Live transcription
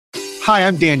Hi,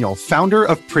 I'm Daniel, founder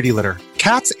of Pretty Litter.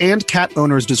 Cats and cat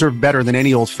owners deserve better than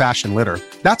any old-fashioned litter.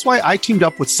 That's why I teamed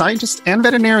up with scientists and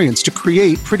veterinarians to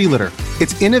create Pretty Litter.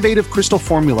 Its innovative crystal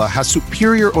formula has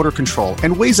superior odor control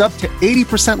and weighs up to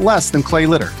 80% less than clay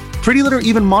litter. Pretty Litter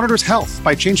even monitors health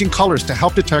by changing colors to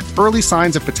help detect early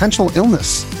signs of potential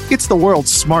illness. It's the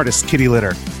world's smartest kitty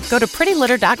litter. Go to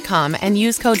prettylitter.com and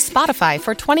use code SPOTIFY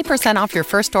for 20% off your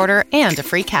first order and a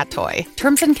free cat toy.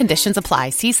 Terms and conditions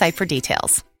apply. See site for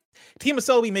details. Team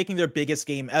Assault will be making their biggest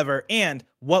game ever and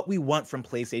what we want from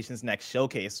PlayStation's next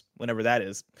showcase, whenever that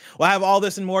is. Well, I have all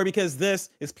this and more because this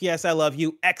is PS I Love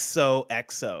You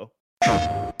XOXO.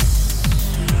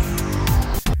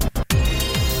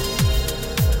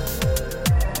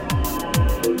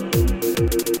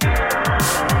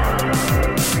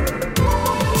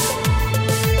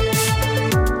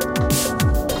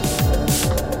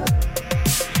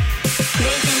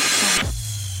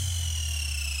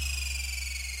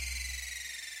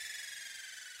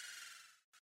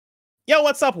 Yo,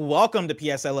 what's up? Welcome to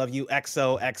PS I Love You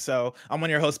XOXO. I'm one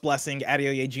of your hosts, Blessing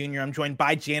Adeoye Jr. I'm joined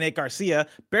by Janet Garcia.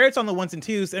 Barrett's on the ones and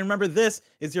twos. And remember, this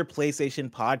is your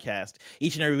PlayStation podcast.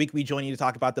 Each and every week, we join you to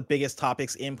talk about the biggest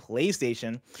topics in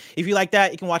PlayStation. If you like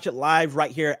that, you can watch it live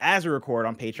right here as we record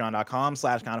on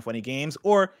patreon.com/kindoffunnygames,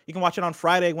 or you can watch it on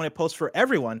Friday when it posts for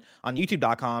everyone on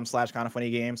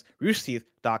youtube.com/kindoffunnygames,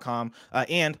 roosterteeth.com,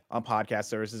 and on podcast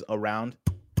services around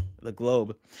the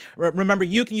globe. Remember,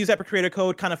 you can use Epic Creator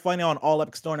Code Kind of Funny on all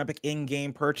Epic Store and Epic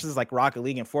in-game purchases like Rocket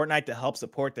League and Fortnite to help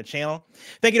support the channel.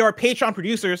 Thank you to our Patreon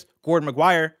producers, Gordon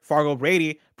McGuire, Fargo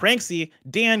Brady, Pranksy,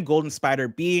 Dan Golden Spider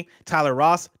B, Tyler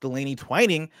Ross, Delaney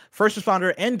Twining, First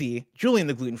Responder ND, Julian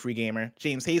the Gluten-Free Gamer,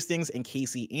 James Hastings, and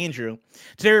Casey Andrew.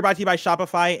 Today we're brought to you by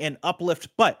Shopify and Uplift,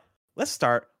 but let's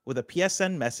start with a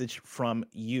PSN message from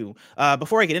you.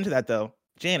 Before I get into that though,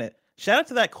 Janet, shout out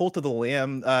to that Cult of the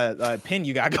Lamb pin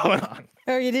you got going on.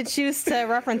 Oh, you did choose to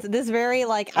reference this very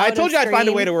I told you I'd find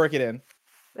a way to work it in.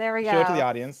 There we go. Show it to the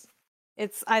audience.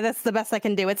 That's the best I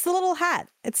can do. It's the little hat.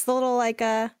 It's the little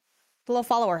the little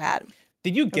follower hat.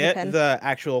 Did you get the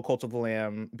actual Cult of the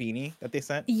Lamb beanie that they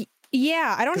sent?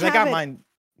 Yeah, I don't have it. Because I got mine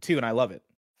too, and I love it.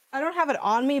 I don't have it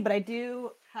on me, but I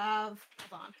do have.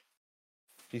 Hold on.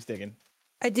 She's digging.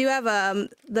 I do have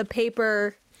the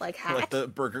paper hat, like the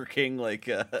Burger King all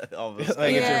of this.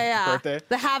 Like it's your birthday.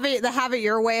 The have it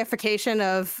your wayification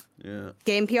of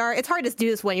game PR. It's hard to do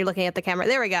this when you're looking at the camera.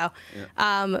 There we go.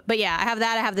 Yeah. But yeah, I have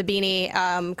that. I have the beanie.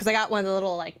 Because I got one of the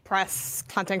little press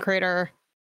content creator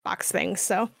box things.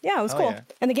 So yeah, it was cool. Yeah.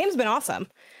 And the game's been awesome.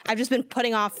 I've just been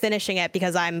putting off finishing it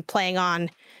because I'm playing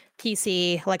on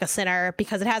PC like a sinner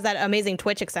because it has that amazing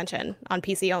Twitch extension on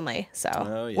PC only.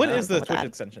 So what is the Twitch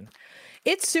extension?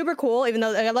 It's super cool, even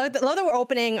though I love that we're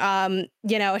opening,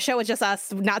 a show with just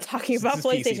us not talking about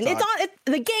PlayStation.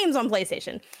 The game's on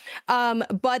PlayStation.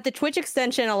 But the Twitch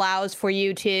extension allows for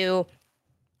you to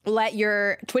let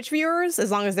your Twitch viewers,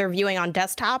 as long as they're viewing on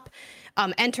desktop,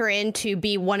 enter in to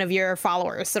be one of your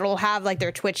followers. So it'll have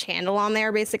their Twitch handle on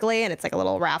there basically, and it's like a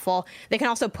little raffle. They can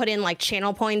also put in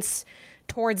channel points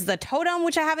towards the totem,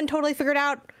 which I haven't totally figured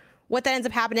out what that ends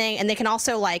up happening. And they can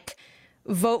also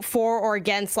vote for or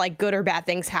against good or bad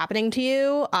things happening to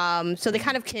you. So they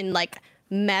kind of can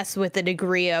mess with the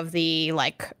degree of the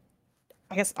I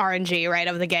guess RNG, right,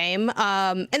 of the game.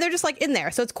 And they're just in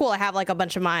there. So it's cool. I have a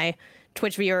bunch of my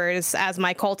Twitch viewers as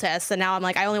my cultists, and now I'm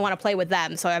I only want to play with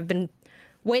them. So I've been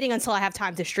waiting until I have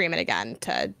time to stream it again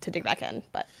to dig back in.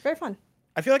 But very fun.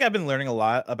 I feel like I've been learning a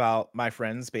lot about my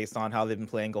friends based on how they've been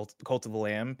playing Cult of the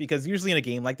Lamb, because usually in a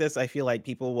game like this, I feel like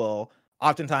people will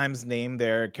oftentimes name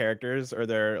their characters or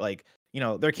their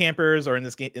they're campers, or in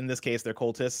this case they're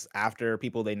cultists, after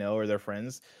people they know or their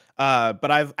friends. But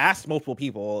I've asked multiple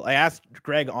people. I asked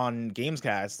Greg on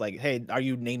Gamescast, hey, are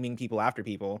you naming people after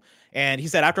people? And he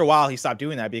said after a while he stopped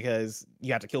doing that because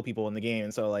you have to kill people in the game,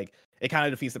 and so it kind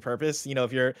of defeats the purpose.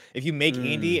 If you make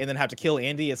Andy and then have to kill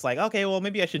Andy, it's okay, well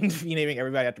maybe I shouldn't be naming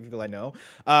everybody after people I know.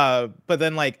 But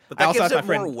then but that I also gives asked my it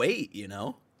friend, more weight,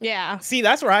 Yeah. See,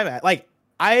 that's where I'm at.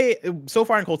 So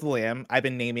far in Cult of the Lamb, I've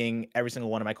been naming every single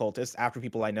one of my cultists after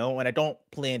people I know, and I don't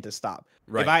plan to stop.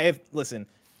 Right.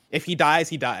 If he dies,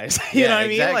 he dies. You know what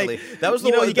exactly. I mean? That was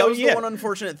the one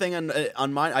unfortunate thing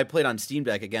on mine. I played on Steam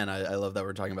Deck again. I love that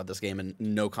we're talking about this game and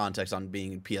no context on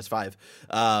being PS5.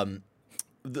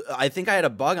 I think I had a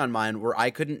bug on mine where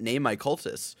I couldn't name my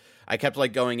cultists. I kept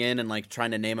going in and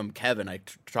trying to name him Kevin. I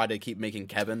tried to keep making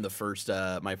Kevin the first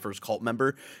my first cult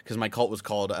member, because my cult was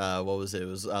called what was it? It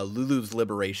was Lulu's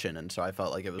Liberation, and so I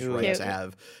felt like it was right to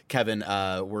have Kevin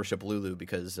worship Lulu,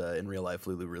 because in real life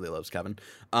Lulu really loves Kevin.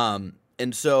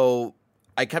 And so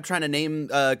I kept trying to name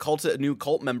new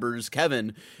cult members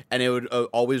Kevin, and it would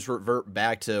always revert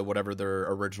back to whatever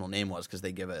their original name was because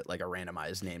they give it like a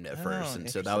randomized name at first, and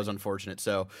so that was unfortunate.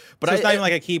 So it's not even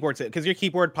like a keyboard because your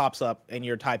keyboard pops up and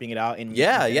you're typing it out, and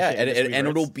and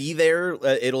it'll be there.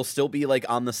 It'll still be like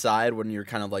on the side when you're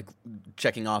kind of like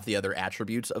checking off the other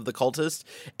attributes of the cultist,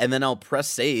 and then I'll press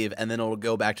save, and then it'll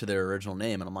go back to their original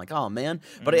name, and I'm like, oh man.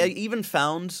 But I even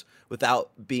found,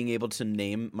 without being able to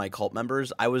name my cult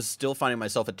members, I was still finding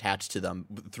myself attached to them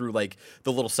through like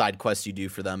the little side quests you do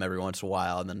for them every once in a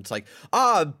while. And then it's like,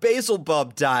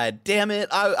 Basilbub died. Damn it.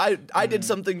 I did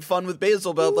something fun with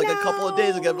Basilbub like a couple of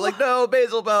days ago. I'm like, no,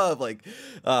 Basilbub. Like,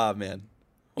 oh man.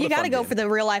 You got to go for the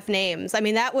real life names. I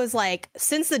mean, that was like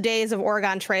since the days of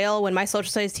Oregon Trail when my social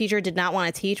studies teacher did not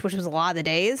want to teach, which was a lot of the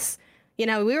days. You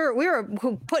know, we were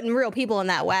putting real people in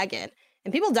that wagon,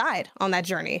 and people died on that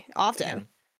journey often.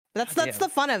 That's the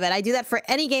fun of it. I do that for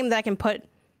any game that I can put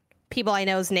people I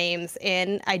know's names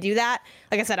in. I do that.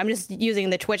 Like I said, I'm just using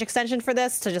the Twitch extension for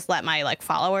this to just let my like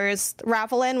followers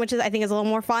raffle in, which I think is a little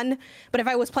more fun. But if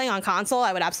I was playing on console,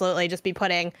 I would absolutely just be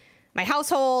putting my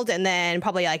household and then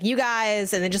probably like you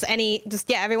guys and then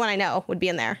everyone I know would be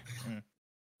in there.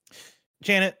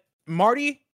 Janet,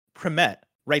 Marty Premet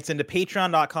writes into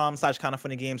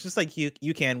patreon.com/kindafunnygames, just like you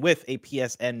can, with a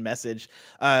PSN message.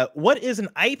 What is an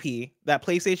IP that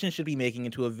PlayStation should be making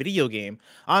into a video game?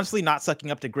 Honestly, not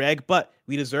sucking up to Greg, but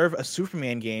we deserve a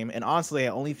Superman game, and honestly, I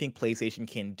only think PlayStation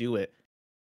can do it.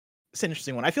 It's an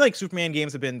interesting one. I feel like Superman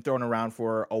games have been thrown around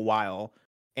for a while,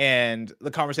 and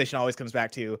the conversation always comes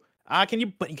back to, can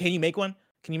you make one?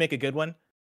 Can you make a good one?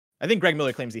 I think Greg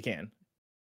Miller claims he can.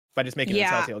 By just making a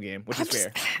Telltale game, which is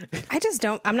fair. I just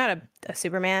don't. I'm not a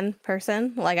Superman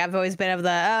person. Like I've always been of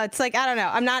the. It's like I don't know.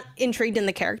 I'm not intrigued in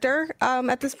the character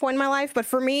at this point in my life. But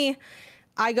for me,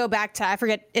 I go back to I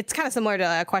forget. It's kind of similar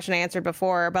to a question I answered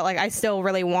before. But like I still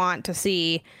really want to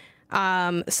see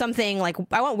something like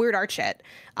I want weird art shit.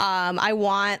 I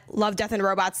want Love, Death, and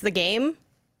Robots the game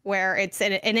where it's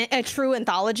in a true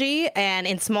anthology and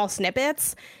in small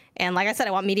snippets. And like I said,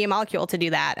 I want Media Molecule to do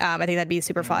that. I think that'd be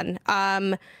super fun.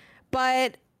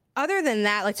 But other than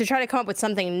that, like to try to come up with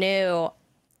something new,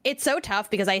 it's so tough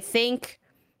because I'm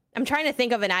trying to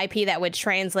think of an IP that would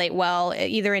translate well,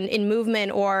 either in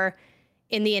movement or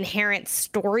in the inherent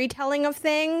storytelling of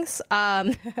things.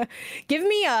 Give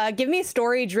me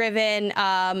story-driven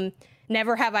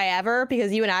Never Have I Ever,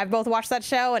 because you and I have both watched that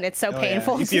show, and it's so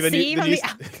painful to see.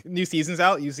 The new season's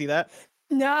out. You see that?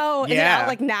 No, is it out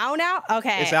like now?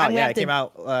 Okay, it's out. It came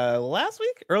out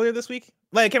earlier this week.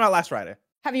 Like it came out last Friday.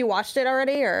 Have you watched it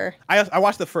already, or? I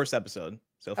watched the first episode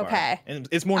so far. Okay, and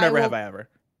it's more Never Have I Ever.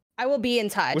 I will be in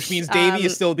touch. Which means Davey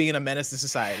is still being a menace to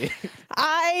society.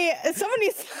 Somebody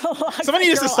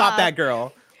needs to stop that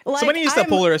girl. Like, somebody needs to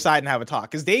pull her aside and have a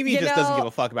talk, because Davey just doesn't give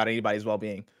a fuck about anybody's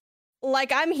well-being.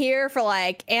 Like, I'm here for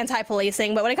like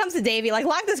anti-policing, but when it comes to Davey, like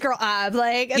lock this girl up.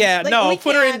 Like,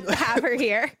 put her in. Have her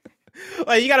here.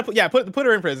 Like you gotta put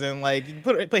her in prison. Like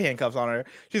put handcuffs on her.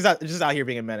 She's just out here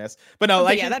being a menace. But no,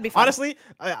 like that'd be fun. Honestly,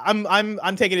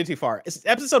 I'm taking it too far. It's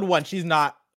episode 1. She's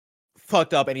not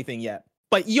fucked up anything yet,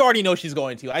 but you already know she's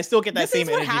going to. I still get that same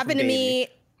energy. This is what happened to me.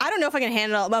 I don't know if I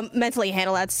can mentally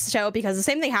handle that show, because the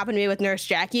same thing happened to me with Nurse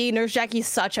Jackie. Nurse Jackie's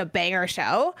such a banger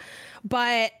show,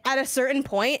 but at a certain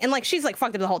point, and like she's like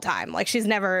fucked up the whole time. Like she's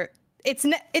never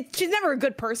a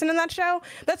good person in that show.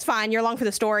 That's fine. You're along for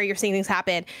the story. You're seeing things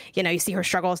happen. You know, you see her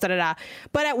struggles, da-da-da.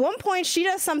 But at one point, she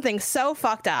does something so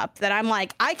fucked up that I'm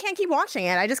like, I can't keep watching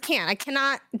it. I just can't. I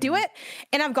cannot do it.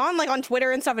 And I've gone like on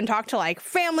Twitter and stuff and talked to like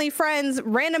family, friends,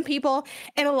 random people.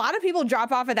 And a lot of people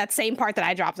drop off at that same part that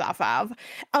I dropped off of.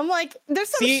 I'm like, there's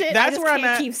some shit I just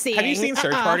can't keep seeing. Have you seen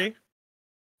Search Party?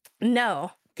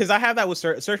 No. Because I have that with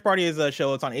Search Party is a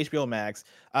show. It's on HBO Max.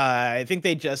 I think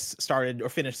they just started or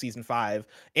finished season 5,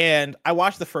 and I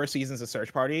watched the first seasons of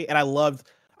Search Party, and I loved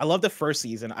the first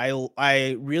season.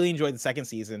 I really enjoyed the second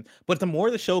season, but the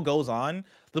more the show goes on,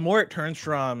 the more it turns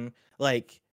from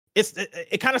like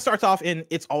it kind of starts off in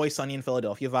It's Always Sunny in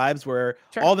Philadelphia vibes, where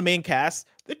all the main cast,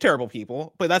 they're terrible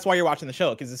people, but that's why you're watching the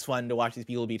show, because it's fun to watch these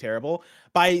people be terrible.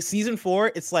 By season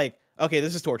 4, it's like, okay,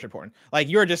 this is torture porn. Like,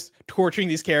 you're just torturing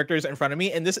these characters in front of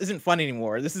me, and this isn't fun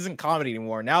anymore. This isn't comedy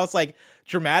anymore. Now it's like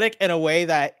dramatic in a way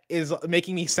that is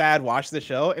making me sad watch the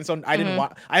show. And so I didn't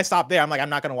watch. I stopped there. I'm like, I'm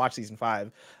not going to watch season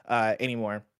 5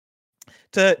 anymore.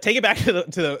 To take it back to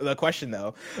the question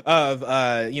though of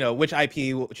which IP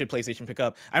should PlayStation pick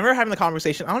up. I remember having the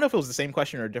conversation. I don't know if it was the same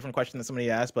question or a different question that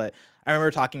somebody asked, but I remember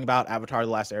talking about Avatar: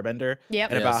 The Last Airbender.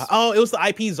 Yep. And about it was the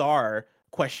IP czar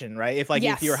question, right? If like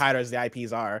if you're hired as the IP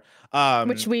czar,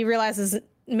 which we realize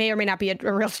may or may not be a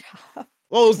real job.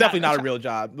 Well, it was definitely not a real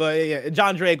job, but yeah,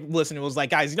 John Drake listened and was like,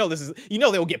 guys, they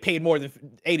will get paid more than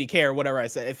 80K or whatever I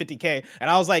said, 50K. And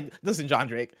I was like, listen, John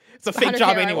Drake, it's a fake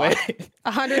job anyway.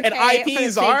 100K and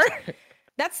IPs are.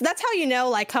 That's how you know,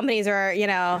 like, companies are,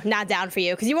 not down for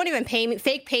you, because you won't even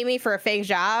pay me for a fake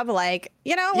job. Like,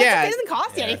 it doesn't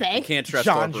cost you anything. You can't trust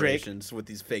John corporations Drake. With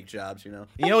these fake jobs, You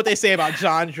know what they say about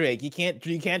John Drake? You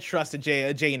can't trust a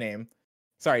J name.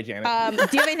 Sorry, Janet.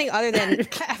 Do you have anything other than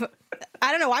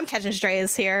I don't know, I'm catching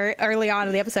strays here early on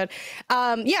in the episode.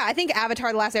 I think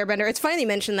Avatar: The Last Airbender. It's funny you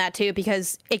mentioned that too,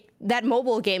 because that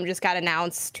mobile game just got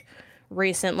announced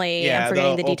recently. I'm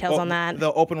forgetting the details on that.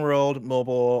 The open world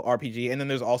mobile RPG, and then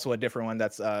there's also a different one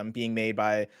that's being made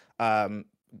by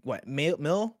Entertainment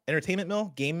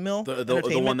Mill, Game Mill,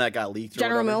 the one that got leaked.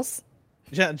 General Mills.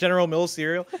 General Mills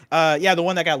cereal. The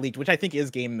one that got leaked, which I think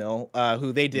is Game Mill,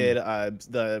 who they did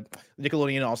the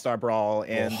Nickelodeon All-Star Brawl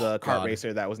and the kart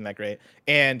racer that wasn't that great.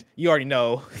 And you already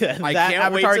know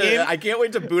I can't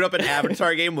wait to boot up an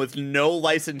Avatar game with no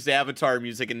licensed Avatar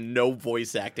music and no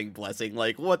voice acting. Blessing,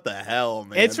 like, what the hell,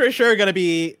 man? It's for sure gonna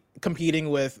be competing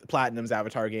with Platinum's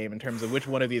Avatar game in terms of which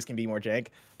one of these can be more jank.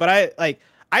 But I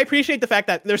appreciate the fact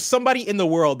that there's somebody in the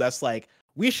world that's like,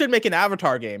 we should make an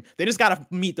Avatar game. They just gotta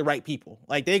meet the right people.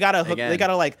 Like, they gotta link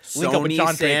up with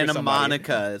John Drake or Santa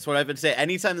Monica. That's what I've been saying.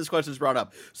 Anytime this question is brought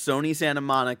up, Sony Santa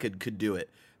Monica could do it.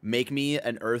 Make me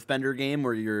an Earthbender game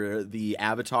where you're the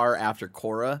Avatar after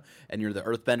Korra, and you're the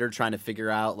Earthbender trying to figure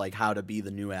out like how to be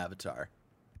the new Avatar.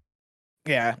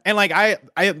 Yeah, and like I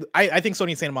think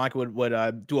Sony Santa Monica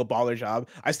would do a baller job.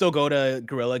 I still go to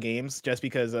Guerrilla Games just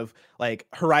because of like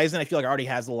Horizon. I feel like already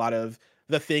has a lot of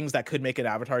the things that could make an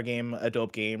Avatar game a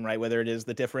dope game, right? Whether it is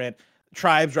the different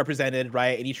tribes represented,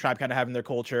 right, and each tribe kind of having their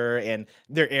culture and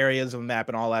their areas of the map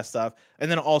and all that stuff, and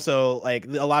then also like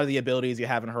a lot of the abilities you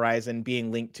have in Horizon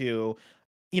being linked to,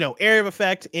 area of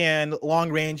effect and long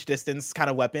range distance kind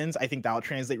of weapons. I think that will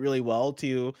translate really well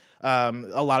to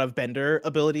a lot of Bender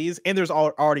abilities, and there's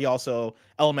already also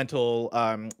elemental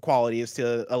qualities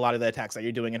to a lot of the attacks that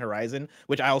you're doing in Horizon,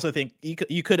 which I also think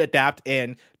you could adapt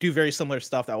and do very similar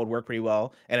stuff that would work pretty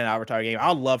well in an Avatar game.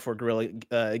 I'd love for Guerrilla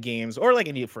Games or like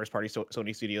any first party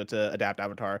Sony studio to adapt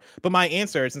Avatar. But my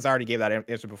answer, since I already gave that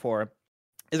answer before,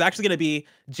 is actually going to be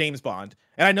James Bond.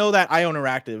 And I know that IO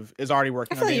Interactive is already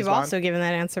working on James Bond. I feel like you've also given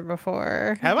that answer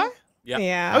before. Have I?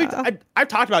 Yeah. I've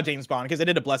talked about James Bond because I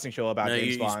did a Blessing show about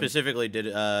James Bond. You specifically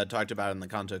did talked about it in the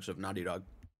context of Naughty Dog.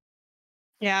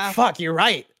 Yeah. Fuck, you're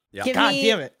right. Yeah. Give God me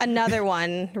damn it. Another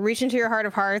one. Reach into your heart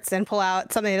of hearts and pull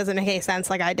out something that doesn't make any sense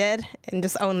like I did and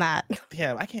just own that.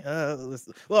 Yeah, I can't.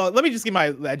 Well, let me just give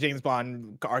my James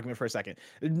Bond argument for a second.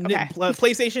 Okay.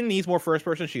 PlayStation needs more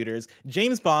first-person shooters.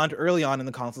 James Bond, early on in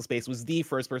the console space, was the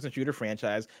first-person shooter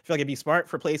franchise. I feel like it'd be smart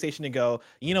for PlayStation to go,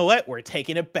 you know what? We're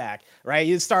taking it back, right?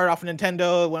 You started off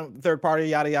Nintendo, went third-party,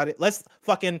 yada, yada. Let's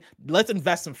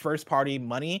invest some first-party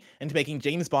money into making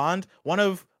James Bond one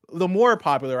of the more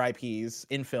popular IPs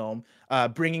in film,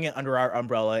 bringing it under our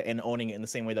umbrella and owning it in the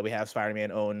same way that we have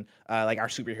Spider-Man own like our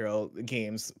superhero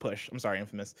games push. I'm sorry,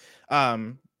 Infamous.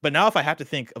 But now if I have to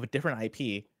think of a different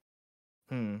IP,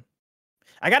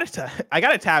 I got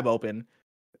a tab open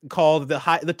called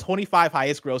the 25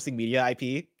 highest grossing media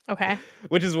IP. Okay.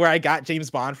 Which is where I got James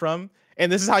Bond from.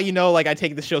 And this is how you know like I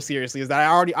take the show seriously, is that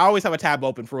I always have a tab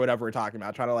open for whatever we're talking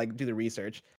about, try to like do the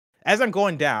research. As I'm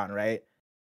going down, right?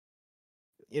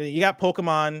 You got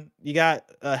Pokemon, you got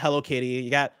Hello Kitty,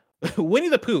 you got Winnie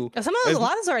the Pooh. A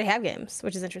lot of those already have games,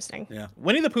 which is interesting. Yeah,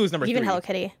 Winnie the Pooh is number 3. Even Hello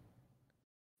Kitty.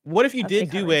 What if you did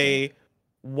do a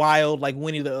wild like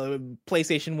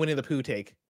PlayStation Winnie the Pooh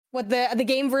take? What, the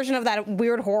game version of that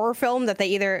weird horror film that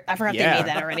I forgot they made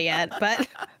that already yet, but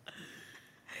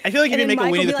I feel like if you make a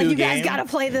Winnie the Pooh you game, guys gotta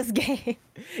play this game.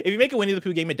 If you make a Winnie the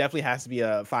Pooh game, it definitely has to be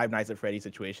a Five Nights at Freddy's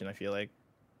situation. I feel like.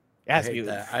 I hate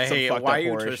that. I hate why are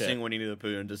you twisting Winnie the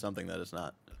Pooh into something that is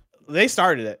not? They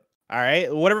started it. All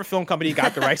right, whatever film company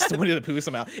got the rights to Winnie the Poo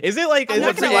somehow. Is it like?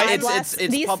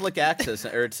 It's public access,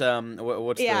 or it's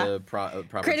what's the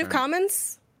proper Creative term?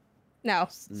 Commons? No,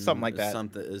 something like that.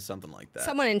 Something like that.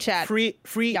 Someone in chat. Free.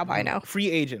 Y'all probably know. Free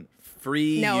agent.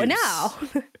 Free. No,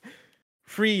 use.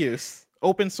 Free use.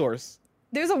 Open source.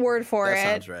 There's a word for it.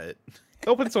 That sounds right.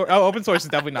 Open source. Oh, open source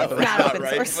is definitely not the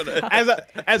right. Source.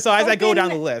 As I go down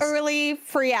the list, early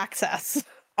free access.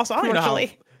 Also, I don't know how.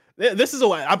 This is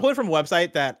I'm pulling from a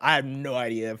website that I have no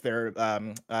idea if they're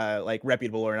like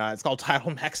reputable or not. It's called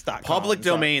TitleMax.com. Public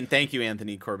domain. Thank you,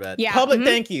 Anthony Corbett. Yeah. Public.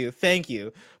 Thank you.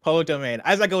 Public domain.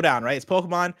 As I go down, right, it's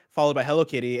Pokemon followed by Hello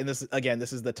Kitty, and this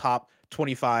is the top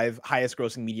 25 highest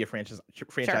grossing media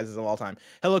franchises of all time.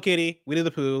 Hello Kitty, Winnie the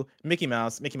Pooh, Mickey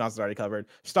Mouse is already covered.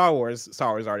 Star Wars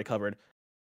already covered.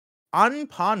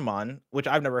 Anpanman, which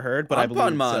I've never heard, but I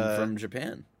believe it's from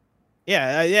Japan.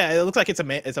 Yeah, it looks like it's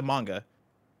a manga,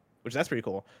 which that's pretty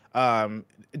cool.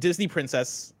 Disney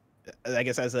Princess, I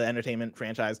guess, as an entertainment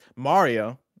franchise.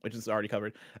 Mario, which is already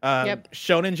covered.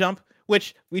 Shonen Jump,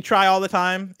 which we try all the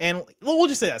time, and we'll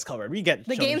just say that's covered. We get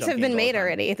the games have been made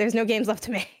already. There's no games left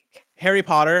to make. Harry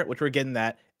Potter, which we're getting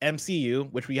that.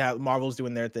 MCU, which we have Marvel's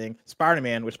doing their thing.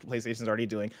 Spider-Man, which PlayStation's already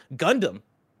doing. Gundam.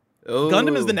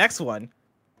 Gundam is the next one.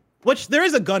 Which there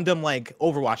is a Gundam like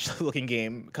Overwatch looking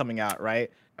game coming out,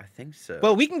 right? I think so.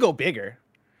 But we can go bigger.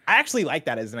 I actually like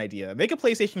that as an idea. Make a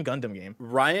PlayStation Gundam game.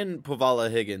 Ryan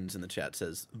Pavala Higgins in the chat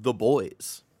says The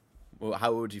Boys. Well,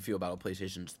 how would you feel about a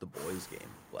PlayStation's The Boys game,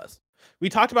 Bless? We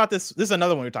talked about this. This is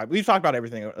another one we've talked about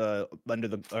everything under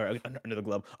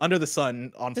the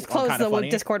sun on just close Kinda the Funny.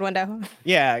 Discord window.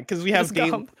 Yeah, because we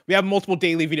have multiple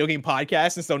daily video game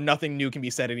podcasts, and so nothing new can be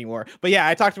said anymore. But yeah,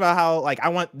 I talked about how like I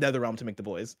want NetherRealm to make The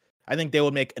Boys. I think they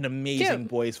would make an amazing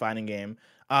boys fighting game.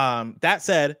 That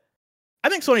said, I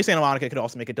think Sony Santa Monica could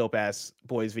also make a dope ass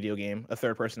boys video game, a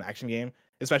third person action game,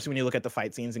 especially when you look at the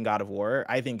fight scenes in God of War.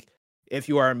 I think if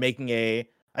you are making I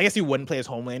guess you wouldn't play as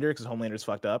Homelander because Homelander's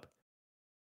fucked up.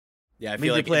 Yeah, I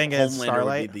feel like playing as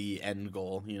Starlight would be the end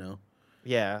goal, you know.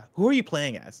 Yeah, who are you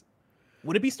playing as?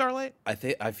 Would it be Starlight? I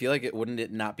feel like wouldn't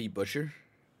it not be Butcher?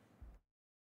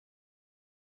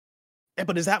 Yeah,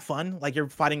 but is that fun? Like you're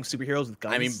fighting superheroes with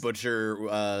guns? I mean,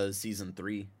 Butcher season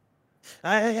 3.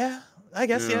 Yeah, I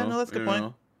guess. You know, no, that's a good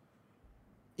point.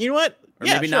 You know what? Or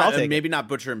yeah, maybe not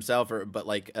Butcher himself, but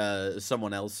like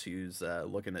someone else who's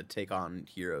looking to take on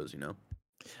heroes. You know.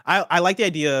 I like the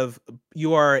idea of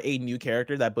you are a new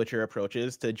character that Butcher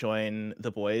approaches to join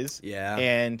the boys. Yeah.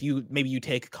 And you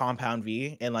take Compound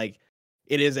V and like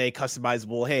it is a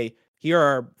customizable, hey, here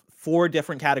are 4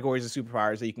 different categories of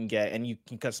superpowers that you can get, and you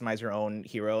can customize your own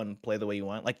hero and play the way you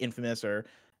want, like Infamous, or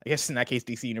I guess in that case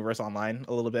DC Universe Online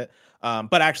a little bit.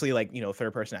 But actually like,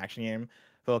 third person action game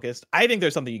focused. I think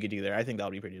there's something you could do there. I think that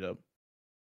would be pretty dope.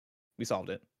 We solved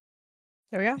it.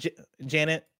 There we go.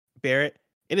 Janet, Barrett,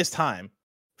 it is time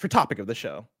for topic of the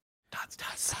show.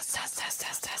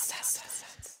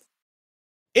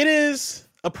 It is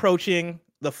approaching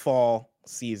the fall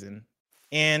season,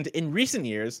 and in recent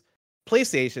years,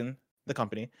 PlayStation, the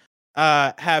company,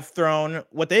 have thrown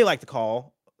what they like to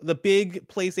call the big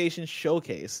PlayStation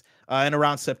showcase in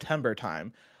around September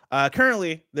time.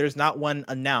 Currently, there's not one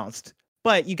announced,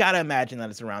 but you got to imagine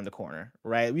that it's around the corner,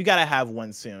 right? We got to have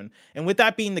one soon. And with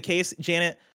that being the case,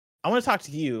 Janet, I want to talk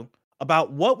to you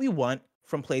about what we want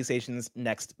from PlayStation's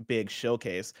next big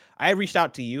showcase. I reached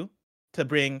out to you to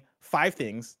bring 5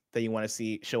 things that you want to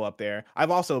see show up there.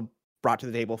 I've also brought to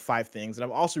the table 5 things, and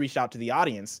I've also reached out to the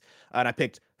audience, and I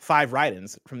picked 5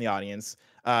 write-ins from the audience.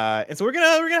 And so we're gonna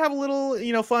have a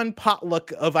little, fun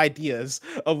potluck of ideas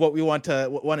of what we want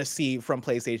to see from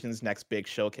PlayStation's next big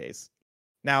showcase.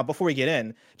 Now, before we get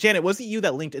in, Janet, was it you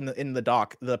that linked in the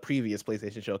doc the previous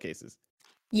PlayStation showcases?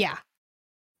 Yeah.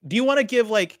 Do you want to give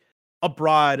like a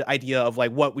broad idea of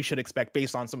like what we should expect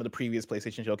based on some of the previous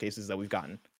PlayStation showcases that we've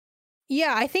gotten?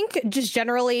 Yeah, I think just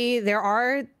generally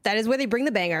that is where they bring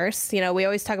the bangers. We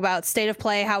always talk about state of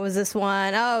play. How was this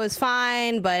one? Oh, it was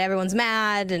fine, but everyone's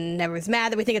mad, and everyone's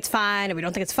mad that we think it's fine and we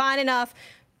don't think it's fine enough.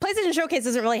 PlayStation Showcase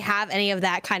doesn't really have any of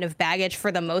that kind of baggage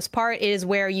for the most part. It is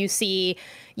where you see,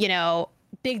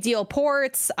 big deal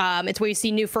ports. It's where you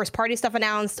see new first party stuff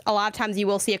announced. A lot of times you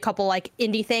will see a couple like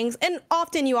indie things, and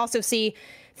often you also see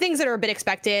things that are a bit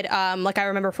expected. Like I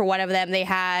remember for one of them, they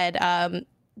had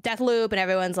Deathloop, and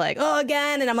everyone's like, oh,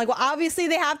 again. And I'm like, well, obviously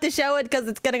they have to show it because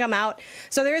it's going to come out.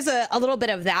 So there's a little bit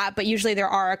of that, but usually there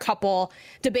are a couple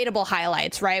debatable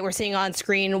highlights, right? We're seeing on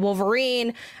screen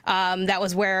Wolverine. That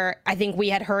was where I think we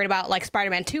had heard about like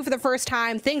Spider-Man 2 for the first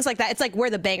time, things like that. It's like where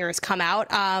the bangers come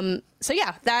out. So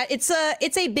yeah, that it's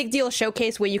a big deal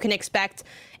showcase where you can expect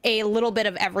a little bit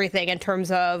of everything in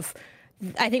terms of,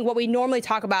 I think, what we normally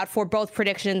talk about for both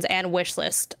predictions and wish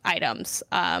list items.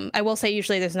 I will say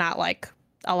usually there's not like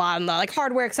a lot of the like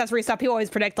hardware accessory stuff. People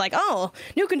always predict like, oh,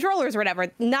 new controllers or whatever.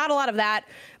 Not a lot of that,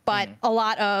 but a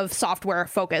lot of software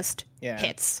focused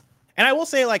hits. And I will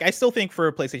say, like, I still think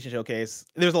for PlayStation Showcase,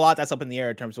 there's a lot that's up in the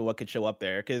air in terms of what could show up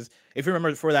there. Because if you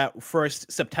remember for that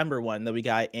first September one that we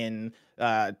got in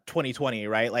 2020,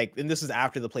 right? Like, and this is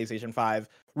after the PlayStation 5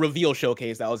 reveal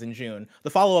showcase that was in June.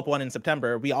 The follow-up one in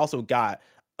September, we also got,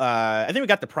 I think we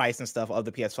got the price and stuff of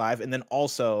the PS5, and then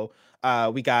also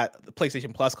we got the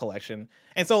PlayStation Plus collection.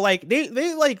 And so like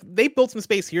they built some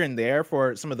space here and there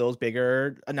for some of those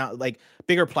bigger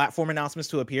platform announcements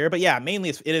to appear. But yeah, mainly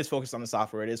it is focused on the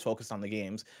software. It is focused on the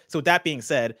games. So with that being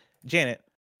said, Janet,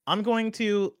 I'm going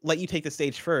to let you take the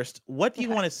stage first. What do you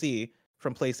want to see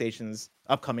from PlayStation's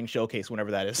upcoming showcase,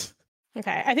 whenever that is.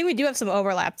 Okay, I think we do have some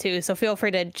overlap too, so feel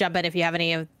free to jump in if you have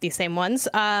any of these same ones.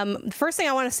 The first thing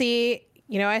I want to see,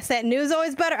 I said new is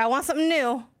always better. I want something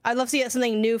new. I'd love to see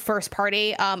something new first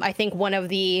party. I think one of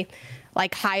the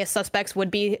highest suspects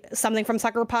would be something from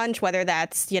Sucker Punch, whether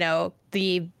that's,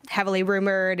 the heavily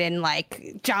rumored and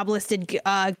job listed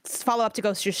follow up to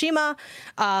Ghost of Tsushima.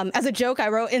 As a joke, I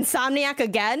wrote Insomniac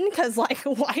again because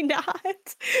why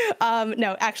not?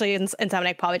 No, actually,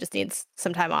 Insomniac probably just needs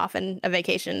some time off and a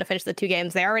vacation to finish the 2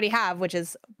 games they already have, which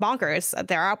is bonkers at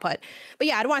their output. But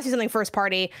yeah, I'd want to see something first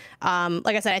party.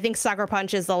 Like I said, I think Sucker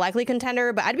Punch is the likely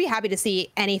contender, but I'd be happy to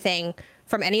see anything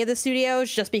from any of the studios,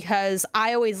 just because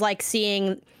I always like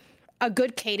seeing a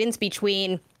good cadence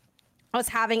between us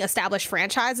having established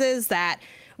franchises that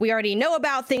we already know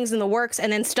about, things in the works, and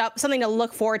then something to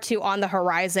look forward to on the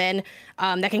horizon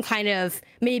that can kind of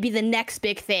maybe be the next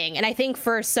big thing. And I think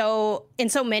in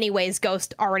so many ways,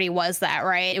 Ghost already was that,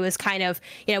 right? It was kind of,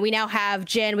 we now have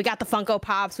Jin, we got the Funko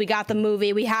Pops, we got the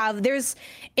movie, there's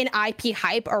an IP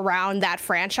hype around that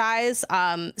franchise.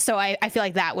 So I feel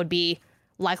like that would be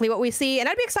likely what we see, and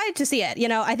I'd be excited to see it.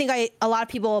 I think a lot of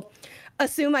people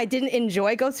assume I didn't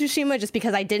enjoy Ghost of Tsushima just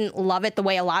because I didn't love it the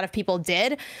way a lot of people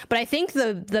did, but I think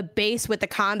the base with the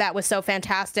combat was so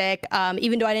fantastic.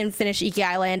 Even though I didn't finish Iki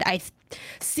Island, I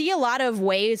see a lot of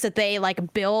ways that they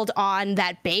build on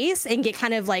that base and get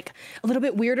kind of a little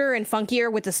bit weirder and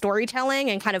funkier with the storytelling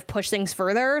and kind of push things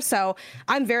further. So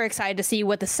I'm very excited to see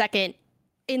what the second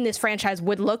in this franchise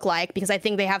would look like, because I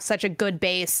think they have such a good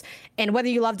base, and whether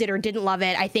you loved it or didn't love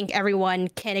it, I think everyone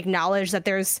can acknowledge that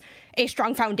there's a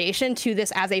strong foundation to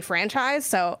this as a franchise.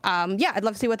 So yeah, I'd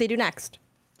love to see what they do next.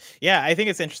 Yeah, I think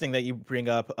it's interesting that you bring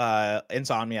up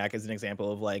Insomniac as an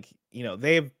example of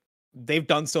they've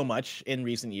done so much in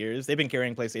recent years. They've been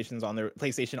carrying PlayStation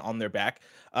on their back.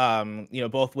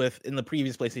 Both in the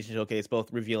previous PlayStation showcase,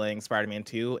 both revealing Spider-Man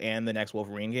 2 and the next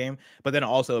Wolverine game, but then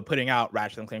also putting out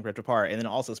Ratchet & Clank Rift Apart, and then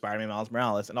also Spider-Man Miles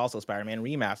Morales, and also Spider-Man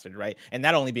Remastered, right? And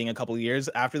that only being a couple of years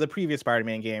after the previous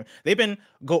Spider-Man game.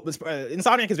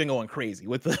 Insomniac has been going crazy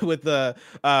with the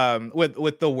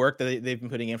work that they've been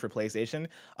putting in for PlayStation.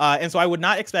 And so I would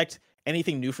not expect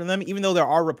anything new from them, even though there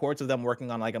are reports of them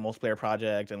working on a multiplayer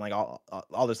project and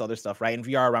all this other stuff, right? And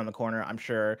VR around the corner, I'm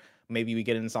sure maybe we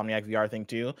get an Insomniac VR thing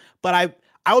too. But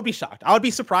I would be shocked. I would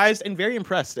be surprised and very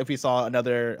impressed if we saw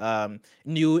another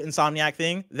new Insomniac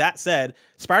thing. That said,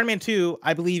 Spider-Man 2,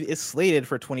 I believe, is slated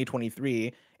for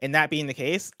 2023. And that being the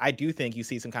case, I do think you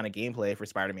see some kind of gameplay for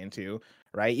Spider-Man 2,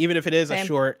 right? Even if it is a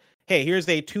short, hey, here's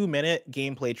a 2-minute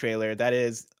gameplay trailer that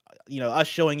is, us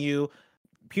showing you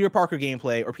Peter Parker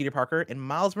gameplay, or Peter Parker and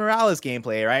Miles Morales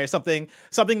gameplay, right? Or something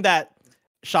that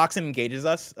shocks and engages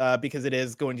us, because it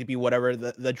is going to be whatever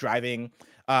the driving,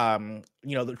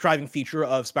 the driving feature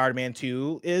of Spider-Man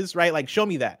 2 is, right? Show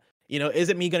me that. Is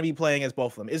it me going to be playing as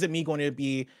both of them? Is it me going to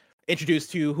be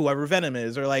introduced to whoever Venom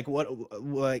is, or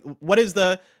what is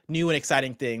the new and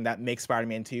exciting thing that makes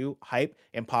Spider-Man 2 hype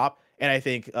and pop? And I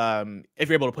think if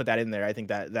you're able to put that in there, I think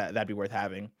that'd be worth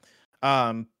having.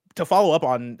 To follow up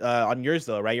on yours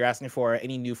though, right? You're asking for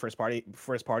any new first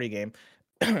party game.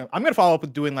 I'm gonna follow up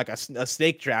with doing a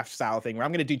snake draft style thing where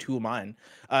I'm gonna do 2 of mine,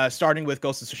 starting with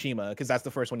Ghost of Tsushima, because that's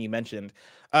the first one you mentioned.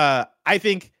 I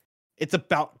think it's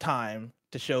about time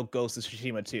to show Ghost of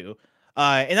Tsushima 2,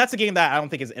 and that's a game that I don't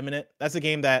think is imminent. That's a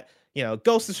game that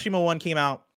Ghost of Tsushima 1 came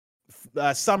out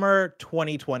summer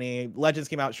 2020. Legends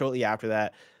came out shortly after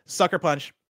that. Sucker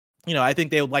Punch, I think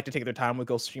they would like to take their time with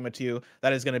Ghost of Tsushima 2.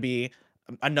 That is going to be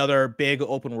another big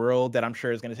open world that I'm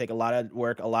sure is going to take a lot of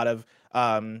work, a lot of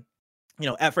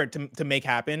effort to make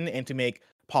happen and to make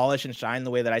polish and shine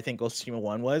the way that I think Ghost of Tsushima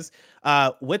 1 was.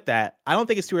 With that, I don't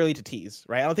think it's too early to tease,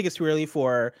 right? I don't think it's too early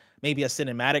for maybe a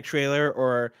cinematic trailer,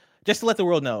 or just to let the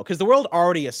world know, because the world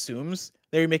already assumes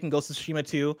they're making Ghost of Tsushima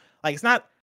 2. It's not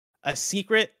a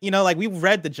secret, we've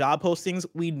read the job postings.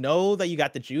 We know that you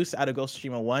got the juice out of Ghost of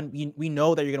Tsushima 1. We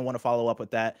know that you're going to want to follow up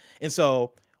with that. And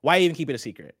so why even keep it a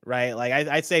secret, right?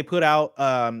 I'd say put out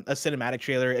a cinematic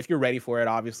trailer if you're ready for it,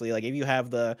 obviously. If you have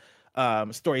the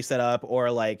story set up, or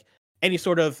any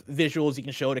sort of visuals you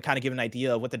can show to kind of give an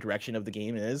idea of what the direction of the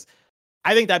game is.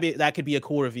 I think that could be a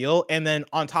cool reveal. And then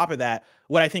on top of that,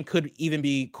 what I think could even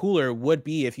be cooler would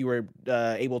be if you were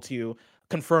able to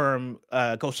confirm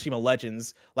Ghost of Tsushima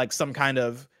Legends, some kind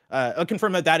of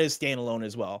confirm that is standalone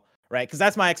as well, right? Because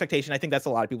that's my expectation. I think that's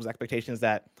a lot of people's expectations,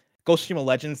 that Ghost of Tsushima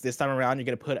Legends this time around you're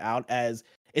going to put out as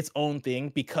its own thing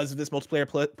because of this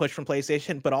multiplayer push from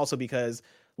PlayStation, but also because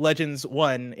Legends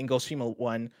 1 and Ghost of Tsushima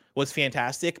 1 was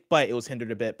fantastic, but it was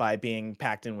hindered a bit by being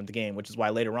packed in with the game, which is why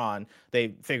later on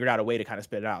they figured out a way to kind of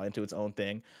spit it out into its own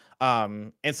thing.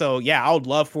 And so yeah, I would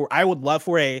love for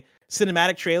a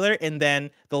cinematic trailer, and then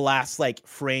the last like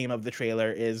frame of the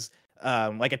trailer is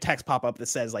like a text pop up that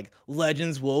says like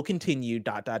Legends will continue ...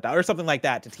 or something like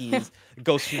that to tease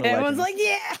Ghost of Tsushima. Everyone's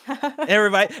Legends. like,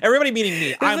 yeah. Everybody meaning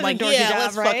me. I'm like, yeah,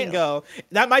 let's fucking go.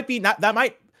 That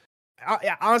might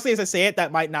honestly, as I say it,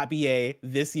 that might not be a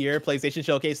this year PlayStation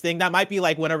Showcase thing. That might be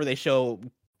like whenever they show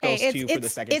Ghost 2 for the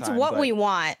second time. It's what we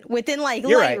want within like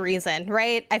reason,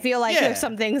 right? I feel like there's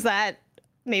some things that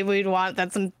maybe we'd want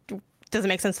that doesn't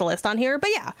make sense to list on here,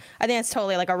 but yeah, I think it's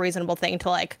totally like a reasonable thing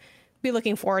to like be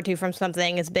looking forward to from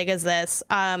something as big as this.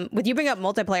 With you bring up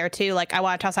multiplayer too, like I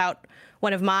want to toss out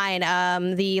one of mine,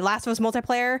 the Last of Us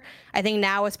multiplayer. I think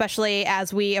now, especially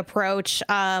as we approach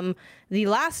the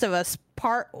Last of Us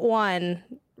Part 1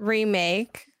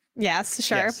 remake. Yes,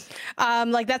 sure. Yes.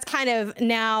 Like that's kind of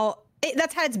now,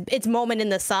 that's had its moment in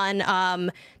the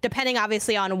sun, depending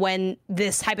obviously on when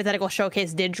this hypothetical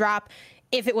showcase did drop.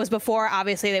 If it was before,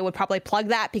 obviously they would probably plug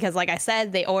that because like I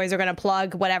said, they always are going to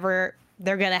plug whatever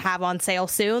they're going to have on sale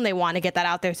soon. They want to get that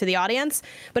out there to the audience.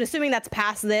 But assuming that's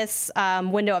past this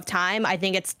window of time, I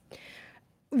think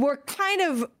we're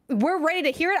ready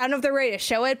to hear it. I don't know if they're ready to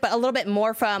show it, but a little bit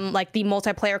more from like the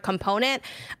multiplayer component.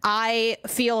 I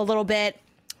feel a little bit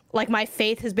like my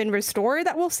faith has been restored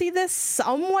that we'll see this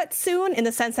somewhat soon, in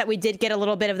the sense that we did get a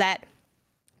little bit of that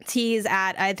tease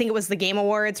at, I think it was the Game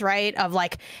Awards, right? Of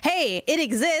like, hey, it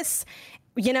exists.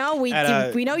 You know, we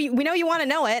know you want to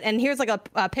know it, and here's like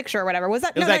a picture or whatever. Was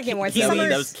that Game Awards?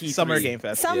 Summer Game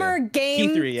Fest. Summer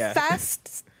Game Key3,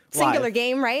 Fest. Singular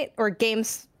game, right? Or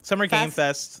games. Summer Game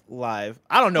Fest live.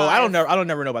 I don't know. I don't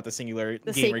never know about the singular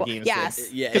game or games. Yes.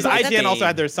 thing. Yeah. Because IGN also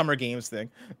had their Summer Games thing.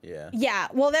 Yeah. Yeah.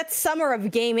 Well, that's Summer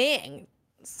of Gaming.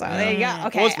 So there you go.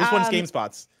 Okay. Which one's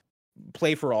GameSpot's?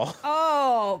 Play for All.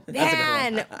 Oh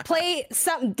man, play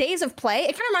some Days of Play.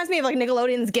 It kind of reminds me of like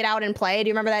Nickelodeon's Get Out and Play. Do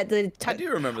you remember that? I do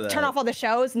remember that. Turn off all the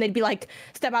shows and they'd be like,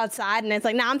 step outside, and it's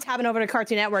like, I'm tabbing over to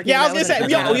Cartoon Network. Yeah, I was gonna say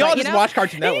we all just watch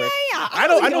Cartoon Network. Yeah.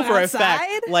 I know for a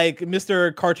fact, like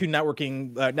Mr. Cartoon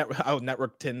Networking,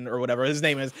 Networkton or whatever his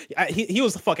name is. He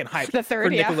was fucking hyped the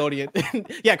third, for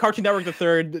Nickelodeon. Yeah, Cartoon Network the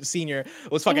third senior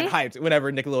was fucking hyped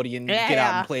whenever Nickelodeon Get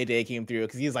Out and Play Day came through,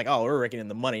 because he's like, oh, we're raking in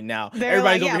the money now.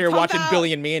 Everybody's over here watching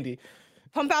Billy and Mandy.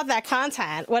 Pump out that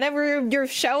content. Whatever you're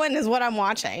showing is what I'm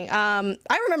watching. I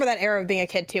remember that era of being a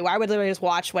kid too. I would literally just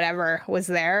watch whatever was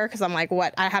there because I'm like,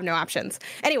 what? I have no options.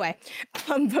 Anyway,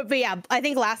 but yeah, I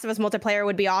think Last of Us multiplayer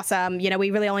would be awesome. You know,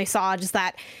 we really only saw just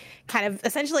that kind of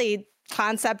essentially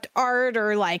concept art,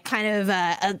 or like kind of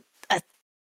a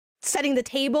setting the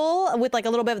table with like a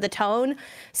little bit of the tone.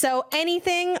 So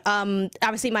anything,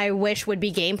 obviously my wish would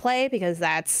be gameplay, because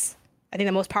that's, I think,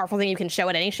 the most powerful thing you can show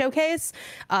at any showcase.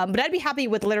 But I'd be happy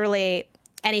with literally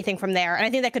anything from there. And I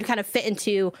think that could kind of fit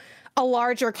into a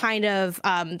larger kind of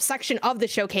section of the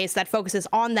showcase that focuses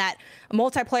on that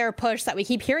multiplayer push that we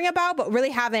keep hearing about, but really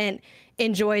haven't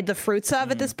enjoyed the fruits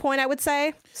of at this point, I would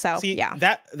say. So, yeah.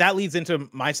 That leads into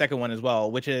my second one as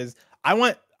well, which is I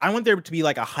want there to be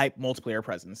like a hype multiplayer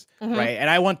presence, right? And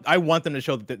I want them to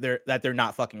show that they're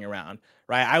not fucking around,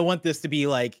 right? I want this to be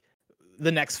like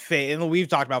the next phase, and we've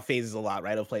talked about phases a lot,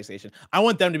 right, of PlayStation. I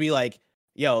want them to be like,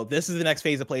 yo, this is the next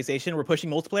phase of PlayStation. We're pushing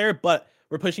multiplayer, but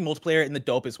we're pushing multiplayer in the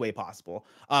dopest way possible.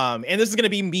 And this is going to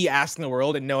be me asking the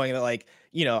world and knowing that, like,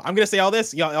 you know, I'm going to say all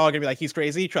this. Y'all are going to be like, he's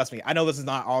crazy. Trust me. I know this is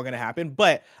not all going to happen,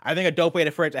 but I think a dope way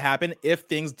for it to happen, if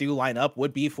things do line up,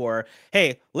 would be for,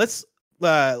 hey, let's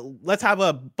have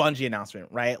a Bungie announcement,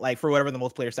 right? Like for whatever the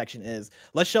multiplayer section is,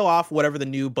 let's show off whatever the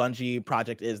new Bungie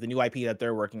project is, the new IP that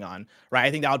they're working on, right? I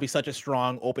think that would be such a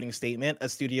strong opening statement. A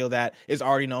studio that is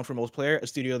already known for multiplayer, a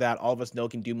studio that all of us know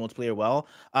can do multiplayer well,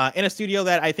 and a studio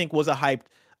that I think was a hyped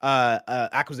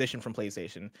acquisition from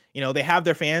PlayStation. You know, they have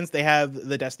their fans, they have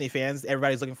the Destiny fans,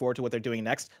 everybody's looking forward to what they're doing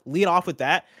next. Lead off with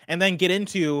that, and then get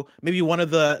into maybe one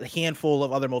of the handful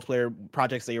of other multiplayer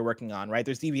projects that you're working on, right?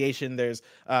 There's Deviation, there's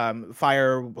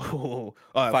Fire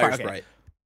Sprite.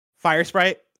 Fire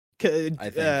Sprite. I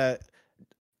think.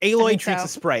 Aloy treats a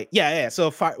Sprite. Yeah.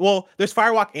 So there's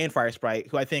Firewalk and Fire Sprite,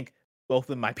 who I think both of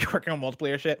them might be working on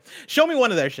multiplayer shit. Show me one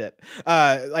of their shit.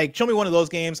 Show me one of those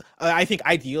games. I think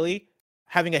ideally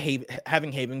having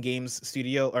Haven Games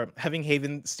studio, or having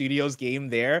Haven Studios game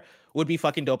there would be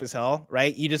fucking dope as hell,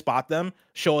 right? You just bought them.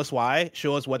 Show us why.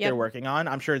 Show us what they're working on.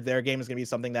 I'm sure their game is going to be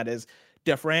something that is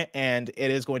different, and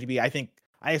it is going to be, I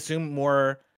assume,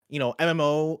 more, you know,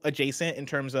 MMO adjacent in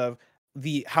terms of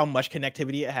how much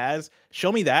connectivity it has.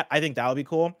 Show me that. I think that would be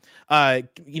cool.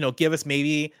 You know, give us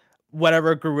maybe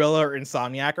whatever Guerrilla or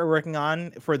Insomniac are working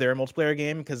on for their multiplayer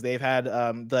game, because they've had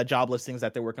the job listings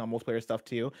that they're working on multiplayer stuff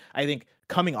too. I think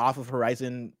coming off of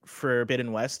Horizon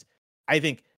Forbidden West, I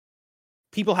think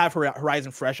people have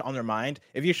Horizon fresh on their mind.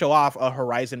 If you show off a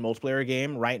Horizon multiplayer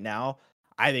game right now,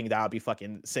 I think that would be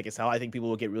fucking sick as hell. I think people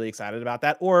will get really excited about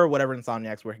that, or whatever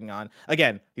Insomniac's working on.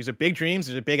 Again, these are big dreams.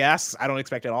 These are big asks. I don't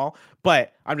expect it all,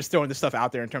 but I'm just throwing this stuff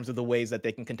out there in terms of the ways that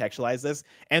they can contextualize this.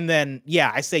 And then,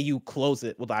 yeah, I say you close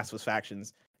it with Last of Us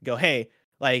Factions. Go, hey,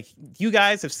 like, you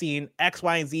guys have seen X,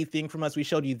 Y, and Z thing from us. We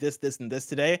showed you this, this, and this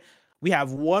today. We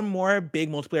have one more big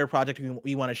multiplayer project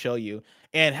we want to show you,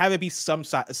 and have it be some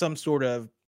sort of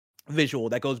visual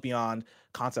that goes beyond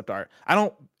concept art. I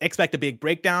don't expect a big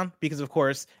breakdown because, of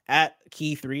course, at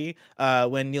Key 3,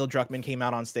 when Neil Druckmann came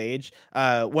out on stage,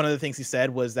 one of the things he said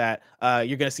was that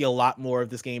you're going to see a lot more of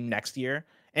this game next year.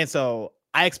 And so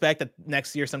I expect that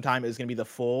next year sometime is going to be the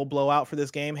full blowout for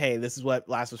this game. Hey, this is what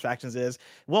Last of Us Factions is.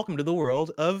 Welcome to the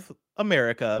world of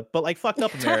America, but like fucked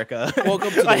up America.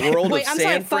 Welcome to the world of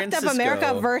San Francisco. Fucked up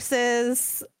America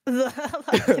versus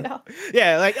the,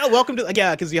 yeah, like, oh, welcome to,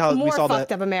 yeah, because we saw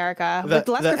fucked up America with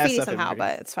less graffiti somehow,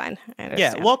 but it's fine.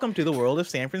 Yeah, welcome to the world of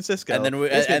San Francisco. And then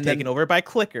it's been taken over by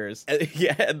clickers.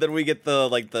 Yeah, and then we get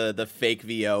the fake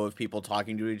VO of people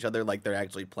talking to each other like they're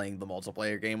actually playing the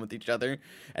multiplayer game with each other,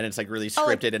 and it's like really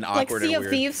scripted and awkward, like Sea and of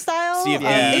weird. Thieves style. Sea of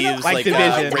Thieves, like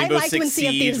Division. Rainbow I liked when Six Sea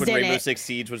of Siege Thieves when did Rainbow it. Six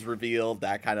Siege was revealed.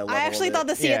 That kind of level. I actually thought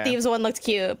the Sea of Thieves one looked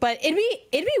cute, but it'd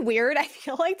be weird. I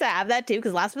feel like to have that too,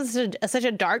 because Last of Us is such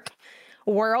a dark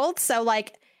world. So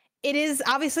like, it is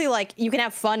obviously like you can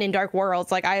have fun in dark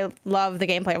worlds. Like I love the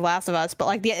gameplay of Last of Us, but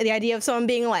like the idea of someone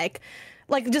being like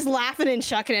just laughing and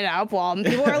chucking it up while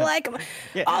people are like,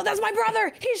 oh, that's my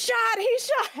brother. He's shot.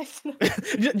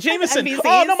 Jameson. NPCs.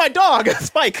 Oh, no, my dog.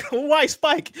 Spike. Why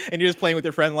Spike? And you're just playing with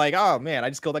your friend like, oh, man, I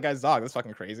just killed that guy's dog. That's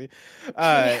fucking crazy.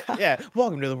 Yeah.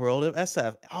 Welcome to the world of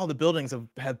SF. All the buildings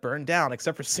have burned down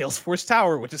except for Salesforce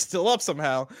Tower, which is still up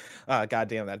somehow. God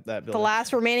damn, that building. The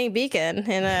last remaining beacon.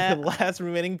 The last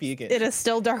remaining beacon. It is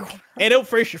still dark. And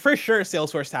for sure,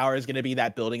 Salesforce Tower is going to be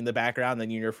that building in the background that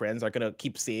you and your friends are going to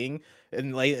keep seeing.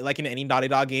 And like in any Naughty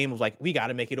Dog game, was like, we got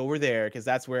to make it over there because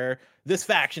that's where this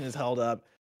faction is held up.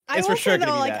 It's for sure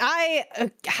gonna be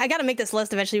that. I got to make this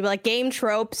list eventually, but like game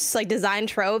tropes, like design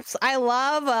tropes. I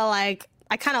love I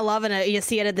kind of love it. You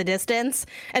see it at the distance,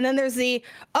 and then there's we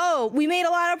made a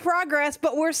lot of progress,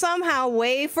 but we're somehow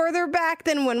way further back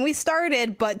than when we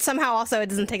started. But somehow also it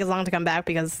doesn't take as long to come back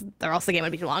because or else the game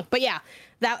would be too long. But yeah,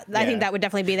 I think that would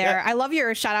definitely be there. I love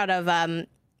your shout out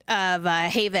of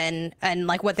Haven and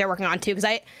like what they're working on too, because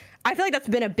I feel like that's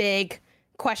been a big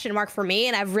question mark for me,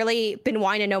 and I've really been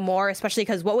wanting to know more, especially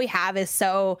because what we have is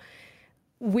so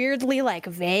weirdly like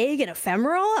vague and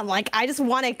ephemeral. I'm like, I just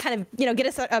want to kind of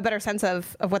get a better sense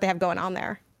of what they have going on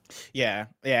there. Yeah,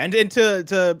 and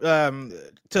to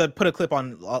put a clip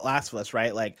on Last of Us,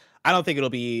 right? Like, I don't think it'll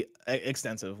be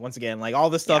extensive. Once again, like all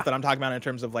the stuff that I'm talking about in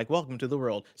terms of like welcome to the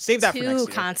world, save that for next year.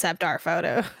 2 concept art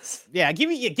photos. Yeah, give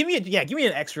me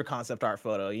an extra concept art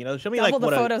photo. Show me double like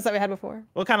the photos that we had before.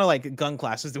 What kind of like gun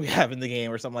classes do we have in the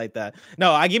game or something like that?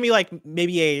 No, give me like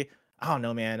maybe I don't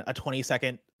know, man, a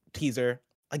 20-second teaser.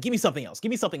 Like, give me something else. Give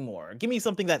me something more. Give me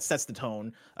something that sets the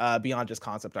tone beyond just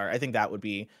concept art. I think that would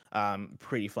be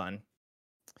pretty fun.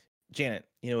 Janet,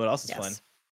 you know what else is fun?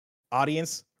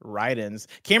 Audience write-ins.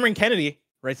 Cameron Kennedy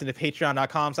writes into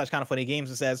patreon.com/kindoffunnygames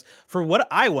and says, for what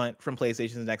I want from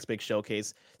PlayStation's next big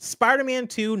showcase, Spider-Man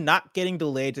 2 not getting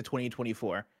delayed to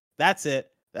 2024. That's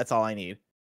it. That's all I need.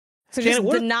 So Janet,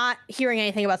 just not hearing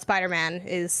anything about Spider-Man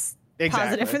is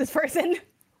positive for this person.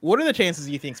 What are the chances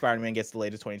you think Spider-Man gets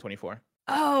delayed to 2024?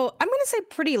 Oh, I'm going to say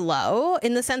pretty low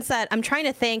in the sense that I'm trying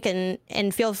to think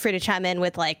and feel free to chime in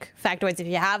with like factoids if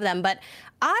you have them. But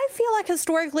I feel like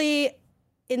historically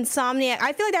Insomniac,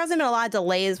 I feel like there hasn't been a lot of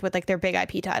delays with like their big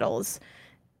IP titles,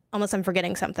 unless I'm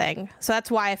forgetting something. So that's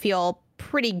why I feel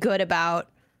pretty good about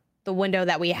the window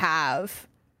that we have.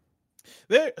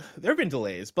 There have been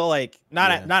delays, but like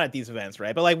not at these events,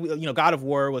 right? But like God of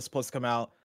War was supposed to come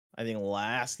out, I think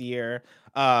last year.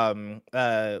 I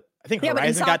think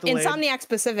Horizon got delayed. Insomniac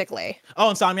specifically. Oh,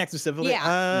 Insomniac specifically?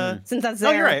 Yeah. Since that's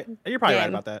their you're right. You're probably right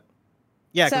about that.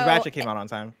 Yeah, because Ratchet came out on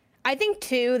time. I think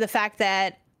too the fact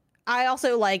that I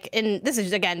also like, and this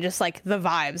is again just like the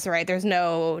vibes, right? There's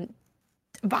no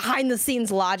behind the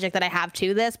scenes logic that I have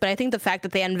to this, but I think the fact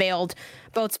that they unveiled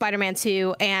both Spider-Man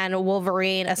 2 and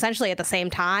Wolverine essentially at the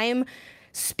same time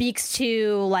speaks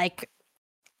to like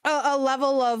a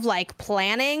level of like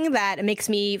planning that makes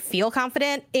me feel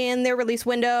confident in their release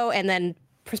window, and then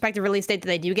prospective release date that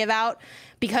they do give out,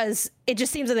 because it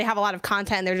just seems that they have a lot of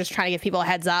content and they're just trying to give people a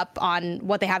heads up on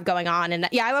what they have going on. And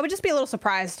yeah, I would just be a little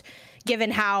surprised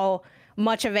given how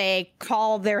much of a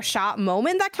call their shot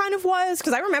moment that kind of was,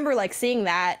 because I remember like seeing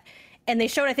that. And they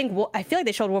showed, I feel like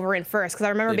they showed Wolverine first, because I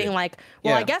remember being like,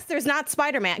 well, I guess there's not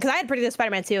Spider-Man. Because I had pretty good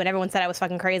Spider-Man 2, and everyone said I was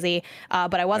fucking crazy.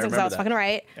 But I wasn't, because I was fucking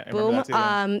right. Yeah, boom.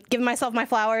 Giving myself my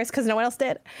flowers, because no one else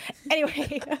did.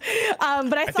 Anyway.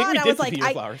 But I saw it, I was like, we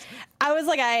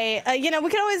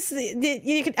could always,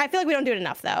 I feel like we don't do it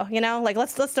enough, though. Like,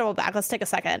 let's double back. Let's take a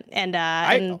second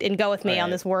and go with me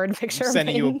on this word picture. I'm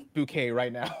sending you a bouquet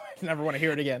right now. I never want to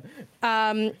hear it again.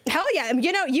 Hell yeah.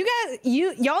 You guys,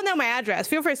 y'all know my address.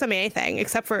 Feel free to send me anything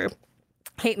except for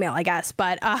hate mail, I guess.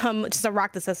 But just a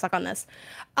rock that says suck on this.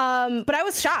 But I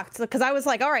was shocked, because I was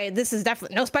like, all right, this is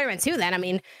definitely no Spider-Man 2 then. I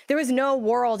mean, there was no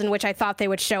world in which I thought they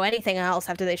would show anything else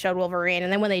after they showed Wolverine.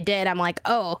 And then when they did, I'm like,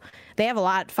 oh, they have a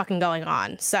lot fucking going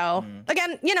on. So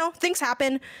again, things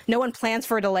happen. No one plans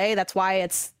for a delay. That's why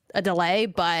it's a delay.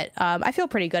 But I feel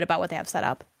pretty good about what they have set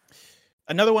up.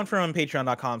 Another one from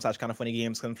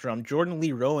patreon.com/kindoffunnygames comes from Jordan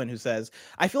Lee Rowan, who says,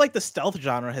 I feel like the stealth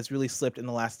genre has really slipped in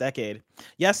the last decade.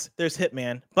 Yes, there's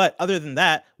Hitman, but other than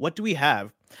that, what do we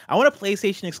have? I want a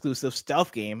PlayStation exclusive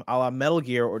stealth game a la Metal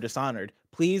Gear or Dishonored.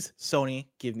 Please, Sony,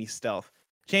 give me stealth.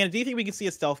 Shannon, do you think we can see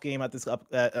a stealth game at this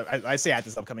I say at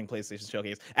this upcoming PlayStation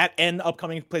showcase, at an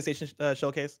upcoming PlayStation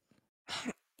showcase?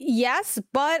 Yes,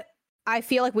 but I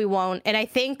feel like we won't. And I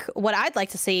think what I'd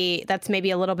like to see that's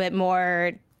maybe a little bit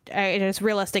more it's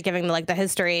realistic given the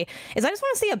history is I just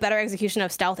want to see a better execution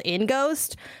of stealth in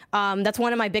Ghost. That's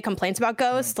one of my big complaints about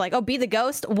Ghost. Like, oh, be the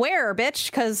Ghost. Where,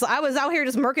 bitch? Because I was out here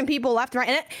just murking people left and right.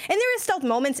 And there is stealth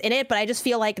moments in it, but I just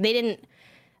feel like they didn't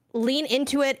lean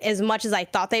into it as much as I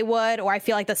thought they would, or I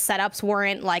feel like the setups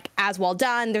weren't as well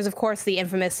done. There's of course the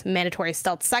infamous mandatory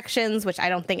stealth sections, which I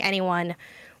don't think anyone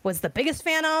was the biggest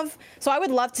fan of. So I would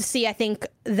love to see, I think,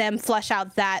 them flesh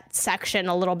out that section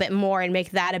a little bit more and make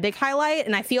that a big highlight.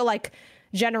 And I feel like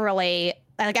generally,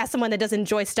 as someone that does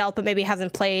enjoy stealth but maybe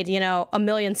hasn't played, a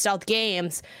million stealth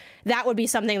games, that would be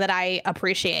something that I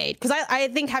appreciate. Because I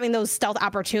think having those stealth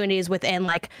opportunities within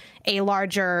a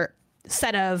larger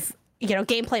set of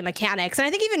gameplay mechanics, and I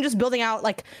think even just building out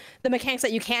the mechanics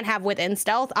that you can have within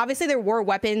stealth. Obviously there were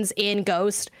weapons in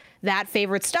Ghost that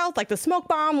favored stealth, like the smoke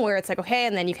bomb, where it's okay,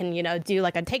 and then you can do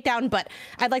a takedown. But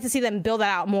I'd like to see them build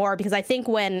that out more, because I think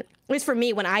at least for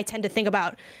me, when I tend to think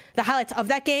about the highlights of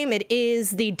that game, it is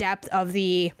the depth of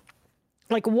the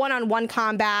one-on-one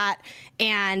combat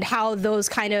and how those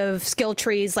kind of skill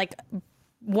trees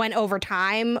went over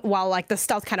time, while the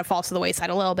stealth kind of falls to the wayside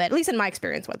a little bit, at least in my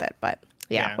experience with it. But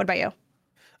yeah. What about you?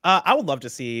 I would love to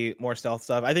see more stealth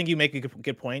stuff. I think you make a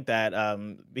good point that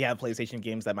we have PlayStation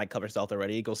games that might cover stealth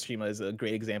already. Ghost of Tsushima is a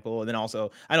great example. And then also,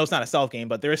 I know it's not a stealth game,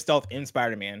 but there is stealth in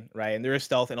Spider-Man, right? And there is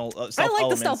stealth in stealth I like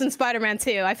elements. the stealth in Spider-Man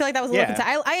too. I feel like that was a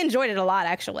little I enjoyed it a lot,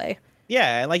 actually.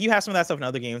 Yeah, and you have some of that stuff in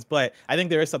other games, but I think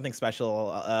there is something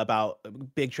special about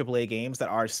big AAA games that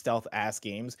are stealth-ass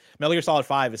games. Metal Gear Solid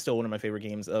 5 is still one of my favorite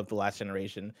games of the last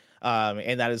generation,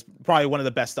 and that is probably one of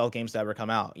the best stealth games to ever come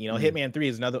out. Hitman 3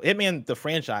 is another. Hitman, the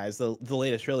franchise, the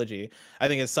latest trilogy, I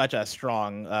think is such a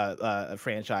strong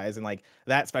franchise, and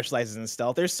that specializes in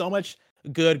stealth. There's so much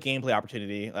good gameplay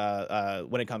opportunity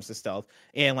when it comes to stealth,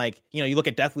 and you look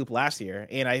at Deathloop last year,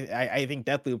 and I think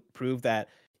Deathloop proved that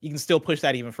you can still push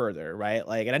that even further, right?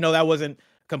 And I know that wasn't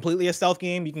completely a stealth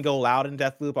game. You can go loud in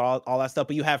Deathloop, all that stuff,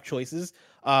 but you have choices.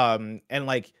 And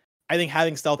I think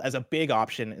having stealth as a big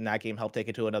option in that game helped take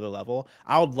it to another level.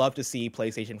 I would love to see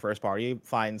PlayStation first party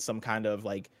find some kind of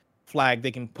flag they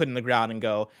can put in the ground and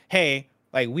go, hey,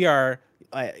 we are,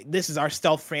 this is our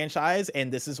stealth franchise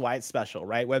and this is why it's special,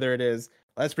 right? Whether it is,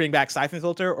 let's bring back Siphon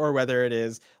Filter, or whether it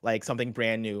is something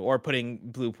brand new, or putting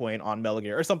Blue Point on Metal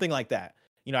Gear or something like that.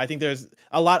 I think there's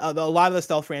a lot of the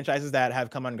stealth franchises that have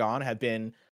come and gone have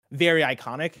been very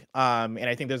iconic, and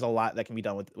I think there's a lot that can be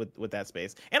done with that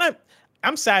space. And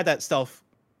I'm sad that stealth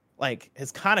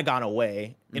has kind of gone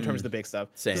away in terms of the big stuff.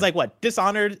 It's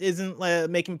Dishonored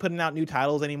isn't putting out new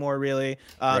titles anymore, really.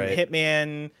 Right.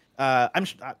 Hitman.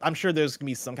 I'm sure there's gonna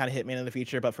be some kind of Hitman in the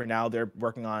future, but for now they're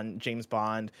working on James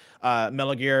Bond.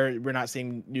 Metal Gear, we're not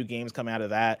seeing new games come out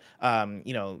of that.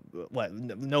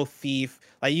 No Thief.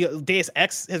 Deus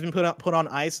Ex has been put on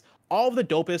ice. All of the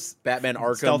dopest Batman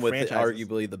Arkham with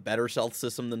arguably the better stealth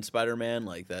system than Spider-Man,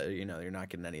 that. You're not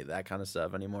getting any of that kind of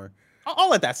stuff anymore. I'll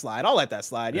let that slide.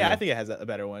 Yeah, I think it has a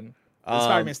better one.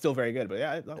 Spider-Man's still very good, but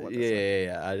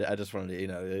yeah. I just wanted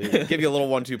to, give you a little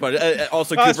 1-2 punch.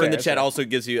 Also, Cooper in the chat also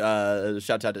gives you a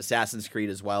shout out to Assassin's Creed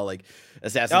as well. Like,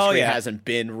 Assassin's Creed hasn't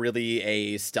been really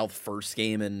a stealth first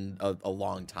game in a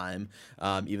long time,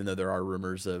 even though there are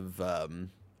rumors of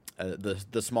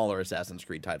the smaller Assassin's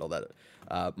Creed title that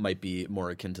might be more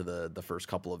akin to the first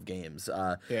couple of games.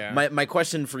 My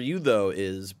question for you though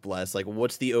is, Bless, like,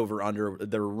 what's the over under?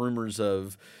 There are rumors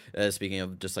of speaking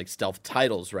of just like stealth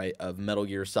titles, right? Of Metal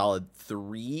Gear Solid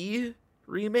 3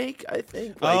 remake, I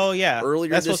think. Like,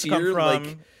 earlier that's this year, from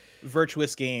like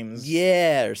Virtuous Games,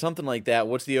 or something like that.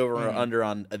 What's the over under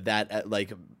on that?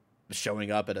 Like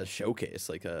showing up at a showcase,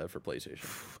 like for PlayStation.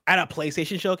 At a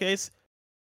PlayStation showcase.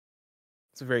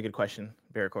 It's a very good question,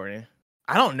 Barry Courtney.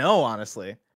 I don't know,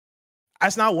 honestly.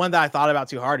 That's not one that I thought about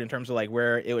too hard in terms of like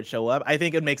where it would show up. I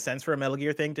think it makes sense for a Metal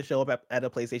Gear thing to show up at a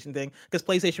PlayStation thing, because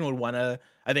PlayStation would want to,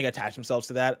 I think, attach themselves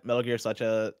to that. Metal Gear is such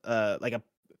a like a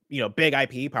big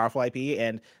IP, powerful IP,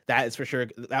 and that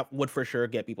would for sure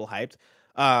get people hyped.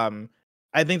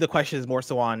 I think the question is more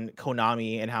so on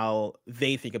Konami and how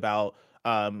they think about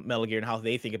Metal Gear and how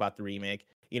they think about the remake.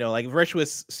 Like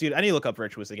Virtuous Studio. I need to look up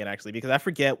Virtuous again, actually, because I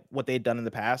forget what they've done in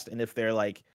the past and if they're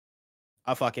like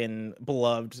a fucking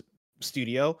beloved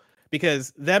studio.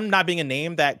 Because them not being a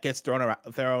name that gets thrown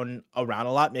around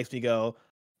a lot makes me go,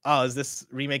 oh, is this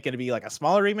remake going to be like a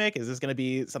smaller remake? Is this going to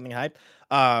be something hype?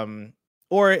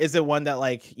 Or is it one that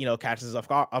like, catches us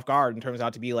off guard and turns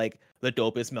out to be like the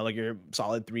dopest Metal Gear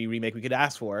Solid 3 remake we could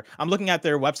ask for? I'm looking at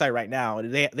their website right now,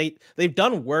 and they've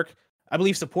done work, I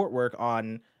believe support work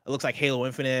on, it looks like Halo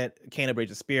Infinite, Kena Bridge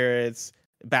of Spirits,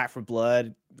 Back 4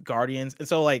 Blood, Guardians. And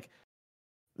so like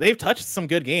they've touched some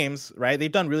good games, right?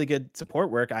 They've done really good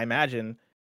support work, I imagine.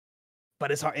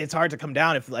 But it's hard to come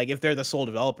down if they're the sole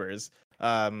developers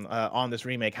on this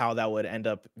remake, how that would end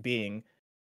up being.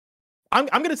 I'm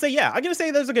gonna say I'm gonna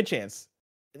say there's a good chance.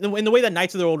 In the way that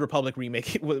Knights of the Old Republic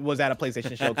remake was at a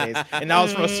PlayStation showcase, and now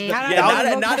it's from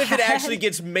not if it actually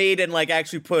gets made and like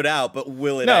actually put out, but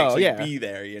will it actually be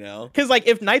there? Because like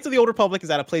if Knights of the Old Republic is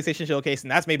at a PlayStation showcase and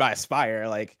that's made by Aspyr,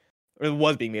 like, or it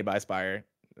was being made by Aspyr,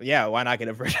 why not get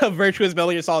a Virtuous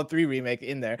Metal Gear Solid 3 remake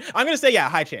in there? I'm gonna say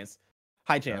high chance.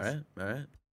 All right.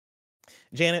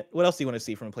 Janet, what else do you want to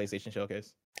see from a PlayStation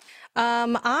showcase?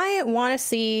 I want to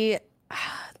see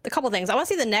a couple things. I want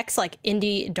to see the next like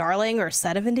indie darling or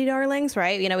set of indie darlings,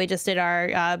 right? We just did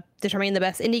our determining the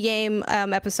best indie game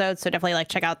episode, so definitely like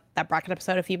check out that bracket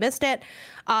episode if you missed it.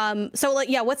 So like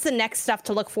what's the next stuff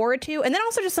to look forward to? And then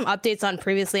also just some updates on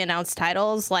previously announced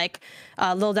titles like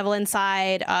Little Devil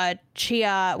Inside,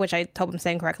 Chia, which I hope I'm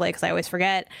saying correctly because I always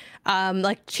forget.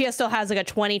 Like Chia still has like a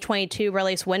 2022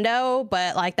 release window,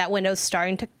 but like that window's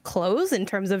starting to close in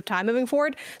terms of time moving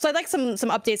forward. So I'd like some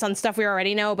updates on stuff we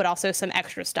already know, but also some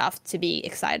extra stuff to be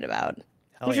excited about,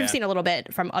 which we've seen a little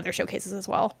bit from other showcases as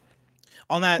well.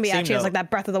 On that same Chia's note, like that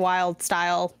Breath of the Wild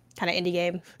style kind of indie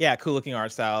game. Yeah, cool looking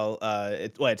art style.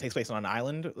 It takes place on an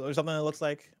island or something, it looks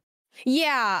like.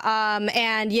 Yeah,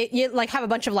 and you like have a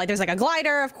bunch of like, there's like a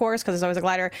glider, of course, because there's always a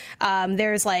glider.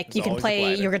 There's like, you can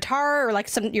play your guitar or like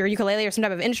your ukulele or some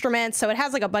type of instrument. So it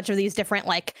has like a bunch of these different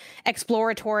like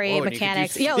exploratory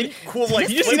mechanics. Cool, like,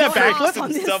 did you see that backflip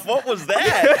and stuff? What was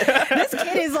that? This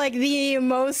kid is like the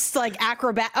most like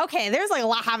acrobat. Okay, there's like a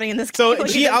lot happening in this game. So I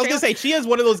was gonna say, Chia is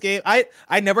one of those games.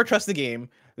 I never trust the game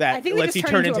that lets you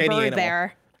turn into any animal.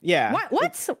 There. Yeah.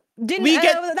 What?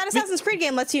 That Assassin's Creed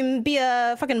game lets you be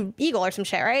a fucking eagle or some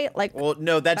shit, right? Like, well,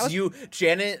 no, that's you,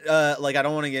 Janet. Like, I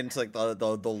don't want to get into like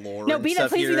the lore. No, please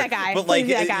be that guy. But like,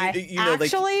 be that guy.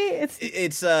 Actually, like,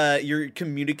 it's you're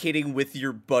communicating with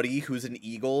your buddy who's an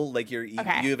eagle. Like you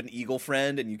have an eagle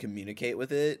friend and you communicate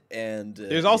with it. And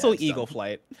there's also eagle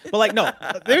flight. But like, no,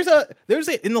 there's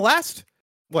a in the last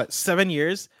 7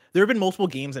 years there have been multiple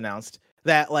games announced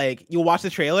that like you'll watch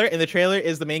the trailer and the trailer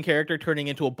is the main character turning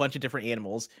into a bunch of different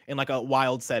animals in like a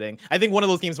wild setting. I think one of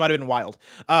those games might have been Wild.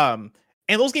 And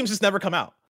those games just never come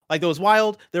out. Like there was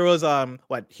Wild, there was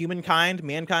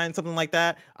Mankind, something like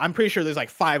that. I'm pretty sure there's like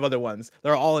 5 other ones that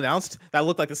are all announced that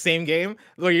look like the same game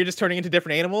where you're just turning into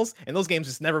different animals, and those games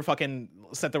just never fucking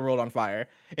set the world on fire.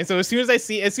 And so as soon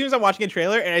as I'm watching a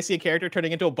trailer and I see a character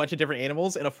turning into a bunch of different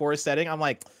animals in a forest setting, I'm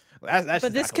like, that's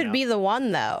but this could be the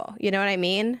one though. You know what I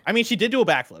mean? I mean, she did do a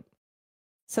backflip.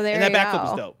 So there and that backflip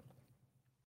was dope.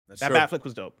 Backflip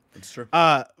was dope. That's true.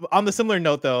 On the similar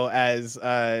note though, as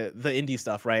the indie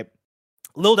stuff, right?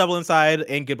 Little Devil Inside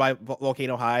and Goodbye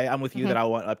Volcano High. I'm with you that I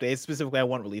want updates. Specifically, I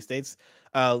want release dates.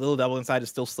 Little Devil Inside is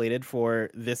still slated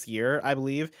for this year, I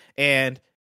believe, and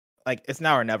like it's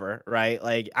now or never, right?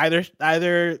 Like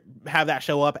either have that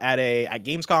show up at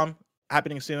Gamescom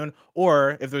happening soon,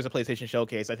 or if there's a PlayStation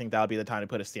showcase, I think that'll be the time to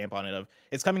put a stamp on it of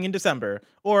it's coming in December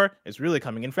or it's really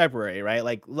coming in February, right?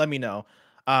 Like, let me know.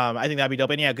 I think that'd be dope.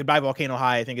 And yeah, Goodbye Volcano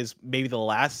High, I think, is maybe the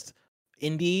last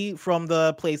indie from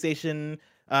the PlayStation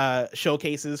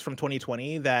showcases from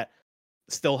 2020 that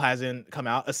still hasn't come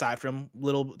out aside from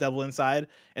Little Devil Inside.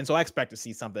 And so I expect to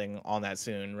see something on that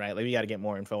soon, right? Like, we got to get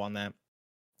more info on that.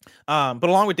 But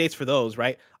along with dates for those,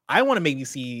 right? I want to maybe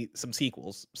see some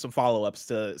sequels, some follow-ups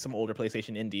to some older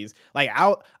PlayStation indies. Like,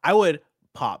 I would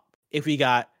pop if we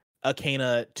got a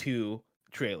Kena 2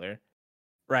 trailer,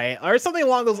 right? Or something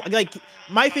along those. Like,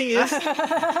 my thing is,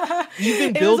 you've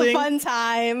been building. It was a fun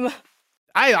time.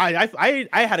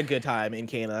 I had a good time in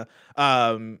Kena.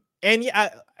 And yeah,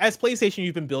 as PlayStation,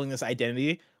 you've been building this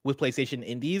identity with PlayStation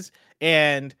indies,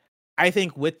 and I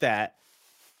think with that,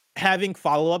 having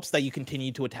follow-ups that you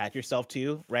continue to attach yourself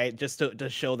to, right? Just to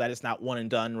show that it's not one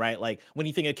and done, right? Like, when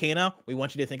you think of Kena, we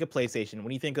want you to think of PlayStation.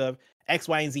 When you think of X,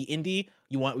 Y, and Z indie,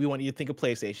 we want you to think of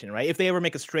PlayStation, right? If they ever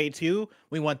make a Stray 2,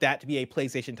 we want that to be a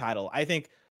PlayStation title. I think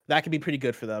that could be pretty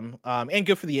good for them, and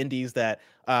good for the indies that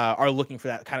are looking for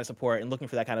that kind of support and looking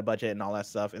for that kind of budget and all that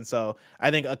stuff. And so I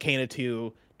think a Kena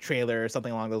 2 trailer or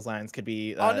something along those lines could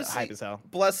be honestly, hype as hell.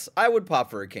 Bless, I would pop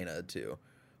for a Kena 2.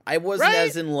 I wasn't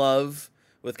as in love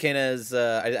with Kena as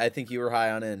I think you were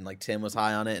high on it, and like Tim was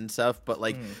high on it and stuff. But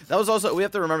like that was also, we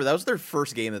have to remember, that was their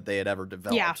first game that they had ever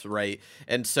developed, right?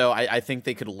 And so I think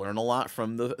they could learn a lot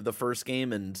from the first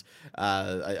game, and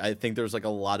I think there's like a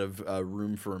lot of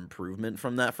room for improvement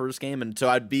from that first game. And so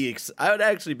I would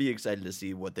actually be excited to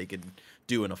see what they could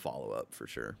do in a follow-up for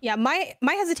sure. Yeah, my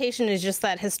hesitation is just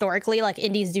that historically, like,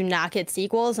 indies do not get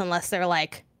sequels unless they're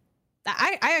like,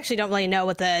 I actually don't really know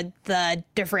what the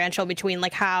differential between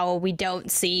like how we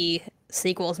don't see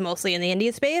sequels mostly in the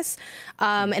indie space,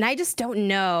 and I just don't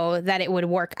know that it would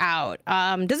work out.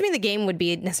 Doesn't mean the game would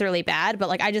be necessarily bad, but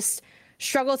like, I just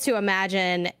struggle to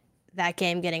imagine that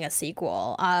game getting a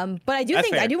sequel. But I do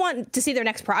think fair. I do want to see their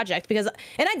next project, because,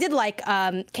 and I did like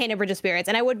Kena Bridge of Spirits,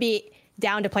 and I would be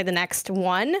down to play the next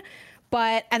one,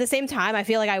 but at the same time, I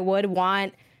feel like I would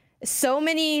want so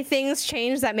many things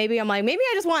change that maybe I'm like, maybe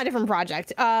I just want a different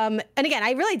project. And again,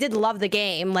 I really did love the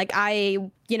game. Like, I,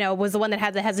 was the one that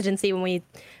had the hesitancy when we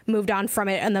moved on from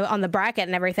it on the bracket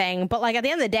and everything. But like, at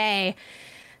the end of the day,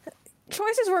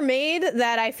 choices were made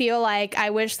that I feel like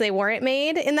I wish they weren't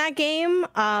made in that game.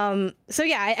 So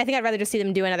yeah, I think I'd rather just see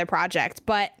them do another project.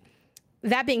 But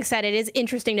that being said, it is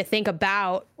interesting to think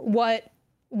about what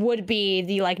would be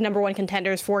the like number one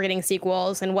contenders for getting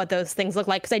sequels and what those things look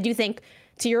like. Because I do think,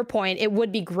 to your point, it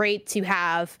would be great to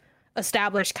have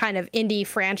established kind of indie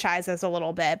franchises a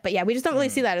little bit. But yeah, we just don't really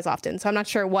see that as often. So I'm not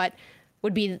sure what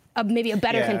would be maybe a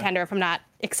better contender if I'm not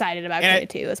excited about Kena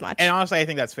 2 as much. And honestly, I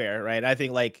think that's fair, right? I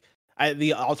think like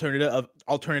the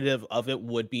alternative of it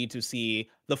would be to see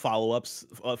the follow-ups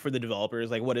for the developers.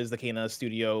 Like, what is the Kena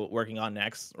studio working on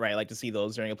next, right? Like, to see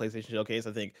those during a PlayStation showcase,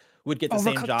 I think would get the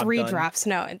same job 3 done. drops,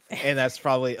 no. And that's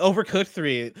probably Overcooked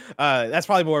 3. That's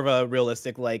probably more of a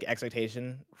realistic like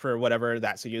expectation for whatever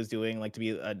that studio is doing, like, to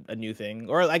be a new thing,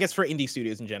 or I guess for indie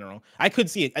studios in general. I could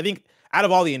see it. I think out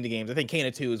of all the indie games, I think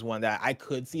Kena 2 is one that I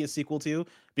could see a sequel to,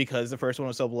 because the first one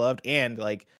was so beloved, and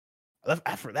like,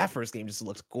 that first game just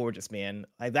looks gorgeous, man.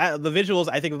 Like that, the visuals.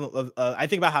 I think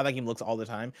about how that game looks all the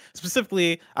time.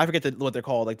 Specifically, I forget what they're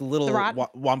called, like the little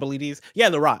Wombalides. Yeah,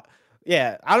 the Rot.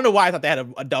 Yeah, I don't know why I thought they had a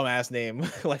dumbass name,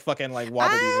 like fucking like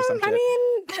Wombalides or some shit.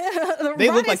 I mean, they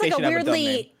look like they should have a dumb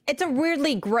name. It's a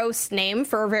weirdly gross name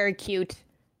for a very cute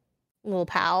little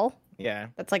pal. Yeah,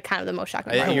 that's like kind of the most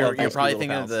shocking part. You're probably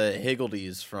thinking of the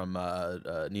Higgledies from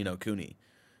Ni no Kuni.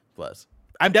 Bless.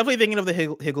 I'm definitely thinking of the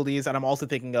Higgledies, and I'm also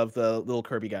thinking of the little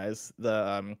Kirby guys,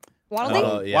 the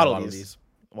Waddle-Dees?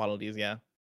 Waddle-Dees, yeah.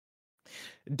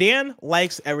 Dan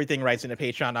likes everything writes into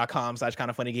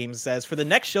patreon.com/kindoffunnygames, says, for the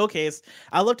next showcase,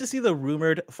 I'd love to see the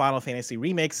rumored Final Fantasy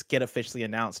remakes get officially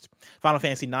announced. Final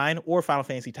Fantasy IX or Final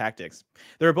Fantasy Tactics.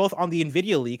 They're both on the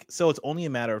NVIDIA leak, so it's only a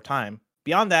matter of time.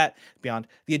 Beyond the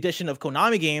addition of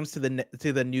Konami games to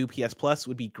the new PS Plus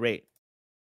would be great.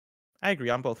 I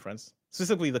agree on both fronts.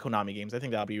 Specifically the Konami games. I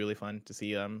think that'll be really fun to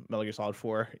see Metal Gear Solid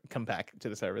 4 come back to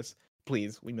the service.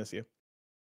 Please, we miss you.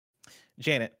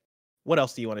 Janet, what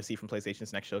else do you want to see from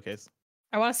PlayStation's next showcase?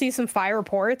 I want to see some fire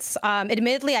reports.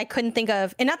 Admittedly, I couldn't think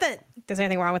of, and not that there's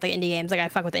anything wrong with like indie games, like I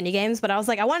fuck with indie games, but I was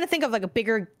like, I want to think of like a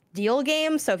bigger deal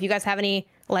game. So if you guys have any,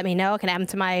 let me know. I can add them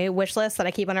to my wish list that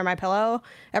I keep under my pillow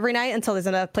every night until there's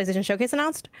a PlayStation showcase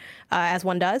announced, as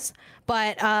one does.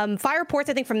 But fire reports,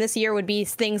 I think from this year would be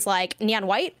things like Neon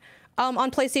White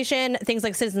on PlayStation, things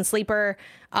like Citizen Sleeper,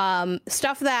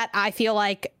 stuff that I feel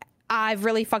like I've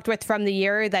really fucked with from the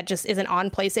year that just isn't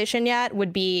on PlayStation yet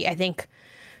would be, I think,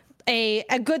 a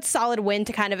good solid win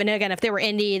to kind of, and again, if they were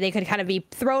indie, they could kind of be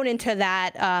thrown into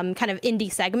that kind of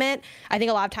indie segment. I think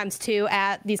a lot of times too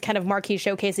at these kind of marquee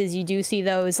showcases, you do see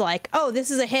those like, oh, this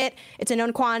is a hit, it's a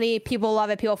known quantity, people love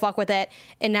it, people fuck with it,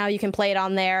 and now you can play it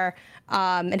on there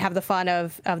and have the fun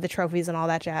of the trophies and all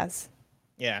that jazz.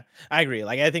 Yeah, I agree.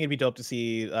 Like, I think it'd be dope to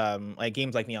see like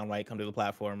games like Neon White come to the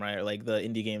platform, right? Or like the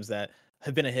indie games that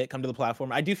have been a hit come to the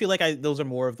platform. I do feel like those are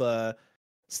more of the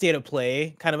state of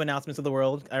play kind of announcements of the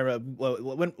world. I remember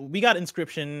when we got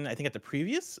Inscription, I think at the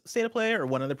previous state of play or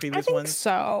one of the previous ones.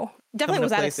 So definitely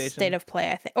was that a state of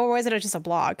play, I think, or was it just a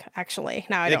blog? Actually,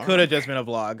 now I don't. It could have just been a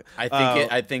blog.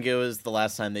 I think it was the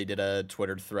last time they did a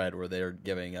Twitter thread where they were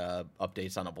giving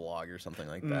updates on a blog or something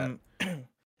like that.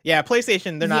 Yeah,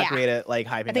 PlayStation, they're not great at like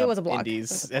hyping it was a up blog.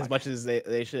 indies as much as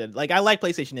they should. Like, I like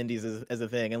PlayStation indies as a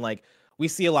thing, and like we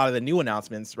see a lot of the new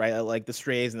announcements, right? Like the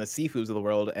Strays and the Seafoods of the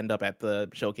world end up at the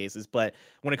showcases. But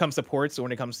when it comes to ports, or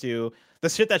when it comes to the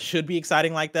shit that should be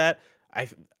exciting like that,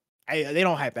 they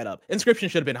don't hype that up. Inscription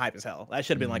should have been hype as hell. That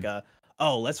should have been like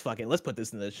let's put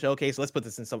this in the showcase. Let's put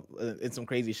this in some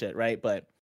crazy shit, right? But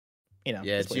you know,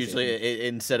 it's usually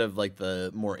instead of like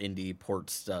the more indie port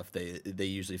stuff, they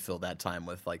usually fill that time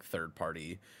with like third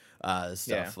party stuff.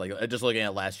 Yeah. Like just looking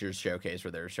at last year's showcase where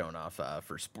they were showing off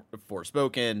for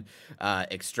Forspoken,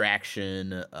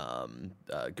 Extraction,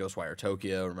 Ghostwire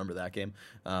Tokyo. Remember that game?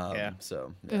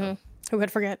 So yeah. Who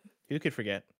could forget? Who could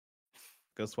forget?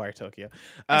 Ghostwire Tokyo.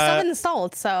 I still haven't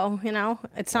installed, so you know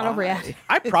it's not over yet.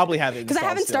 I probably haven't because I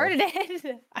haven't started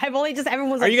it. I've only just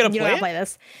everyone's Are like, you gonna gotta play play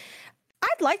this.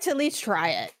 I'd like to at least try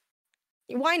it.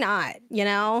 Why not? You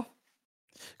know,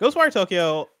 Ghostwire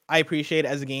Tokyo, I appreciate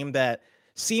as a game that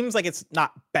seems like it's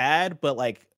not bad, but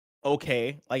like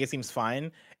okay, like it seems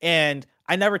fine. And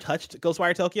I never touched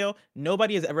Ghostwire Tokyo.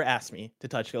 Nobody has ever asked me to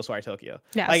touch Ghostwire Tokyo.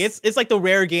 Yes. Like it's like the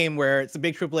rare game where it's a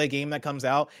big AAA game that comes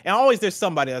out, and always there's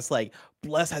somebody that's like,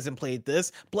 Bless hasn't played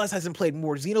this, Bless hasn't played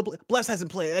more Xenoblade, Bless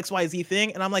hasn't played XYZ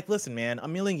thing, and I'm like, listen, man, a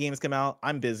million games come out.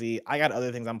 I'm busy. I got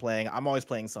other things I'm playing. I'm always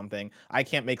playing something. I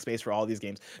can't make space for all these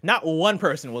games. Not one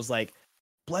person was like,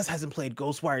 Bless hasn't played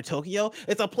Ghostwire Tokyo.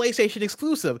 It's a PlayStation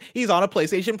exclusive. He's on a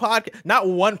PlayStation podcast. Not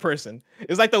one person.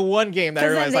 It's like the one game that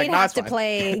everybody's like, have to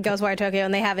play Ghostwire Tokyo,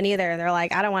 and they haven't either. They're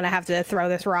like, I don't want to have to throw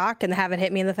this rock and have it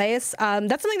hit me in the face.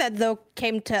 That's something that though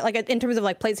came to like in terms of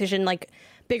like PlayStation like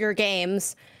bigger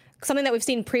games. Something that we've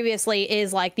seen previously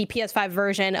is like the PS5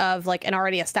 version of like an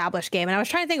already established game. And I was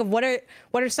trying to think of what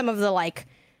are some of the like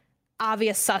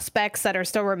obvious suspects that are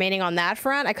still remaining on that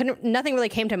front. Nothing really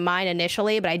came to mind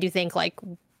initially, but I do think like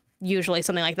usually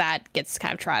something like that gets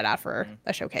kind of tried out for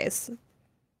a showcase.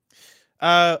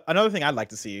 Another thing I'd like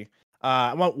to see,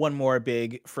 I want one more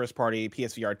big first party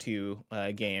PSVR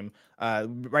 2 game.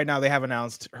 Right now they have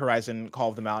announced Horizon Call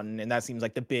of the Mountain, and that seems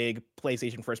like the big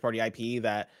PlayStation first party IP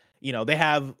that, you know, they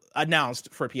have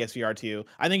announced for PSVR 2.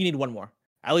 I think you need one more,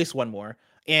 at least one more.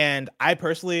 And I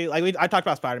personally, like, I talk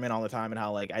about Spider-Man all the time and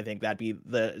how, like, I think that'd be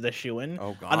the shoo-in.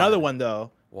 Oh, God. Another one,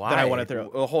 though, that I want to throw.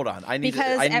 Well, hold on.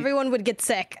 Everyone would get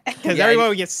sick. Because everyone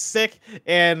would get sick,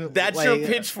 and that's like, your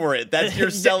pitch for it. That's your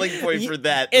selling point for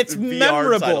that. It's VR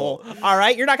memorable. Title. All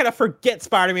right, you're not gonna forget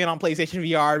Spider-Man on PlayStation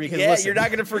VR because listen, you're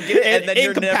not gonna forget, and then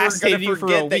you're never gonna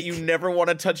forget that you never want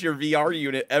to touch your VR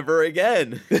unit ever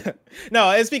again.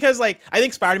 No, it's because like I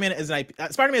think Spider-Man is an IP.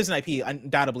 Spider-Man is an IP.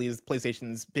 Undoubtedly, is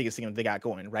PlayStation's biggest thing that they got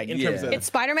going right in terms of it's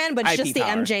Spider-Man, but it's just the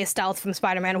MJ stealth from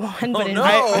Spider-Man 1. But in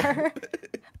VR.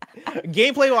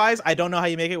 Gameplay wise, I don't know how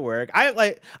you make it work.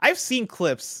 I've seen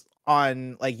clips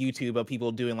on like YouTube of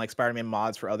people doing like Spider-Man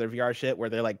mods for other VR shit where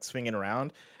they're like swinging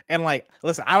around, and like,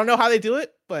 listen, I don't know how they do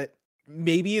it, but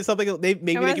maybe it's something. Maybe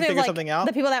they can figure like, something out.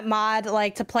 The people that mod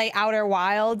like to play Outer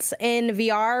Wilds in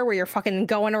VR, where you're fucking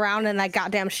going around in that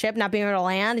goddamn ship, not being able to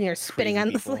land, and you're spinning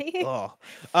endlessly.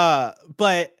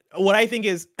 But what I think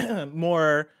is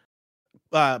more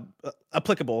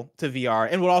applicable to VR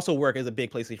and would also work as a big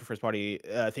PlayStation first party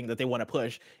thing that they want to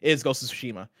push is Ghost of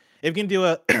Tsushima. If you can do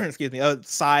a a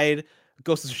side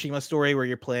Ghost of Tsushima story where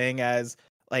you're playing as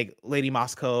like Lady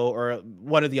Moscow or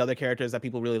one of the other characters that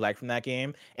people really like from that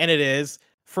game, and it is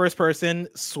first person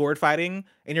sword fighting,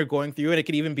 and you're going through, and it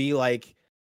could even be like,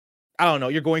 I don't know,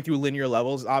 you're going through linear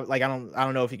levels. Like I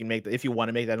don't know if you can if you want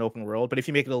to make that an open world, but if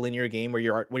you make it a linear game where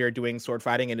you're doing sword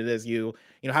fighting, and it is you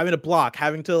know having to block,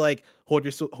 having to like hold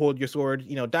your sword,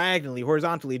 you know, diagonally,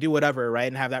 horizontally, do whatever, right,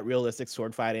 and have that realistic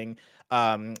sword fighting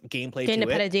gameplay. Getting to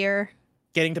pet a deer.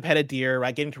 Getting to pet a deer,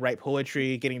 right? Getting to write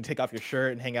poetry, getting to take off your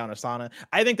shirt and hang out in a sauna.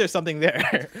 I think there's something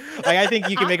there. Like I think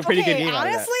you can make a pretty good game out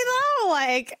of that. Honestly, though,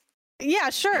 like Yeah,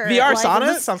 sure. VR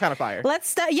sauna sounds kind of fire. Let's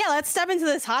step into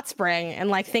this hot spring and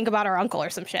like think about our uncle or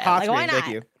some shit. Hot like, spring, why not?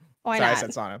 thank you. Why Sorry, not? I said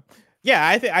sauna. Yeah,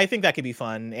 I think that could be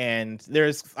fun, and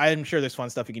I'm sure there's fun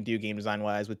stuff you can do game design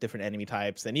wise with different enemy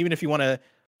types, and even if you want to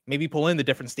maybe pull in the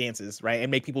different stances, right,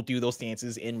 and make people do those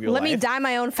stances in real life. Let me dye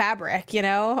my own fabric.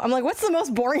 I'm like, what's the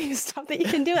most boring stuff that you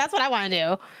can do? That's what I want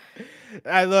to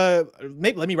do.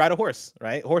 Maybe let me ride a horse,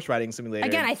 right? Horse riding simulator.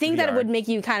 Again, I think that it would make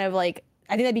you kind of like.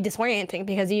 I think that'd be disorienting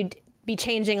because you'd be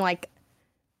changing like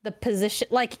the position,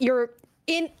 like you're.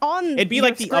 It'd be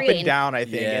like the up and down, I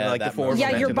think, and like the forward.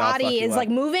 Yeah, your body is like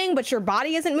moving, but your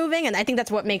body isn't moving, and I think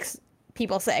that's what makes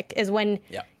people sick is when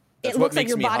it looks like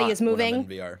your body is moving.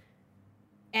 VR.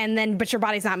 And then, but your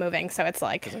body's not moving, so it's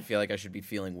like. Because I feel like I should be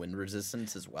feeling wind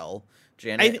resistance as well,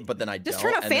 Janet. But then I just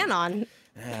don't. Turn a fan on.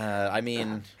 I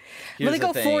mean, really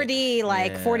go 4D,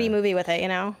 like 4D movie with it,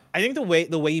 I think the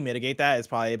way you mitigate that is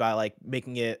probably by like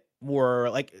making it more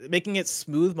like making it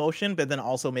smooth motion, but then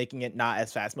also making it not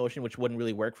as fast motion, which wouldn't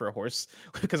really work for a horse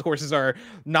because horses are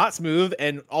not smooth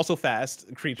and also fast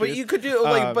creatures. But you could do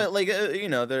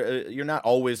you're not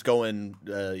always going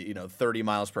 30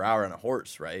 miles per hour on a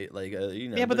horse, right? Like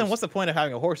Yeah, but then what's the point of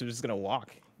having a horse who's just gonna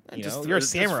walk? You're a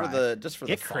samurai. Just for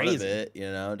the fun of it,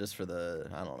 just for the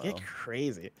I don't know. Get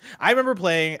crazy. I remember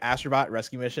playing Astrobot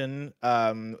Rescue Mission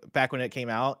back when it came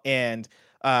out, and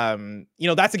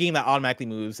that's a game that automatically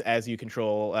moves as you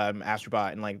control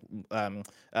Astrobot and like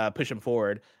push him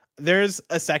forward. There's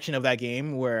a section of that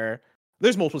game where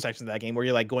there's multiple sections of that game where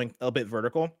you're like going a bit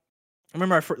vertical. I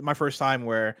remember my first time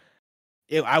where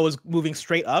I was moving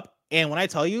straight up, and when I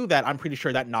tell you that, I'm pretty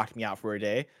sure that knocked me out for a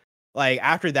day. Like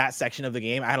after that section of the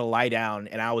game, I had to lie down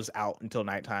and I was out until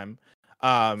nighttime.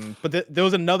 But there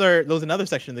was another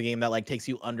section of the game that like takes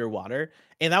you underwater,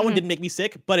 and that one didn't make me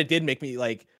sick, but it did make me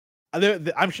like.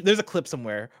 I'm sure there's a clip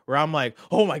somewhere where I'm like,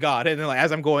 oh my god, and then like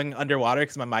as I'm going underwater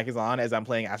because my mic is on as I'm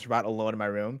playing Astrobot alone in my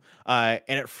room, and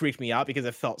it freaked me out because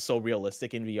it felt so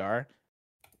realistic in VR.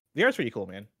 VR is pretty cool,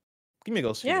 man. Give me a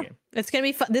Ghost game. It's gonna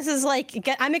be fun. This is like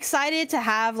I'm excited to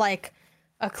have like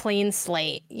a clean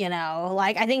slate,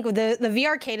 like I think the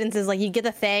VR cadence is like you get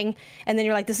the thing and then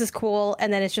you're like, this is cool,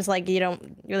 and then it's just like you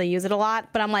don't really use it a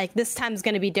lot, but I'm like, this time's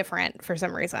going to be different for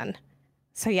some reason.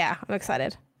 So yeah, I'm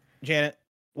excited. Janet,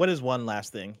 what is one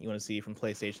last thing you want to see from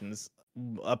PlayStation's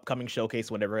upcoming showcase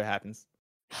whenever it happens?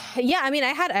 Yeah, I mean,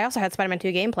 I also had Spider-Man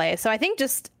 2 gameplay, so I think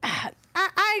just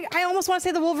I almost want to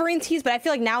say the Wolverine tease, but I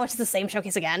feel like now it's the same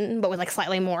showcase again, but with like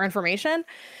slightly more information.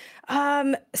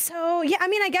 So yeah, I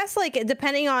mean, I guess like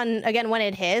depending on again when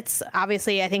it hits,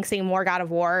 obviously I think seeing more God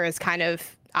of War is kind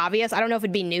of obvious. I don't know if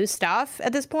it'd be new stuff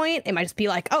at this point. It might just be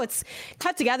like, oh, it's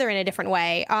cut together in a different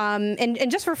way.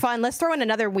 And just for fun, let's throw in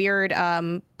another weird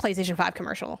PlayStation 5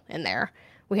 commercial in there.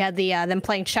 We had the them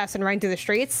playing chess and running through the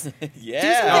streets. Yeah,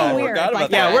 do something weird like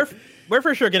that. Yeah, we're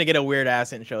for sure gonna get a weird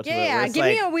ass intro to it. Yeah, give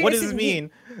like, me a weird. What does this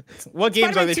mean? What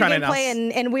games are they trying to announce?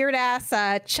 And weird ass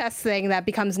chess thing that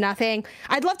becomes nothing.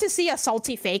 I'd love to see a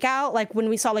salty fake out, like when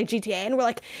we saw like GTA, and we're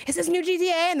like, "Is this new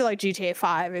GTA?" And they're like, "GTA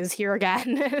 5 is here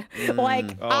again."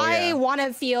 I want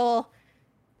to feel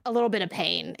a little bit of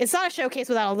pain. It's not a showcase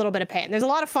without a little bit of pain. There's a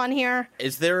lot of fun here.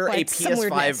 Is there a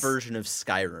PS5 version of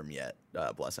Skyrim yet?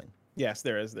 Blessing. Yes,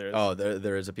 there is. Oh,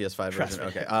 there is a PS5 Trust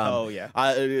version. me.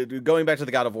 Okay. Going back to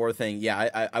the God of War thing,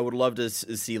 yeah, I would love to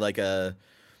see like a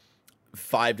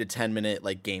 5 to 10 minute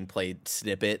like gameplay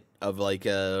snippet of like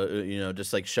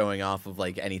just like showing off of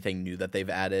like anything new that they've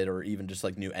added, or even just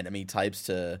like new enemy types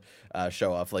to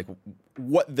show off like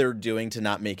what they're doing to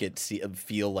not make it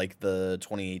feel like the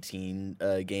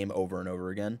 2018 game over and over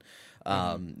again.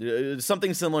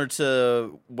 Something similar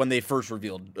to when they first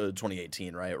revealed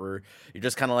 2018, right? Where you're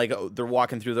just kind of like, they're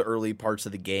walking through the early parts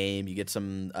of the game. You get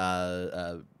some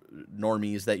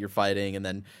normies that you're fighting, and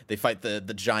then they fight the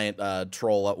giant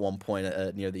troll at one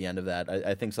point near the end of that.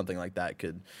 I think something like that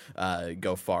could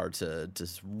go far to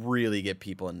really get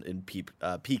people in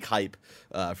peak hype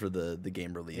for the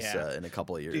game release in a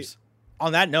couple of years.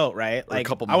 On that note, right? Like,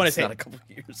 I want to say not a couple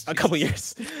years. A couple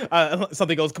years.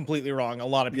 Something goes completely wrong. A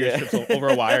lot of peer trips over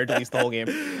a wire to release the whole game.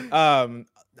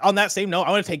 On that same note,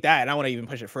 I want to take that and I want to even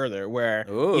push it further. Where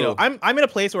I'm in a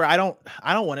place where I don't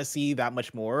want to see that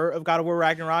much more of God of War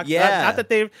Ragnarok. Yeah. Not that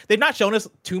they've not shown us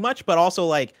too much, but also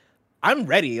like I'm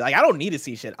ready. Like I don't need to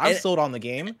see shit. I'm sold on the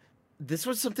game. This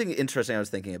was something interesting I was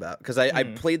thinking about because I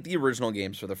played the original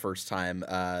games for the first time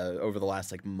over the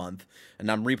last like month,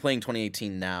 and I'm replaying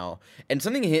 2018 now. And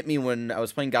something hit me when I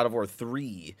was playing God of War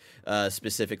 3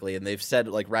 specifically, and they've said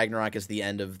like Ragnarok is the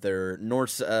end of their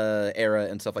Norse era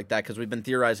and stuff like that, because we've been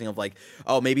theorizing of like,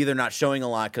 oh, maybe they're not showing a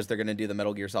lot because they're going to do the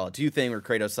Metal Gear Solid 2 thing where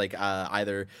Kratos like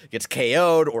either gets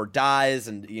KO'd or dies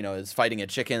and, you know, is fighting a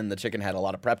chicken, and the chicken had a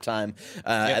lot of prep time,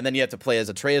 and then you have to play as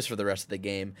Atreus for the rest of the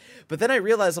game. But then I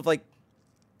realized of like,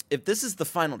 if this is the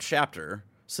final chapter,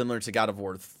 similar to God of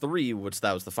War 3, which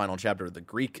that was the final chapter of the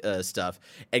Greek stuff,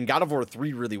 and God of War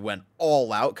 3 really went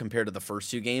all out compared to the first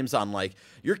two games on, like,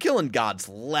 you're killing gods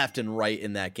left and right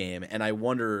in that game, and I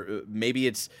wonder, maybe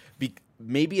it's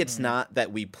not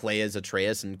that we play as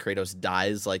Atreus and Kratos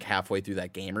dies, like, halfway through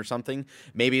that game or something.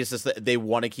 Maybe it's just that they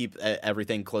want to keep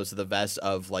everything close to the vest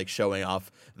of, like, showing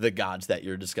off the gods that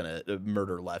you're just going to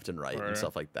murder left and right and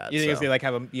stuff like that. You think if they, like,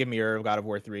 have a mirror of God of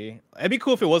War 3? It'd be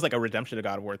cool if it was, like, a redemption of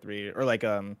God of War 3, or, like,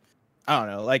 I don't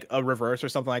know, like, a reverse or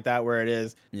something like that, where it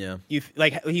is,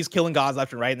 like, he's killing gods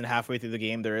left and right, and then halfway through the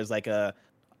game, there is, like,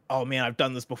 oh man, I've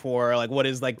done this before. Like, what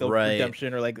is like the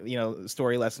redemption or like, you know,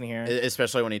 story lesson here?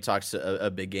 Especially when he talks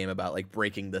a big game about like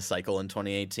breaking the cycle in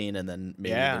 2018, and then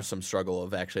maybe there's some struggle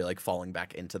of actually like falling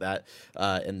back into that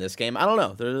in this game. I don't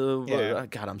know.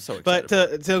 God, I'm so excited.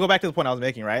 But to go back to the point I was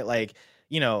making, right? Like,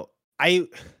 you know, I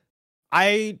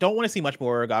don't want to see much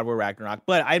more God of War Ragnarok,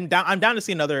 but I'm down to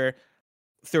see another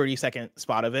 30-second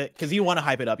spot of it, because you want to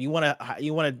hype it up. You want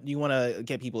to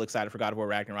get people excited for God of War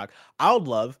Ragnarok. I would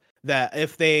love that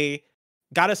if they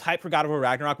got us hyped for God of War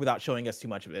Ragnarok without showing us too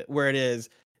much of it, where it is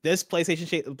this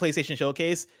PlayStation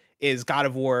showcase is God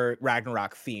of War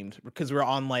Ragnarok themed, because we're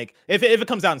on like, if it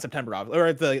comes out in September, or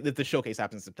if the showcase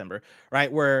happens in September,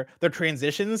 right, where the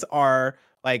transitions are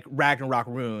like Ragnarok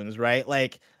runes, right?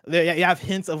 Like you have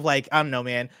hints of like, I don't know,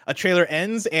 man, a trailer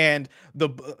ends and the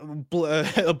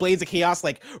blades of chaos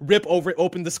like rip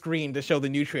open the screen to show the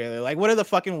new trailer. Like, what are the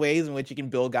fucking ways in which you can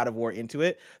build God of War into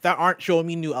it that aren't showing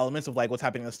me new elements of like what's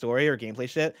happening in the story or gameplay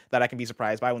shit that I can be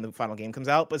surprised by when the final game comes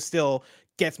out, but still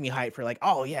gets me hyped for like,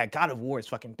 oh yeah, God of War is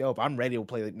fucking dope. I'm ready to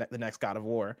play the next God of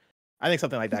War. I think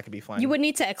something like that could be fun. You would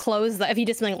need to close if you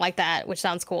did something like that, which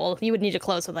sounds cool. You would need to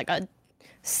close with like a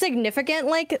significant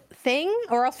like thing,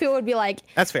 or else people would be like,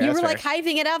 that's fair. You were like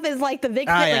hyping it up as like the big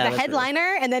hit, like the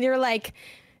headliner, and then you're like,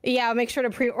 yeah, I'll make sure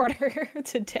to pre-order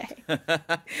today. And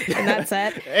that's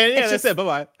it. And yeah, that's it.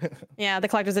 Bye-bye. Yeah, the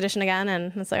collector's edition again,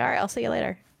 and it's like, all right, I'll see you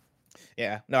later.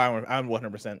 Yeah, no, I'm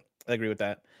 100% agree with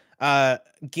that.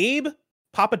 Gabe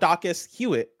Papadakis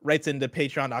Hewitt writes into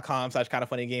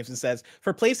patreon.com/kindoffunnygames and says,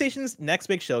 for PlayStation's next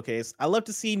big showcase, I'd love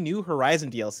to see new Horizon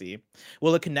DLC.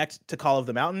 Will it connect to Call of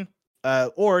the Mountain?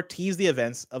 Or tease the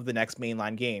events of the next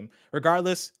mainline game?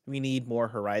 Regardless, we need more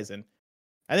Horizon.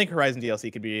 I think Horizon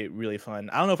DLC could be really fun.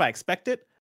 I don't know if I expect it.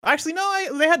 Actually,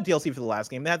 no, they had DLC for the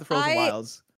last game. They had the Frozen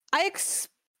Wilds.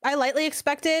 I lightly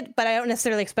expect it, but I don't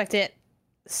necessarily expect it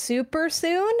super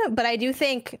soon. But I do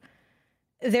think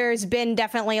there's been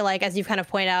definitely, like, as you've kind of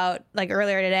pointed out, like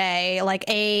earlier today, like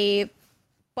a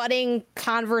budding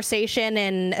conversation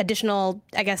and additional,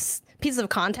 I guess, pieces of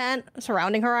content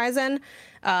surrounding Horizon.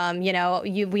 You know,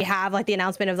 we have like the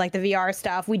announcement of like the VR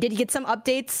stuff. We did get some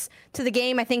updates to the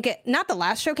game. I think not the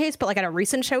last showcase, but like at a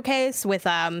recent showcase with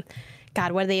God,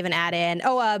 what did they even add in?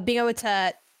 Being able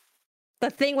to the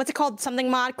thing, what's it called? Something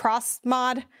mod, cross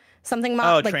mod, something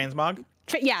mod. Oh, like, transmog.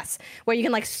 Yes, where you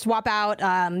can like swap out,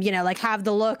 you know, like have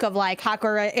the look of like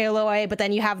Haku Aloy, but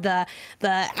then you have the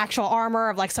actual armor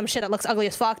of like some shit that looks ugly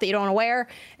as fuck that you don't want to wear.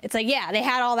 It's like, yeah, they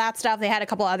had all that stuff. They had a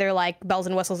couple other like bells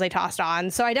and whistles they tossed on.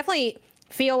 So I definitely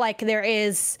feel like there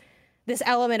is this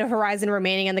element of Horizon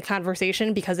remaining in the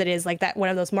conversation because it is like that one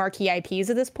of those marquee IPs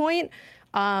at this point.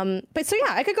 But so yeah,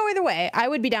 I could go either way. I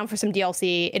would be down for some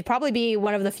DLC. It'd probably be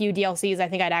one of the few DLCs I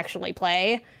think I'd actually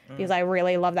play because I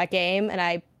really love that game and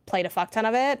I played a fuck ton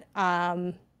of it. Let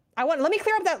me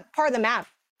clear up that part of the map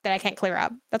that I can't clear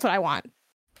up. That's what I want.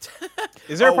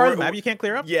 Is there a part of the map you can't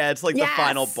clear up? Yeah, it's like the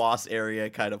final boss area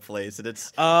kind of place, and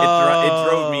it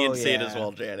drove me insane as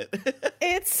well, Janet.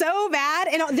 It's so bad,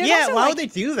 and why would they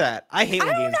do that? I hate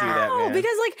when games do that, man.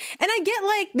 Because like, and I get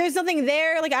like, there's nothing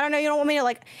there. Like, I don't know, you don't want me to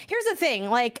like. Here's the thing,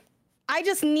 like, I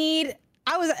just need.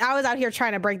 I was out here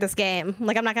trying to break this game.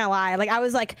 Like, I'm not gonna lie. Like, I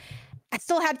was like. I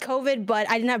still had COVID, but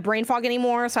I didn't have brain fog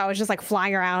anymore, so I was just like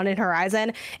flying around in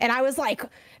Horizon, and I was like,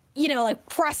 you know, like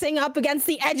pressing up against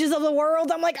the edges of the world.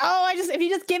 I'm like, if you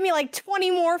just give me like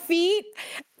 20 more feet,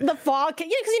 the fog, because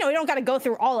you don't got to go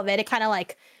through all of it. It kind of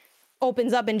like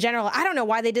opens up in general. I don't know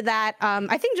why they did that.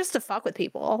 I think just to fuck with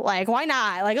people. Like, why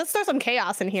not? Like, let's throw some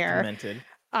chaos in here. Demented.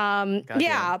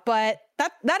 Yeah, but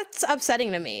that's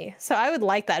upsetting to me. So I would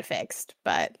like that fixed,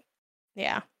 but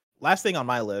yeah. Last thing on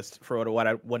my list for what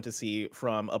I want to see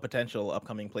from a potential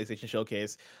upcoming PlayStation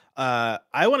showcase, I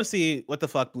want to see what the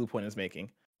fuck Bluepoint is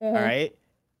making. All right,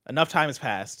 enough time has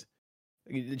passed.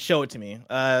 Show it to me.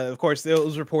 Of course, it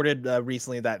was reported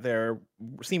recently that they're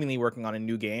seemingly working on a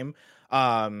new game.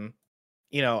 I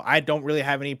don't really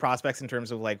have any prospects in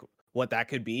terms of like what that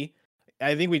could be.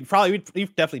 I think we've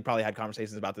definitely probably had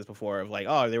conversations about this before of like,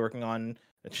 oh, are they working on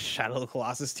Shadow of the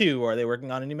Colossus 2, or are they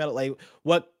working on a new Metal? Like,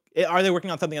 what are they working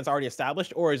on, something that's already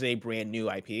established, or is it a brand new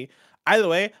IP? Either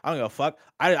way, I don't give a fuck.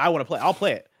 I want to play. I'll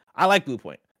play it. I like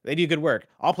Bluepoint. They do good work.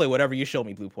 I'll play whatever you show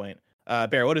me, Bluepoint.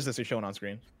 Bear, what is this you're showing on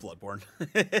screen? Bloodborne.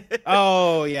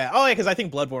 Oh yeah, because I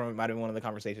think Bloodborne might have been one of the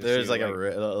conversations. There's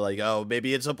too,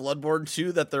 maybe it's a Bloodborne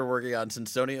 2 that they're working on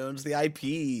since Sony owns the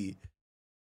IP.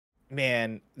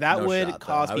 Man, that would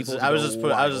cause people. I was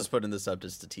just putting this up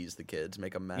just to tease the kids,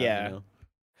 make them mad. Yeah, you know?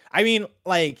 I mean,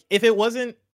 like if it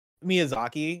wasn't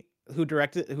Miyazaki who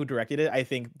directed it, I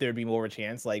think there'd be more of a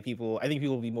chance. Like I think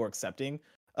people would be more accepting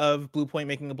of Bluepoint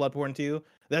making a Bloodborne 2.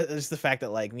 That's just the fact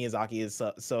that like Miyazaki is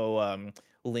so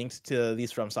linked to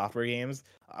these From Software games.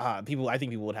 I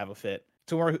think people would have a fit.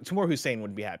 Timur Hussein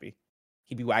wouldn't be happy.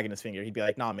 He'd be wagging his finger. He'd be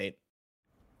like, "Nah, mate."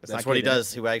 That's what he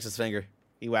does. He wags his finger.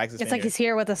 He wags his finger. It's like he's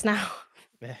here with us now.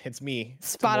 It's me.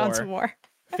 Spot on some more.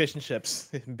 Fish and chips,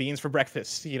 beans for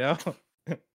breakfast, you know?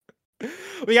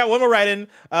 We got one more write-in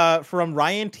from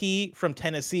Ryan T. from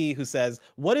Tennessee, who says,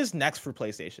 what is next for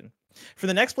PlayStation? For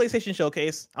the next PlayStation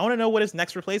showcase, I want to know what is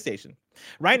next for PlayStation.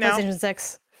 Right now, PlayStation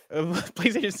 6.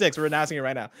 PlayStation 6, we're announcing it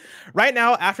right now. Right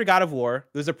now, after God of War,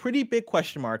 there's a pretty big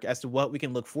question mark as to what we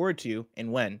can look forward to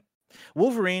and when.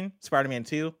 Wolverine, Spider-Man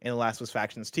 2, and The Last of Us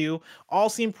Factions 2 all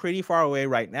seem pretty far away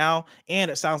right now, and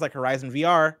it sounds like Horizon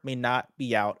VR may not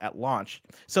be out at launch.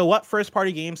 So what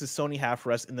first-party games does Sony have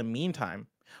for us in the meantime?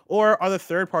 Or are the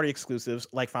third-party exclusives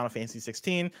like Final Fantasy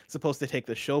 16 supposed to take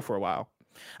the show for a while?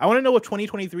 I want to know if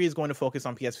 2023 is going to focus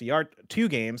on PSVR 2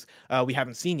 games we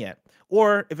haven't seen yet,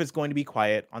 or if it's going to be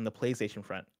quiet on the PlayStation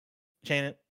front.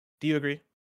 Janet, do you agree?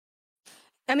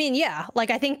 I mean, yeah, like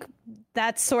I think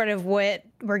that's sort of what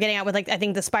we're getting at with like I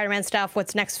think the Spider-Man stuff,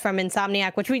 what's next from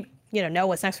Insomniac, which we know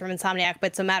what's next from Insomniac,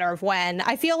 but it's a matter of when.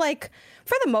 I feel like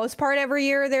for the most part every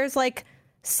year there's like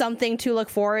something to look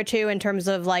forward to in terms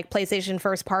of like PlayStation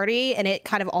first party, and it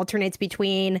kind of alternates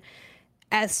between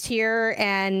S tier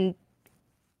and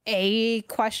A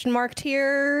question mark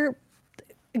tier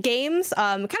games.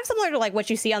 Kind of similar to like what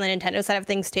you see on the Nintendo side of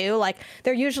things too. Like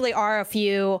there usually are a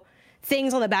few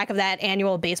things on the back of that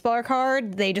annual baseball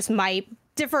card. They just might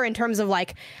differ in terms of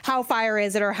like how fire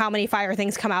is it or how many fire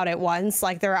things come out at once.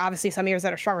 Like there are obviously some years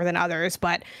that are stronger than others,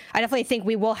 but I definitely think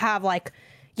we will have like,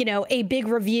 a big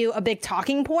review, a big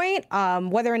talking point.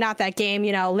 Whether or not that game,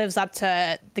 lives up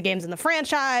to the games in the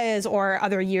franchise or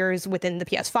other years within the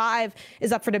PS5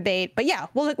 is up for debate. But yeah,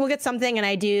 we'll get something.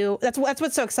 And that's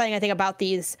what's so exciting, I think, about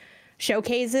these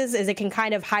showcases is it can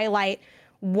kind of highlight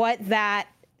what that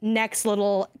next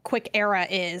little quick era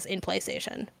is in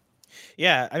PlayStation.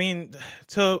 Yeah, I mean,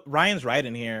 so Ryan's right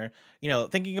in here,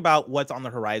 thinking about what's on the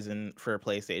horizon for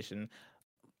PlayStation.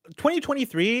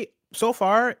 2023 so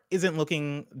far isn't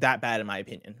looking that bad in my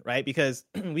opinion, right? Because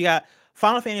we got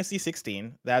Final Fantasy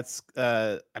 16. That's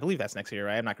I believe that's next year,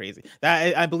 right? I'm not crazy.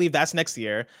 I believe that's next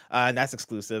year. That's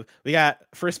exclusive. We got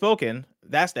Forspoken.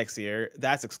 That's next year.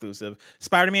 That's exclusive.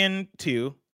 Spider-Man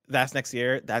 2. That's next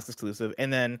year. That's exclusive.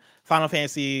 And then Final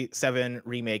Fantasy 7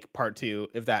 Remake Part 2,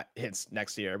 if that hits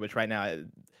next year, which right now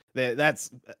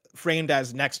that's framed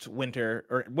as next winter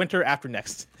or winter after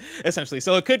next, essentially.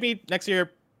 So it could be next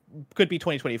year, could be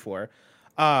 2024.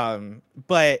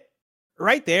 But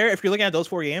right there, if you're looking at those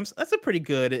 4 games, that's a pretty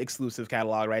good exclusive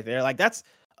catalog right there. Like that's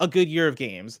a good year of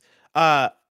games.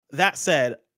 That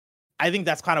said, I think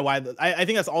that's kind of why I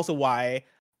think that's also why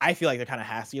I feel like there kind of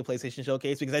has to be a PlayStation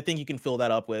showcase, because I think you can fill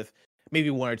that up with maybe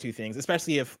 1 or 2 things,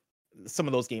 especially if some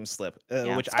of those games slip.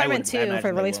 Which Spider-Man 2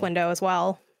 for release window as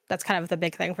well. That's kind of the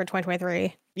big thing for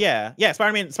 2023. Yeah.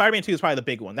 Spider-Man 2 is probably the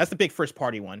big one. That's the big first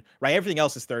party one, right? Everything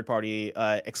else is third party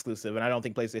exclusive, and I don't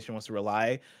think PlayStation wants to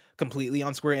rely completely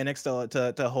on Square Enix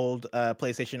to hold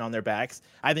PlayStation on their backs.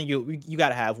 I think you got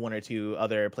to have 1 or 2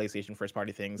 other PlayStation first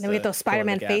party things. Then we get those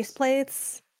Spider-Man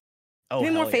faceplates. Oh,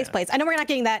 give me more faceplates. I know we're not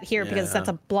getting that here because that's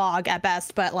a blog at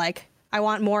best, but like I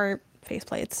want more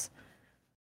faceplates.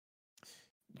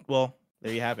 Well,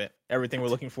 there you have it. Everything we're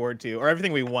looking forward to, or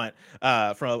everything we want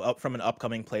from an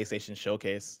upcoming PlayStation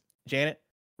showcase. Janet,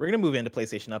 we're going to move into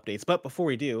PlayStation updates. But before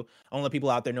we do, I want to let people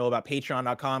out there know about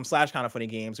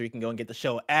patreon.com/kindafunnygames, where you can go and get the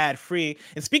show ad free.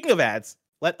 And speaking of ads,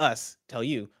 let us tell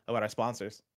you about our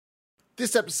sponsors.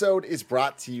 This episode is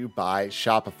brought to you by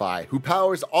Shopify, who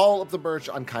powers all of the merch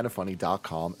on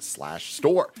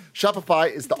kindafunny.com/store.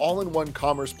 Shopify is the all-in-one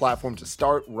commerce platform to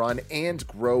start, run, and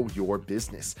grow your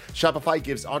business. Shopify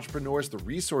gives entrepreneurs the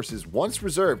resources once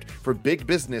reserved for big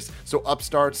business, so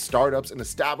upstarts, startups, and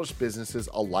established businesses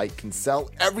alike can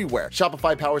sell everywhere.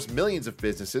 Shopify powers millions of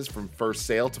businesses from first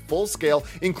sale to full scale,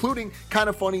 including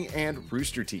Kinda Funny and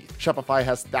Rooster Teeth. Shopify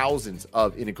has thousands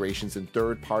of integrations and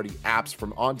third-party apps,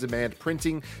 from on-demand printing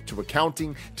to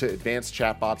accounting to advanced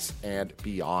chatbots and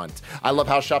beyond. I love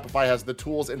how Shopify has the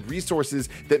tools and resources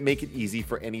that make it easy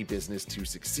for any business to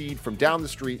succeed, from down the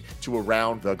street to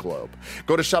around the globe.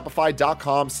 Go to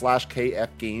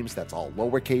shopify.com/kfgames, that's all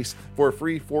lowercase, for a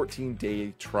free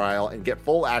 14-day trial and get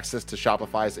full access to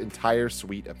Shopify's entire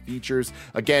suite of features.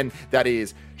 Again, that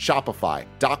is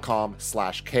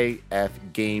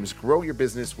shopify.com/kfgames. Grow your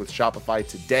business with Shopify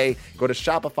today. Go to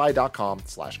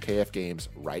shopify.com/kfgames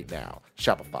right now.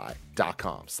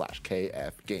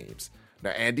 Shopify.com/kfgames. Now,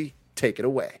 Andy, take it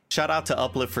away. Shout out to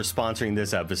Uplift for sponsoring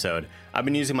this episode. I've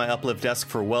been using my Uplift desk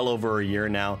for well over a year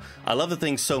now. I love the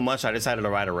thing so much I decided to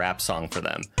write a rap song for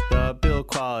them. The build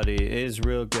quality is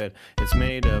real good. It's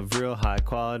made of real high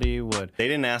quality wood. They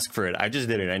didn't ask for it, I just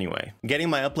did it anyway. Getting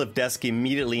my Uplift desk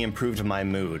immediately improved my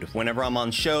mood. Whenever I'm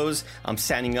on shows, I'm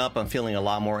standing up, I'm feeling a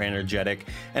lot more energetic.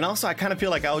 And also, I kind of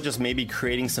feel like I was just maybe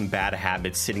creating some bad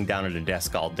habits sitting down at a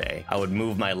desk all day. I would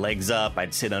move my legs up,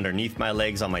 I'd sit underneath my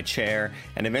legs on my chair,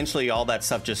 and eventually all that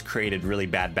stuff just created really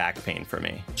bad back pain for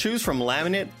me. Choose from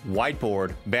laminate,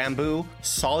 whiteboard, bamboo,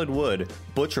 solid wood,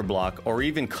 butcher block, or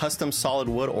even custom solid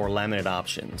wood or laminate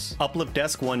options. Uplift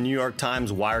Desk won New York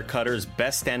Times Wirecutter's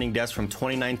Best Standing Desk from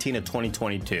 2019 to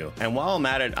 2022. And while I'm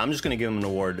at it, I'm just going to give them an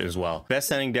award as well. Best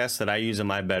standing desk that I use in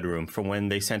my bedroom from when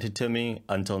they sent it to me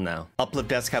until now. Uplift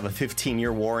Desk have a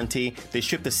 15-year warranty. They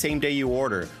ship the same day you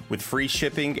order, with free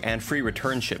shipping and free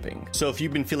return shipping. So if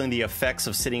you've been feeling the effects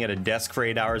of sitting at a desk for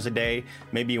 8 hours a day,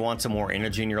 maybe you want some more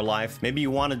energy in your life, maybe you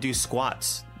want to do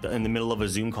squats in the middle of a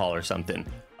Zoom call or something,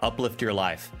 uplift your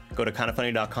life. Go to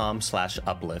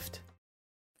kindafunny.com/uplift.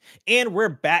 And we're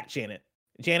back, Janet.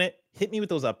 Janet, hit me with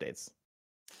those updates.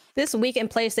 This week in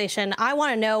PlayStation, I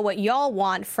want to know what y'all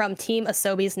want from Team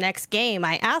Asobi's next game.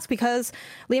 I ask because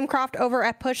Liam Croft over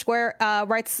at Push Square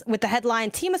writes with the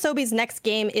headline, Team Asobi's next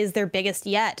game is their biggest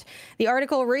yet. The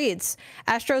article reads,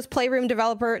 Astro's Playroom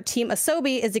developer Team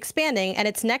Asobi is expanding, and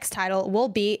its next title will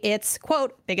be its,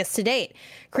 quote, biggest to date.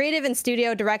 Creative and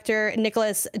studio director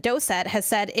Nicholas Doset has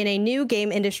said in a new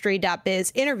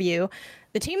GameIndustry.biz interview,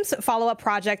 the team's follow-up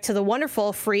project to the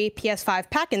wonderful free PS5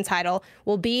 pack-in title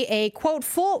will be a, quote,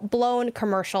 full-blown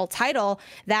commercial title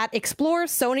that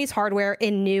explores Sony's hardware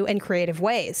in new and creative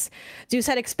ways.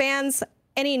 Doucette expands,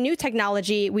 any new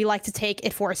technology, we like to take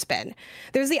it for a spin.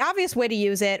 There's the obvious way to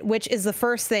use it, which is the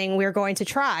first thing we're going to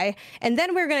try, and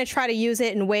then we're going to try to use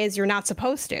it in ways you're not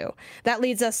supposed to. That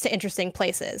leads us to interesting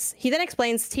places. He then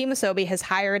explains Team Asobi has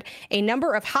hired a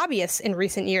number of hobbyists in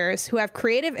recent years who have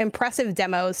creative, impressive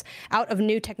demos out of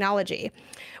new technology.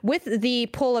 With the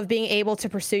pull of being able to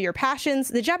pursue your passions,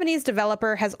 the Japanese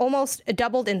developer has almost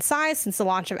doubled in size since the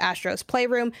launch of Astro's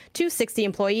Playroom to 60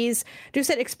 employees.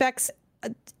 Doucette expects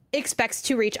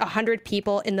to reach 100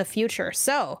 people in the future.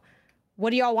 So, what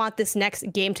do y'all want this next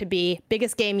game to be?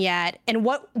 Biggest game yet? And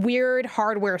what weird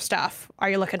hardware stuff are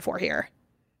you looking for here?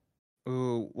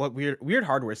 Ooh, what weird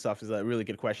hardware stuff is a really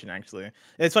good question, actually.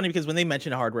 It's funny because when they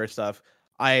mention hardware stuff,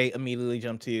 I immediately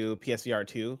jump to PSVR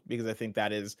 2 because I think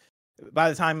that is, by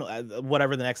the time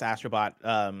whatever the next Astrobot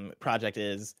project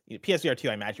is, PSVR 2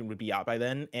 I imagine would be out by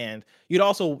then, and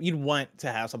you'd want to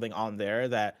have something on there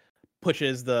that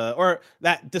pushes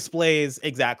that displays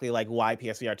exactly like why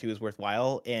PSVR 2 is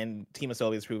worthwhile, and Team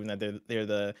Asobi has proven that they're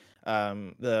the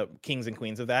kings and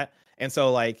queens of that. And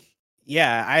so like,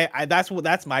 yeah, I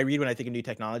that's my read when I think of new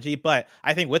technology. But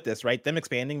I think with this, right, them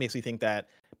expanding makes me think that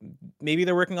maybe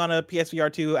they're working on a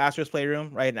PSVR 2 Astro's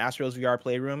Playroom, right, an Astro's VR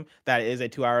Playroom that is a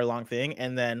 2-hour long thing,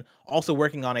 and then also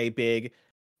working on a big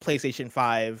PlayStation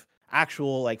 5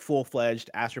 actual like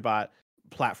full-fledged Astrobot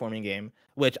platforming game,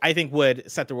 which I think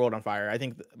would set the world on fire. I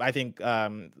think the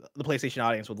PlayStation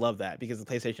audience would love that because the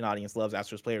PlayStation audience loves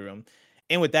Astro's Playroom.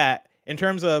 And with that, in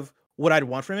terms of what I'd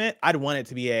want from it, I'd want it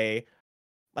to be a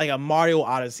Mario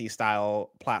Odyssey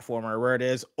style platformer where it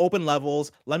is open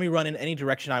levels. Let me run in any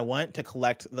direction I want to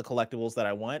collect the collectibles that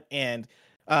I want, and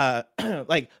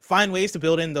like find ways to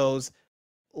build in those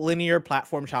linear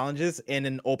platform challenges in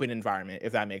an open environment,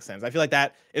 if that makes sense. I feel like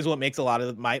that is what makes a lot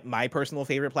of my personal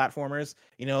favorite platformers,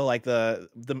 you know, like the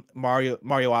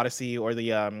Mario Odyssey, or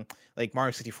the like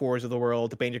Mario 64s of the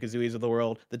world, the Banjo-Kazooies of the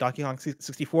world, the Donkey Kong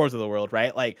 64s of the world,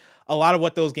 right? Like a lot of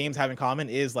what those games have in common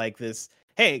is like this,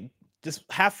 hey, just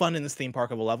have fun in this theme park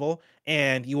of a level,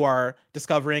 and you are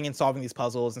discovering and solving these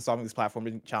puzzles and solving these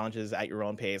platforming challenges at your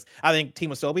own pace. I think Team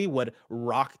Asobi would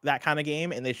rock that kind of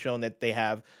game, and they've shown that they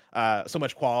have so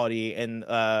much quality in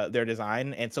their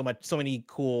design, and so many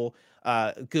cool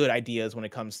good ideas when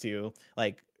it comes to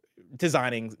like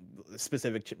designing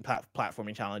specific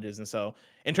platforming challenges. And so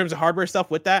in terms of hardware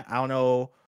stuff with that, I don't know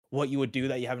what you would do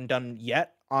that you haven't done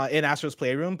yet in Astro's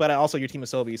Playroom, but also your Team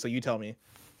Asobi, so you tell me.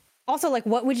 Also, like,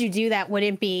 what would you do that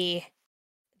wouldn't be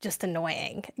just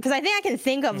annoying? Because I think I can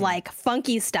think of like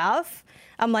funky stuff.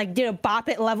 I'm like, bop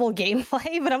it level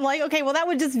gameplay, but I'm like, okay, well, that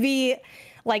would just be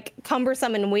like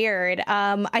cumbersome and weird.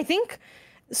 I think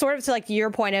sort of to like your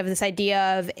point of this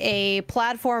idea of a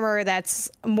platformer that's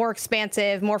more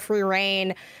expansive, more free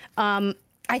reign.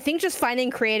 I think just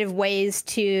finding creative ways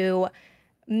to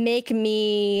make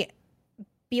me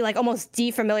be like almost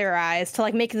defamiliarized, to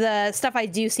like make the stuff I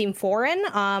do seem foreign.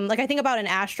 Like I think about an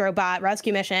Astrobot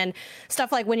rescue mission,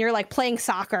 stuff like when you're like playing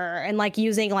soccer and like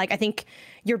using like, I think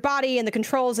your body and the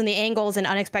controls and the angles in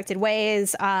unexpected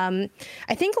ways. I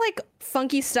think like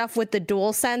funky stuff with the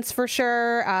DualSense for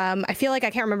sure. I feel like I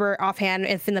can't remember offhand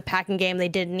if in the packing game they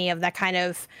did any of that kind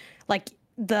of like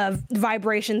the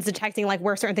vibrations detecting like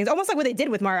where certain things, almost like what they did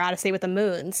with Mario Odyssey with the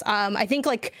moons. I think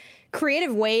like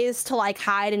creative ways to like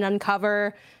hide and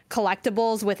uncover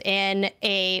collectibles within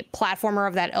a platformer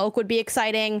of that ilk would be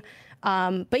exciting.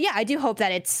 But yeah, I do hope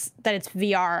that it's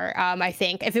VR. I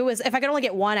think if I could only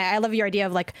get one, I love your idea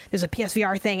of like there's a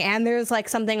PSVR thing and there's like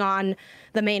something on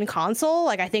the main console.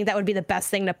 Like I think that would be the best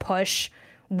thing to push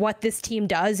what this team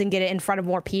does and get it in front of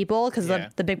more people, because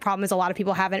the big problem is a lot of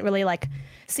people haven't really like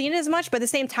seen it as much, but at the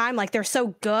same time, like they're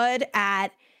so good at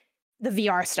the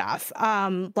VR stuff.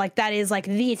 Like that is like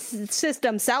the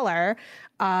system seller.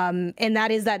 And that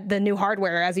is the new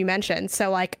hardware, as you mentioned. So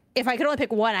like, if I could only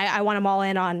pick one, I want them all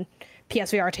in on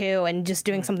PSVR 2 and just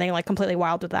doing something like completely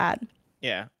wild with that.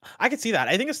 Yeah, I could see that.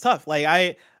 I think it's tough. Like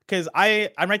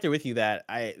I'm right there with you that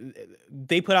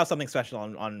they put out something special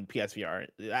on PSVR.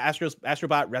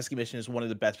 Astrobot Rescue Mission is one of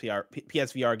the best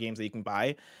PSVR games that you can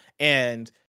buy.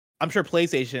 And I'm sure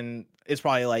PlayStation is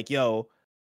probably like, yo,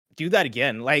 do that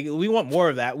again. Like, we want more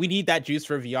of that. We need that juice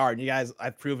for VR. And you guys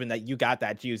have proven that you got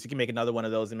that juice. You can make another one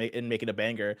of those and make it a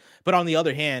banger. But on the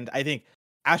other hand, I think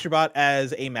Astrobot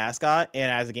as a mascot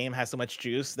and as a game has so much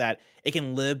juice that it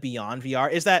can live beyond VR.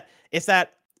 It's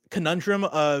that conundrum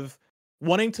of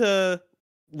wanting to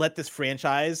let this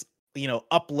franchise,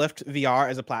 uplift VR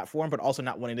as a platform, but also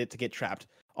not wanting it to get trapped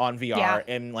on VR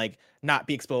and like not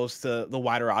be exposed to the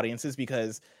wider audiences,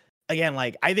 because again,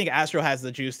 like I think Astro has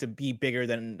the juice to be bigger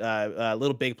than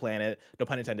Little Big Planet, no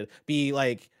pun intended. Be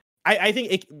like, I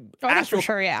think Astro for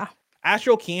sure, yeah.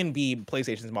 Astro can be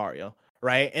PlayStation's Mario,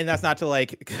 right? And that's not to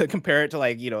like compare it to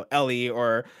like Ellie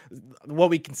or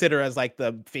what we consider as like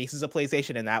the faces of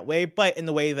PlayStation in that way, but in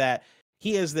the way that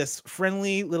he is this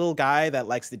friendly little guy that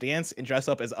likes to dance and dress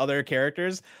up as other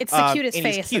characters. It's the cutest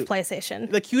face of PlayStation.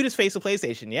 The cutest face of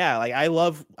PlayStation, yeah. Like I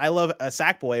love a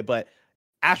Sackboy, but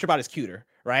Astrobot is cuter,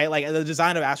 right? Like the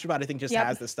design of Astrobot, I think, just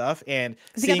has this stuff. And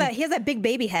he has that big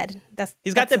baby head.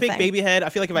 He's got the big baby head. I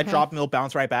feel like if I drop him, he'll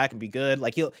bounce right back and be good.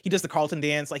 Like he does the Carlton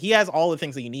dance. Like he has all the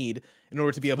things that you need in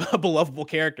order to be a belovable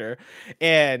character.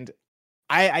 And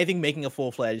I think making a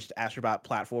full-fledged Astrobot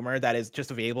platformer that is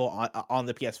just available on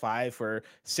the PS5 for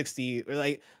 $60,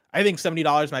 like I think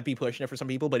 $70 might be pushing it for some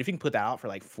people, but if you can put that out for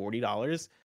like $40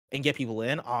 and get people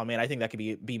in, oh man, I think that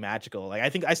could be magical.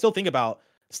 Like I still think about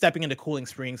stepping into Cooling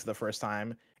Springs for the first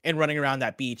time and running around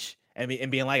that beach and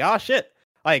being like, oh shit,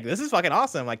 like this is fucking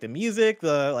awesome. Like the music,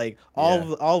 the like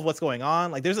all of what's going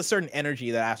on. Like there's a certain energy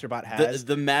that Astrobot has.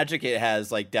 The magic it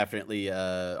has like definitely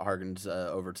harkens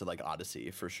over to like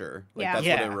Odyssey for sure. Like that's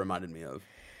what it reminded me of.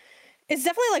 It's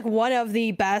definitely like one of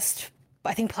the best,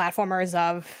 I think, platformers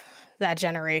of that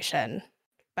generation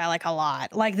by like a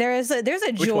lot. Like there's a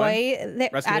joy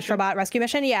that Astrobot Rescue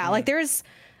Mission. Yeah, like there's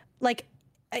like.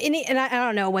 And I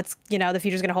don't know what's the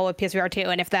future's gonna hold with PSVR 2,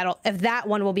 and if that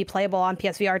one will be playable on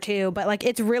PSVR 2, but like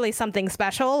it's really something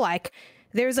special. Like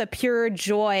there's a pure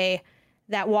joy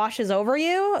that washes over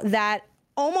you that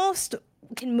almost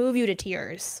can move you to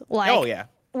tears. Like, oh yeah,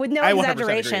 with no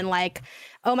exaggeration. Like,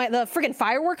 oh my, the freaking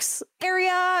fireworks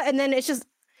area, and then it's just.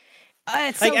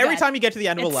 It's like so every good. time you get to the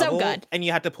end of a level so and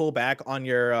you have to pull back on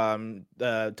your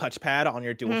touchpad on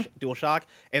your DualShock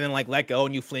and then like let go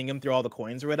and you fling them through all the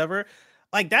coins or whatever.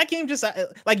 like that game just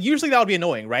like usually that would be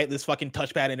annoying, right? This fucking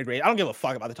touchpad integrated. I don't give a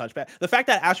fuck about the touchpad. The fact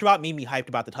that Astrobot made me hyped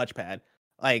about the touchpad,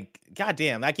 like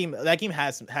goddamn, that game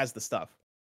has the stuff.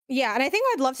 Yeah, and I think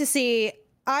I'd love to see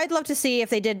if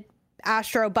they did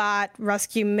Astrobot,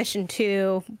 Rescue Mission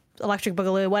 2, Electric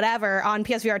Boogaloo, whatever on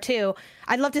PSVR 2.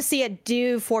 I'd love to see it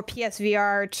do for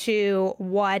PSVR 2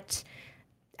 what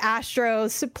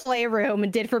Astro's Playroom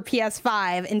did for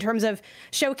PS5 in terms of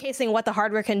showcasing what the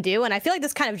hardware can do. And I feel like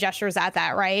this kind of gestures at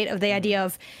that, right? Of the idea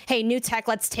of, hey, new tech,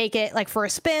 let's take it like for a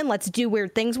spin, let's do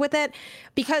weird things with it.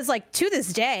 Because like to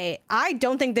this day, I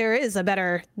don't think there is a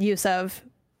better use of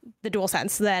the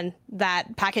DualSense than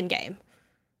that pack-in game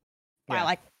by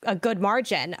like a good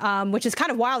margin, which is kind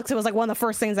of wild because it was like one of the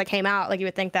first things that came out. Like you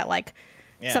would think that like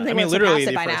something would literally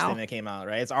surpass it by the first now. thing that came out,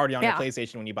 right? It's already on your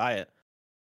PlayStation when you buy it.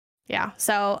 Yeah.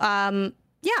 So, I'm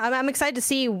excited to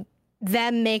see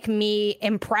them make me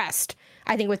impressed,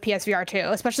 I think, with PSVR 2,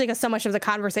 especially because so much of the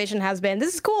conversation has been,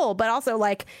 this is cool, but also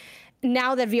like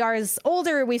now that VR is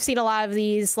older, we've seen a lot of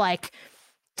these like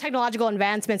technological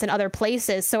advancements in other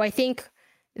places. So I think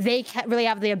they really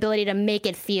have the ability to make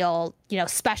it feel,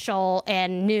 special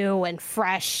and new and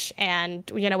fresh and,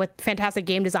 with fantastic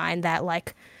game design that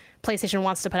like PlayStation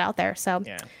wants to put out there. So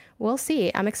we'll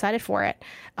see. I'm excited for it.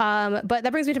 But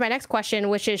that brings me to my next question,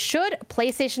 which is, should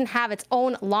PlayStation have its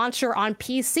own launcher on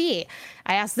PC?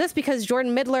 I asked this because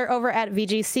Jordan Midler over at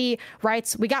VGC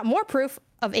writes, we got more proof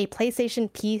of a PlayStation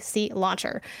PC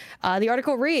launcher. The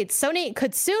article reads, Sony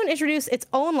could soon introduce its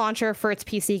own launcher for its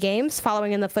PC games,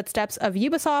 following in the footsteps of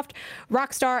Ubisoft,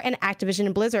 Rockstar, and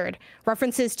Activision Blizzard.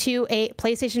 References to a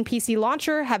PlayStation PC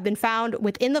launcher have been found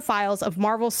within the files of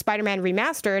Marvel's Spider-Man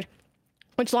Remastered,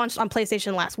 which launched on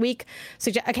PlayStation last week.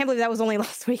 I can't believe that was only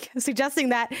last week, suggesting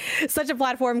that such a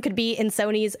platform could be in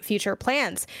Sony's future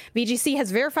plans. VGC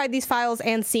has verified these files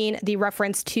and seen the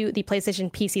reference to the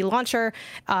PlayStation PC launcher.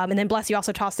 And then, Bless, you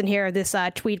also tossed in here this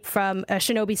tweet from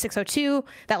Shinobi602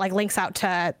 that like links out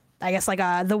to, I guess, like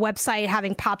the website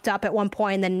having popped up at one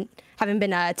point and then having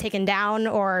been taken down,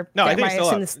 or no, I think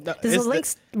it's still up. This is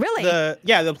links, really? The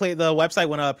website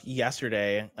went up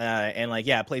yesterday, and like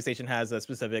PlayStation has a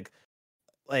specific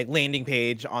like landing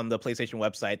page on the PlayStation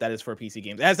website that is for PC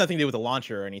games. It has nothing to do with the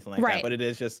launcher or anything like that, but it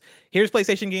is just, here's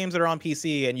PlayStation games that are on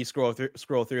PC, and you scroll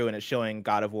through and it's showing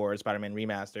God of War, Spider-Man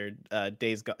Remastered,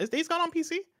 is Days Gone on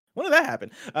PC? When did that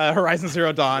happen? Horizon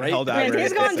Zero Dawn, Helldivers.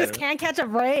 Days Gone just can't catch a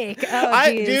break. Oh,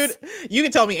 dude, you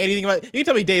can tell me anything about. You can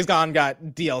tell me Days Gone got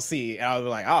DLC, and I was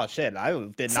like, oh shit, I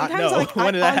did not know. Like,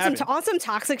 when did that happen? On some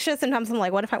toxic shit, sometimes I'm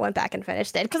like, what if I went back and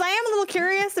finished it? Because I am a little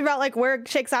curious about like where it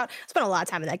shakes out. I spent a lot of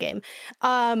time in that game.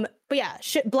 But yeah,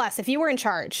 Bless, if you were in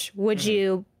charge, would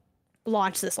you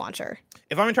launch this launcher?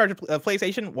 If I'm in charge of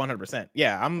PlayStation, 100%.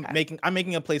 Yeah, I'm making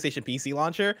a PlayStation PC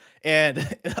launcher, and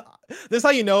this is how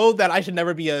you know that I should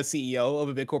never be a CEO of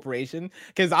a big corporation,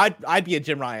 because I'd be a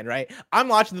Jim Ryan, right? I'm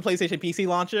launching the PlayStation PC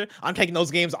launcher. I'm taking those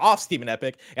games off Steam and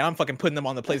Epic, and I'm fucking putting them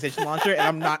on the PlayStation launcher,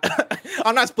 and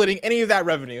I'm not splitting any of that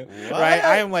revenue, right?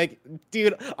 I am like,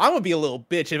 dude, I'm gonna be a little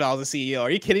bitch if I was a CEO.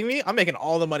 Are you kidding me? I'm making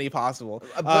all the money possible.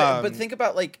 But think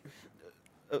about like.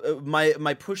 My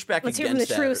pushback Let's against hear from the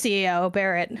true CEO,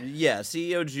 Barrett. Yeah,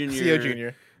 CEO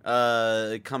Junior.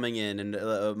 Coming in,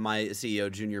 and my CEO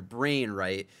Junior brain,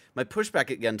 right? My pushback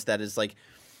against that is like,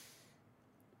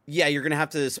 yeah, you're gonna have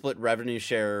to split revenue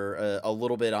share a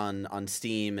little bit on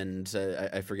Steam, and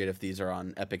I forget if these are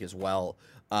on Epic as well.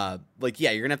 You're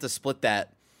gonna have to split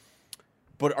that.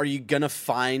 But are you going to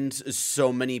find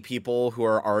so many people who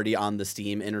are already on the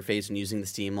Steam interface and using the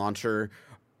Steam launcher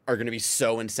are going to be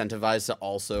so incentivized to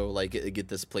also like get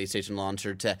this PlayStation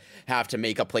launcher to have to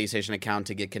make a PlayStation account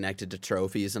to get connected to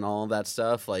trophies and all of that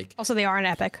stuff? Like, also they are an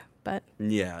Epic, but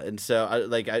yeah, and so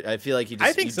I feel like you do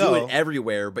it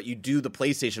everywhere, but you do the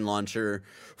PlayStation launcher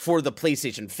for the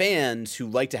PlayStation fans who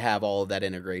like to have all of that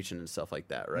integration and stuff like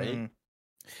that, right?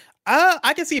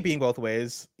 I can see it being both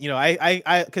ways.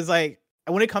 Because like,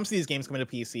 when it comes to these games coming to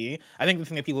PC, I think the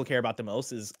thing that people care about the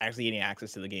most is actually getting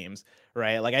access to the games,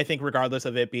 right? Like, I think regardless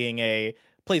of it being a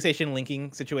PlayStation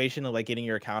linking situation of like getting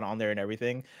your account on there and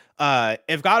everything,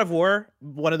 if God of War,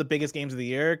 one of the biggest games of the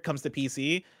year, comes to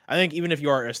PC, I think even if you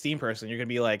are a Steam person, you're gonna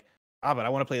be like, but I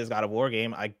want to play this God of War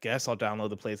game. I guess I'll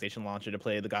download the Playstation launcher to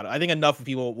play the God. I think enough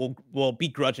people will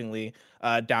begrudgingly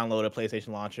download a PlayStation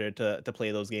launcher to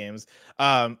play those games.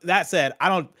 That said,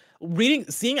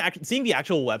 seeing the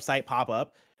actual website pop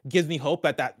up gives me hope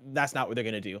that's not what they're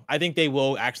going to do. I think they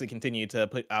will actually continue to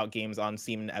put out games on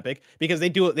Steam and Epic, because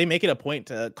they make it a point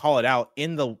to call it out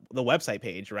in the website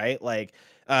page, right? Like,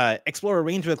 explore a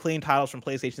range of acclaimed titles from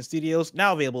PlayStation Studios,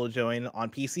 now available to join on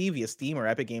PC via Steam or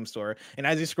Epic Game Store. And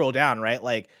as you scroll down, right,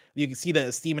 like you can see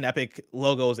the Steam and Epic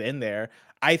logos in there.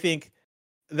 I think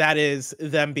that is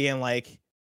them being like,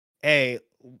 hey,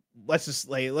 let's just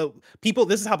like people,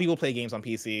 this is how people play games on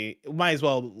PC. Might as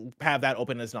well have that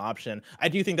open as an option. I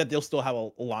do think that they'll still have a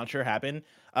launcher happen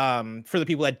for the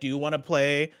people that do want to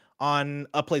play on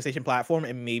a PlayStation platform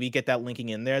and maybe get that linking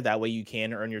in there. That way you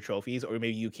can earn your trophies, or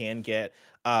maybe you can get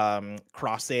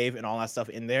cross save and all that stuff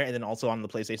in there. And then also on the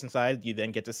PlayStation side, you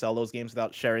then get to sell those games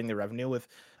without sharing the revenue with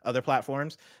other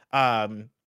platforms.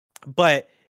 But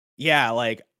yeah,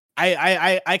 like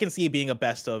I can see it being a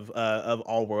best of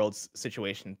all worlds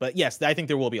situation. But yes, I think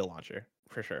there will be a launcher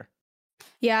for sure.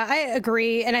 Yeah, I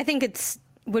agree, and I think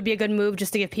would be a good move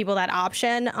just to give people that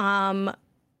option.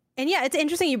 And yeah, it's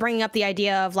interesting you bringing up the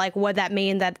idea of like, would that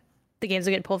mean that the games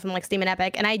will get pulled from like Steam and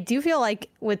Epic? And I do feel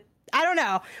like I don't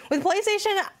know, with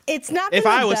PlayStation, it's not been if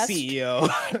I was best, CEO,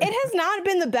 it has not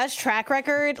been the best track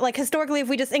record. Like historically, if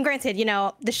we just, and granted, you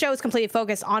know, the show is completely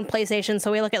focused on PlayStation,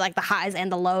 so we look at like the highs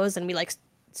and the lows, and we like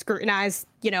scrutinize,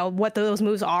 you know, what those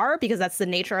moves are, because that's the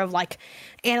nature of like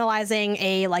analyzing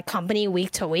a like company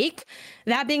week to week.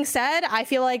 That being said, I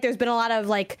feel like there's been a lot of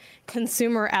like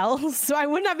consumer L's, so I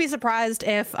would not be surprised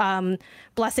if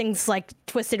Blessing's like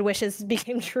twisted wishes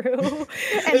became true.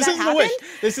 And this is the wish.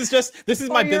 This is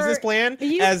my business plan.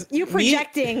 You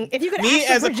projecting, if you could me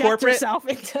actually as project a corporate yourself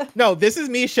into... No, this is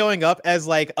me showing up as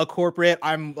like a corporate.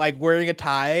 I'm like wearing a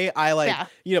tie. I like,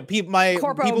 you know,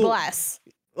 Corpo Bless.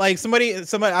 Like somebody,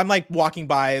 I'm like walking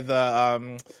by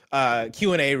the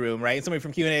Q&A room, right? And somebody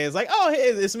from Q&A is like, "Oh,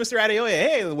 hey, this is Mr. Adeoye."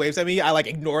 Hey, waves at me. I like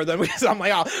ignore them because I'm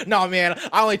like, "Oh, no, man,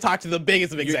 I only talk to the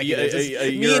biggest of executives."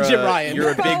 Me and Jim Ryan.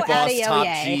 You're a big boss, top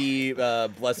G,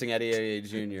 Blessing Adeoye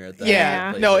Jr. At that.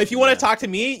 Yeah. No, if you want to talk to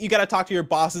me, you got to talk to your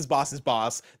boss's boss's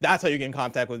boss. That's how you get in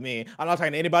contact with me. I'm not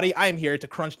talking to anybody. I am here to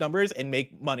crunch numbers and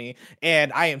make money,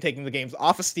 and I am taking the games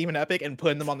off of Steam and Epic and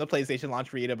putting them on the PlayStation launch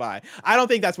for you to buy. I don't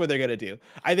think that's what they're gonna do.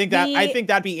 I think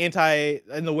that'd be anti,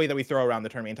 in the way that we throw around the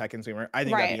term anti-consumer. I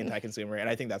think that'd be anti-consumer, and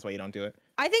I think that's why you don't do it.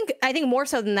 I think more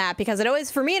so than that, because it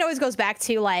always goes back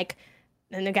to like,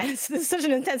 and again, this is such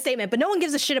an intense statement, but no one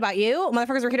gives a shit about you.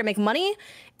 Motherfuckers are here to make money,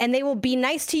 and they will be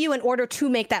nice to you in order to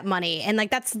make that money. And like,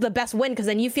 that's the best win, because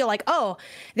then you feel like, oh,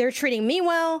 they're treating me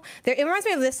well. It reminds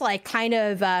me of this like kind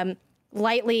of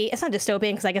lightly, it's not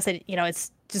dystopian, because I guess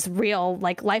it's just real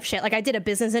like life shit. Like I did a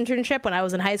business internship when I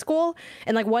was in high school,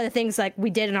 and like one of the things like we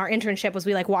did in our internship was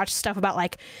we like watched stuff about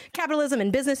like capitalism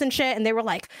and business and shit, and they were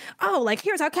like, oh, like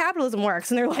here's how capitalism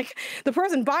works, and they're like, the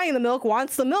person buying the milk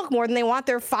wants the milk more than they want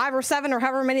their 5 or 7 or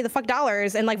however many the fuck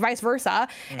dollars, and like vice versa.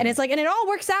 And it's like, and it all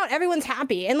works out, everyone's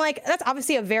happy. And like that's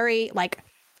obviously a very like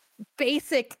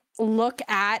basic look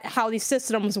at how these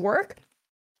systems work,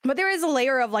 but there is a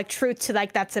layer of like truth to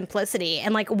like that simplicity.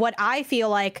 And like what I feel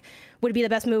like would be the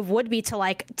best move would be to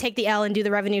like take the L and do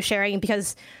the revenue sharing,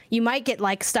 because you might get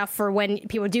like stuff for when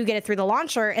people do get it through the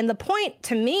launcher. And the point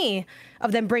to me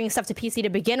of them bringing stuff to PC to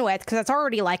begin with, because that's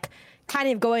already like kind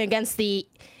of going against the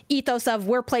ethos of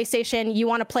we're PlayStation, you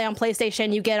want to play on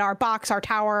PlayStation, you get our box, our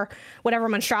tower, whatever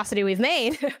monstrosity we've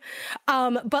made.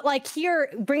 But like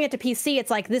here, bring it to PC, it's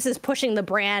like this is pushing the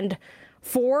brand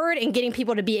forward and getting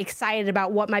people to be excited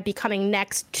about what might be coming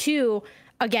next to,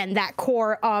 again, that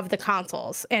core of the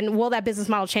consoles. And will that business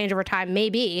model change over time?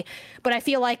 Maybe. But I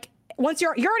feel like once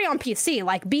you're already on PC,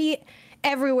 like be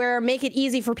everywhere, make it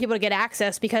easy for people to get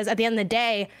access, because at the end of the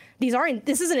day,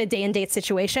 this isn't a day and date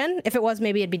situation. If it was,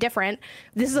 maybe it'd be different.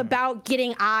 This is about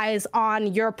getting eyes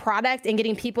on your product and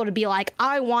getting people to be like,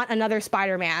 I want another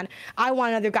Spider-Man. I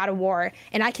want another God of War,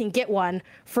 and I can get one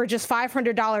for just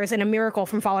 $500 and a miracle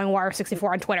from following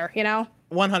Wire64 on Twitter, you know?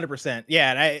 100%.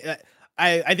 Yeah. And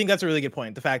I think that's a really good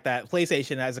point. The fact that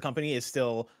PlayStation as a company is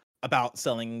still about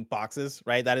selling boxes,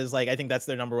 right? That is like, I think that's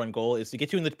their number one goal, is to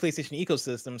get you in the PlayStation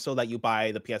ecosystem so that you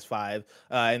buy the PS5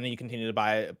 and then you continue to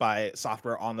buy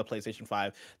software on the PlayStation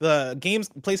 5. The games,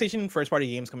 PlayStation first party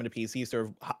games coming to PC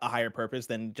serve a higher purpose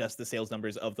than just the sales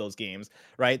numbers of those games,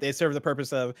 right? They serve the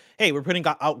purpose of, hey, we're putting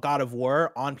out God of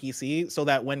War on PC so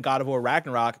that when God of War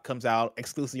Ragnarok comes out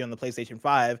exclusively on the PlayStation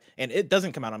 5 and it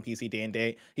doesn't come out on PC day and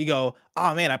date, you go,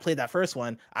 oh man, I played that first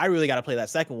one, I really got to play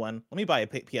that second one, let me buy a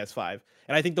PS5.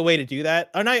 And I think the way to do that,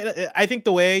 I think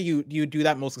the way you do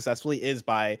that most successfully is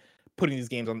by putting these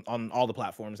games on all the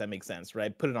platforms that make sense,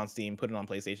 right? Put it on Steam, put it on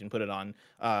PlayStation, put it on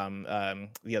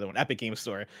the other one, Epic Games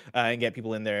Store, and get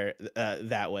people in there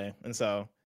that way. And so,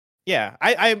 yeah,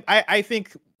 I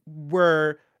think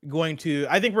we're going to.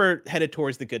 I think we're headed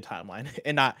towards the good timeline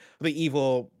and not the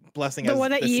evil Blessing the as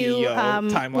one that the you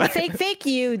CEO timeline. well, fake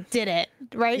you did it,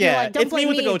 right? Yeah, You're like, don't it's blame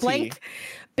me with the goatee. Blank.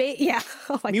 Yeah.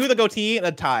 Oh my me with a goatee and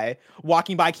a tie,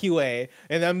 walking by QA,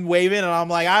 and then waving, and I'm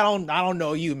like, I don't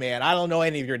know you, man. I don't know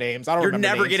any of your names. I don't. You're remember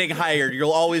never names. getting hired.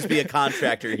 You'll always be a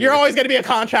contractor. Here. You're always gonna be a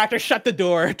contractor. Shut the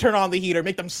door. Turn on the heater.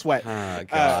 Make them sweat. Oh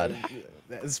God.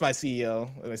 This is my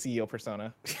CEO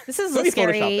persona. This is a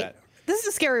scary. This is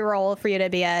a scary role for you to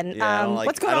be in. Yeah,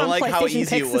 what's going on? I don't like how PlayStation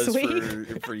easy it picks was this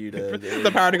week? for you to the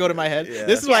power to go to my head. Yeah.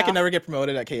 This is why I can never get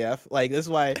promoted at KF. Like this is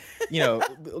why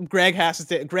Greg has to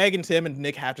stay. Greg and Tim and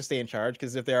Nick have to stay in charge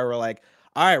because if they were like,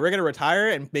 all right, we're gonna retire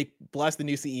and make Bless the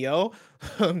new CEO,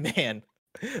 man,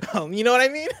 you know what I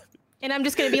mean? And I'm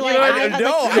just gonna be like, I don't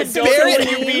know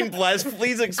what you mean, Bless.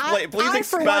 Please explain. Please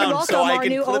expound so I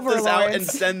can clip this out and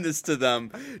send this to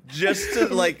them, just to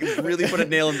like really put a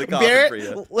nail in the coffin Barrett, for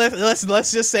you.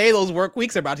 Let's just say those work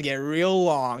weeks are about to get real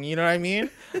long. You know what I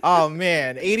mean? Oh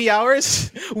man, 80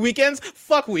 hours, weekends.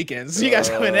 Fuck weekends. You guys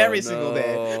come in every single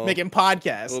day making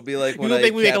podcasts. We'll be like, you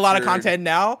think we make a lot of content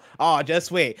now? Oh, just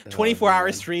wait.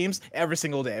 24-hour streams every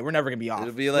single day. We're never gonna be off.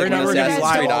 It'll be like when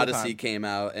Assassin's Creed Odyssey came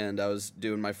out, and I was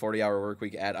doing my 40-hour work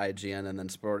week at IGN, and then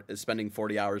spending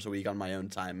 40 hours a week on my own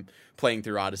time playing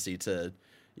through Odyssey to,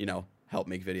 help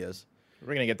make videos.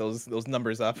 We're gonna get those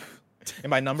numbers up.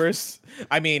 And by numbers,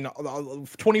 I mean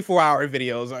 24-hour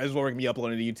videos is what we're gonna be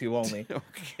uploading to YouTube only.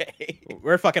 Okay,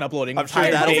 we're fucking uploading. I'm sure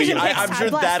that'll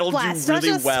do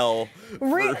really well.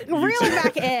 Reel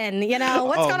back in.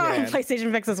 What's going on in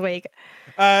PlayStation Picks this week?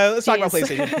 Let's talk about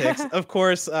PlayStation Picks. Of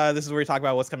course, this is where we talk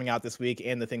about what's coming out this week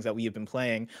and the things that we have been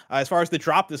playing. As far as the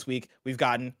drop this week, we've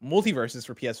gotten Multiverses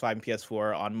for PS5 and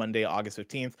PS4 on Monday, August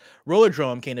 15th.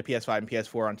 Rollerdrome came to PS5 and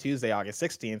PS4 on Tuesday, August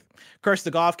 16th. Curse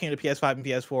to Golf came to PS5 and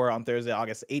PS4 on Thursday,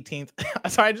 August 18th.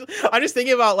 Sorry, I'm just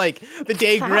thinking about like the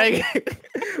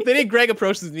day Greg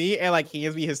approaches me and like he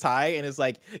hands me his tie and is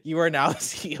like, "You are now the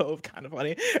CEO of Kind of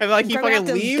Funny," and like he fucking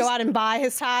leaves. Go out and buy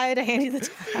his tie to hand you the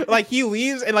tie. Like he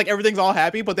leaves and like everything's all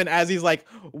happy, but then as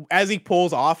he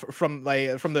pulls off from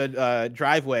the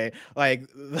driveway, like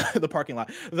the parking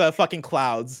lot, the fucking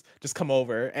clouds just come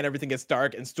over and everything gets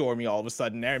dark and stormy all of a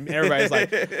sudden. And everybody's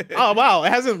like, "Oh wow, it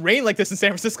hasn't rained like this in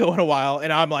San Francisco in a while,"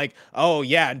 and I'm like, "Oh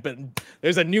yeah, but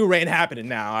there's a new rain happening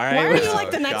now." All right. Why are you like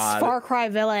the next Far Cry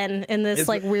villain in this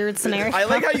like weird scenario? I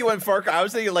like how you went Far Cry. I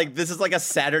was thinking like this is like a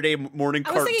Saturday morning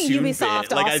cartoon Ubisoft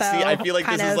bit. Like I feel like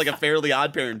this is like a of. Fairly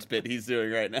Odd Parents bit he's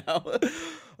doing right now.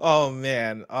 Oh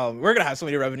man, we're gonna have so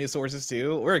many revenue sources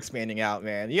too. We're expanding out,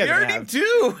 man. You guys we already have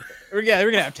two. We're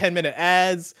gonna have 10-minute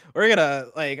ads. We're gonna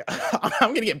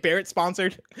I'm gonna get Barrett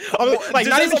sponsored. Like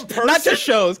not just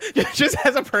shows, just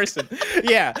as a person.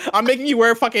 Yeah, I'm making you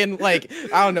wear fucking I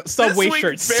don't know, Subway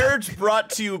shirts. Barrett's brought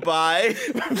to you by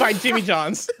Jimmy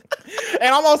John's.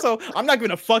 And I'm not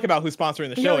giving a fuck about who's sponsoring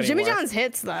the show anymore. Jimmy John's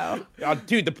hits though. Oh,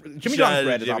 dude, the Jimmy John's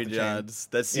bread is off the chain. That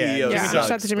CEO sucks.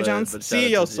 Shout out to Jimmy John's.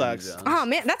 CEO sucks. Oh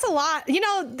man, that's a lot.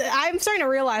 I'm starting to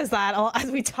realize that as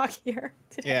we talk here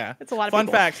today. Yeah, it's a lot of fun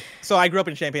people. fact. So I grew up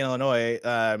in Champaign, Illinois.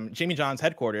 Jimmy John's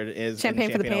headquartered is Champagne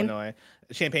in for the pain. Illinois.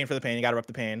 Champagne for the pain. You gotta rep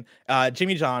the pain.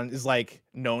 Jimmy John is like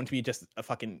known to be just a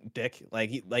fucking dick. I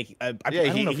don't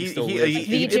know if he still lives.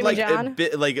 The Jimmy John.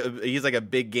 He's like a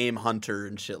big game hunter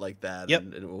and shit like that.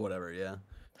 Yep. And whatever. Yeah.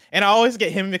 And I always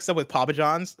get him mixed up with Papa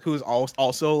John's, who's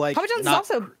also like Papa John's is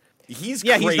also. He's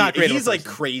not great. He's like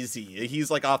crazy.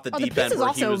 He's like off the deep end. The pizza's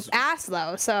also ass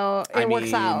though, so it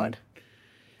works out.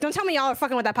 Don't tell me y'all are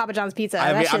fucking with that Papa John's pizza.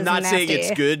 I mean, I'm not saying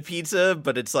it's good pizza,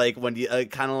 but it's like when you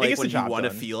kind of like when you want to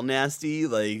done. feel nasty,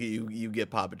 like you get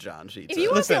Papa John's pizza. If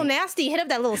you want to feel nasty, hit up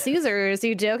that Little Caesars. Are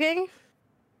you joking?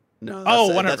 No.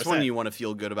 That's when you want to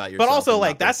feel good about yourself. But also,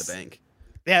 like that's the bank.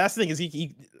 Yeah, that's the thing is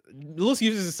Little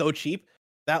Caesars is so cheap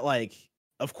that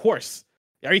of course.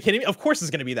 Are you kidding me? Of course it's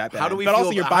going to be that bad. How do we but feel,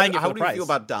 also you're buying it for how the do price. you feel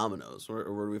about Domino's? Where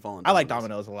do we fall on Domino's? I like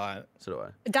Domino's a lot. So do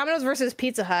I. Domino's versus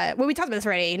Pizza Hut. Well, we talked about this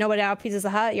already. Nobody out Pizza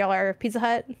Hut. Y'all are Pizza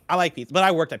Hut. I like pizza, but I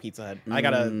worked at Pizza Hut. I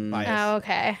gotta buy it. Oh,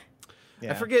 okay.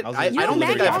 Yeah. I forget. I don't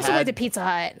Maggie think I've also had... went to Pizza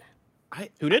Hut.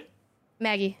 Who did?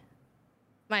 Maggie,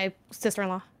 my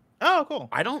sister-in-law. Oh, cool.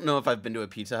 I don't know if I've been to a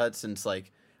Pizza Hut since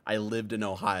I lived in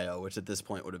Ohio, which at this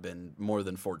point would have been more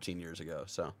than 14 years ago.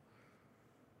 So.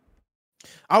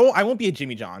 I won't be a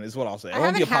Jimmy John, is what I'll say. I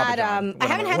won't be a Papa John. I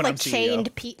haven't had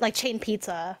chained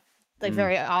pizza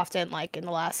very often, like in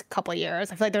the last couple of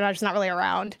years. I feel like they're just not really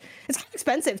around. It's kind of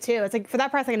expensive too. It's like for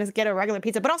that price, I can just get a regular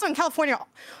pizza. But also in California,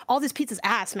 all this pizza's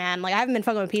ass, man. Like I haven't been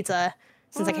fucking with pizza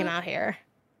since I came out here.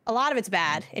 A lot of it's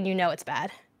bad, and it's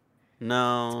bad.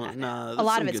 No. A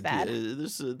lot of it's bad.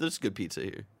 There's good pizza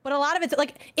here. But a lot of it's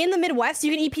like in the Midwest,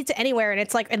 you can eat pizza anywhere, and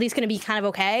it's like at least going to be kind of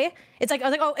okay. It's like I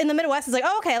was like, oh, in the Midwest, it's like,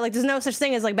 oh, okay, like there's no such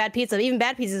thing as like bad pizza. Even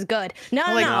bad pizza is good. No,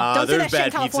 don't say that shit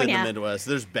in California. There's bad pizza in the Midwest.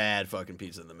 There's bad fucking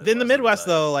pizza in the Midwest. In the Midwest,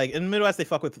 though, like in the Midwest, they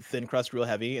fuck with thin crust real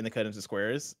heavy and they cut into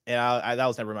squares. And that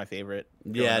was never my favorite.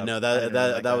 Yeah, no,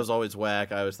 that was always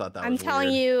whack. I always thought that. I'm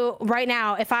telling you right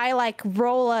now, if I like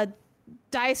roll a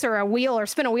dice or a wheel or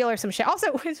spin a wheel or some shit.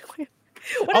 Also.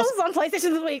 What else is on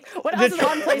PlayStation this week? What else is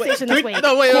on PlayStation this week?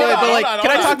 No, wait. But like, can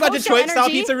I talk about Detroit style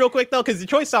pizza real quick though? Because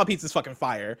Detroit style pizza is fucking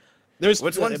fire. There's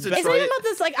which one's Detroit? It's not even about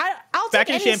this. Like, I'll back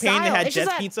take in any Champaign, style. they had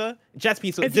Jets Pizza. Jets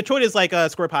Pizza. Detroit is like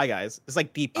square pie, guys. It's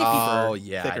like deep. Oh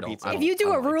yeah, thicker pizza. If you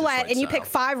do a roulette and you pick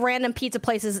 5 random pizza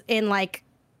places in like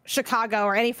Chicago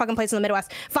or any fucking place in the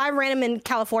Midwest, 5 random in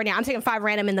California, I'm taking 5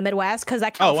 random in the Midwest because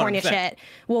that California shit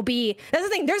will be. That's the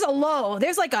thing. There's a low.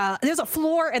 There's a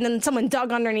floor, and then someone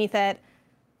dug underneath it.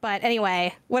 But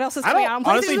anyway, what else is coming out on PlayStation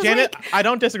honestly, this Janet, week? I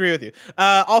don't disagree with you.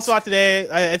 Also out today,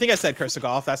 I think I said Curse of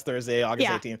Golf. That's Thursday, August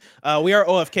 18th. We Are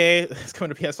OFK. It's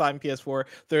coming to PS5 and PS4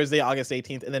 Thursday, August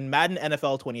 18th. And then Madden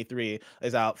NFL 23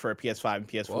 is out for PS5 and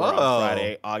PS4 on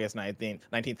Friday, August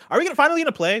 19th. Are we finally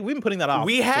gonna play? We've been putting that off.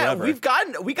 We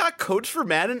got codes for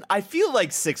Madden. I feel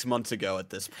like 6 months ago at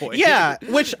this point. Yeah,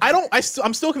 which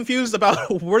I'm still confused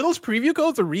about. Were those preview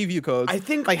codes or review codes? I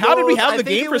think. Like, how did we have the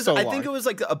game for so long? I think it was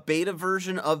like a beta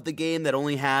version of the game that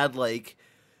only had like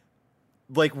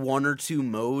 1 or 2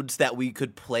 modes that we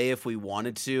could play if we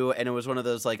wanted to, and it was one of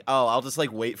those like, oh, I'll just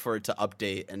like wait for it to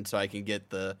update and so I can get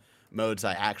the modes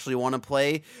I actually want to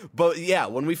play. But yeah,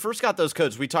 when we first got those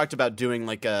codes, we talked about doing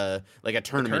like a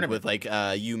tournament with like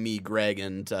you, me, Greg,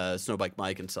 and Snowbike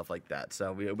Mike and stuff like that.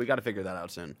 So we got to figure that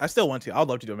out soon. I still want to. I'd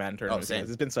love to do a Madden tournament. Same.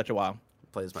 It's been such a while.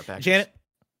 Play as my package. Janet,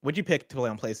 what'd you pick to play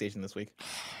on PlayStation this week?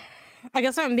 I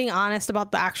guess if I'm being honest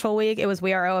about the actual week, it was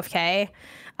We Are OFK,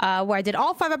 where I did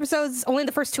all 5 episodes. Only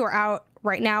the first 2 are out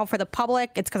right now for the public.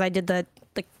 It's because I did the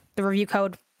review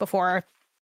code before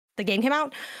the game came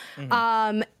out.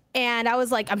 Mm-hmm. And I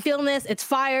was like, I'm feeling this. It's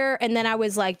fire. And then I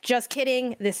was like, just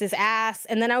kidding. This is ass.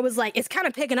 And then I was like, it's kind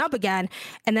of picking up again.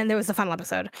 And then there was the final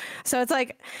episode. So it's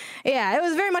like, yeah, it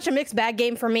was very much a mixed bag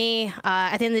game for me.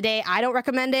 At the end of the day, I don't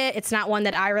recommend it. It's not one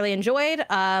that I really enjoyed.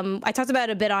 I talked about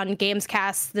it a bit on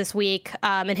Gamescast this week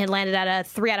and had landed at a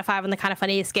 3 out of 5 on the Kind of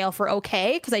Funny scale for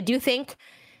okay. Because I do think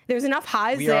there's enough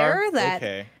highs there that...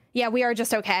 Okay. Yeah, we are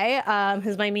just okay.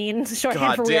 Is my mean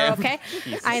shorthand for we are okay.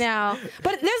 I know,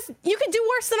 but you could do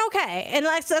worse than okay, and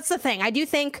that's the thing. I do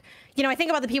think, I think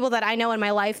about the people that I know in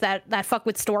my life that fuck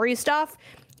with story stuff,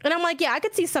 and I'm like, yeah, I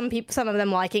could see some of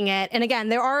them liking it. And again,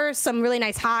 there are some really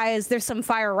nice highs. There's some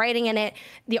fire writing in it.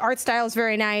 The art style is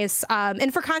very nice,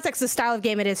 and for context, the style of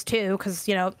game it is too, because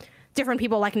different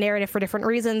people like narrative for different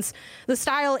reasons. The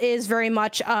style is very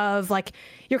much of like,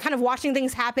 you're kind of watching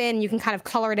things happen. You can kind of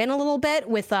color it in a little bit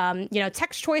with,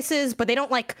 text choices, but they don't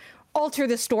like alter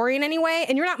the story in any way.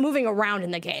 And you're not moving around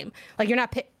in the game. Like you're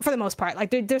not, for the most part,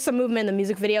 like there's some movement in the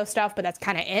music video stuff, but that's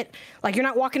kind of it. Like you're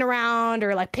not walking around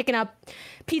or like picking up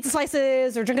pizza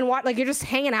slices or drinking water. Like you're just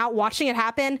hanging out, watching it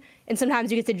happen. And sometimes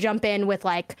you get to jump in with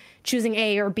like choosing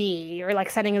A or B or like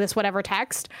setting this whatever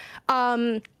text.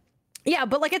 Yeah,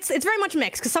 but like it's very much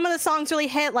mixed because some of the songs really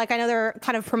hit. Like I know they're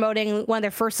kind of promoting one of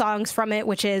their first songs from it,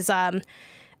 which is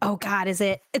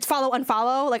it's Follow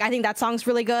Unfollow. Like I think that song's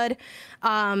really good.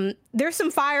 There's some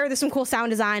fire, there's some cool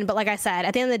sound design, but like I said,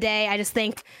 at the end of the day, I just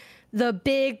think the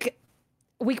big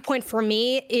weak point for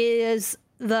me is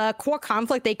the core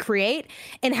conflict they create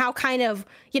and how kind of,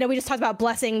 we just talked about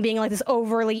Blessing being like this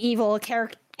overly evil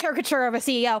caricature of a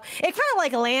CEO. It kind of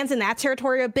like lands in that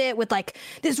territory a bit with like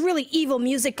this really evil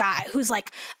music guy who's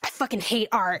like, I fucking hate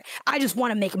art. I just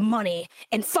want to make money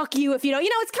and fuck you if you don't.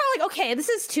 It's kind of like, okay, this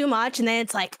is too much. And then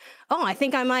it's like, oh, I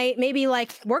think I might maybe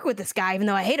like work with this guy even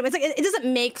though I hate him. It's like, it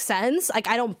doesn't make sense. Like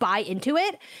I don't buy into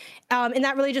it. And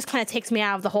that really just kind of takes me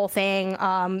out of the whole thing.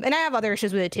 And I have other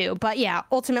issues with it too. But yeah,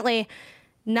 ultimately,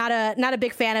 not a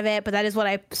big fan of it, but that is what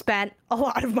I spent a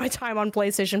lot of my time on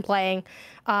PlayStation playing.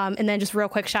 And then just real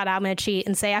quick shout out, I'm going to cheat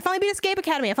and say I finally beat Escape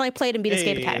Academy. I finally played and beat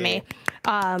Escape Academy.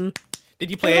 Did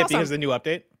you play it because of the new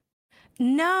update?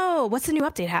 No. What's the new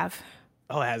update have?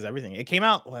 Oh, it has everything. It came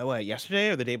out yesterday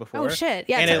or the day before. Oh shit!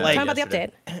 Yeah, and talk about the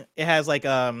update. It has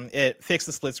it fixed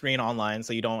the split screen online,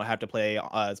 so you don't have to play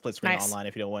split screen online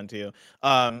if you don't want to.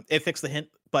 It fixed the hint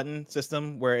button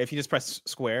system where if you just press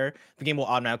square, the game will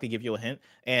automatically give you a hint,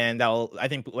 and that'll I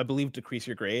believe decrease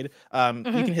your grade. You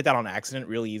can hit that on accident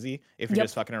real easy if you're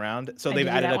just fucking around. So they've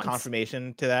added a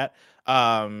confirmation to that.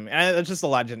 And it's just a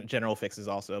lot of general fixes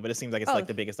also, but it seems like it's like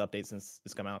the biggest update since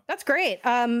it's come out. That's great.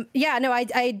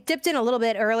 I dipped in a little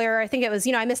bit earlier. I think it was,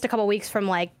 I missed a couple weeks from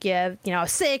I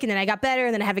was sick, and then I got better,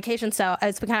 and then I had vacation, so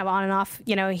it's been kind of on and off,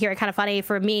 here, kind of funny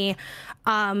for me.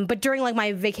 But during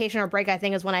my vacation or break, I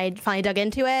think is when I finally dug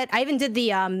into it. I even did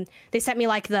they sent me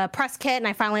the press kit, and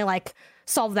I finally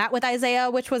solved that with Isaiah,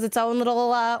 which was its own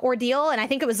little ordeal. And I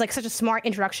think it was such a smart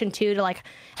introduction too to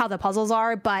how the puzzles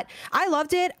are. But I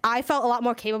loved it. I felt a lot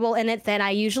more capable in it than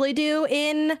I usually do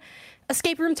in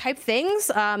escape room type things.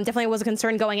 Definitely was a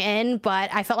concern going in,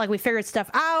 but I felt like we figured stuff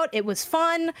out. It was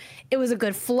fun. It was a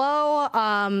good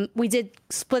flow. We did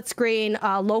split screen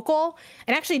local,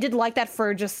 and actually did like that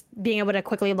for just being able to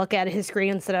quickly look at his screen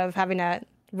instead of having to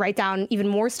write down even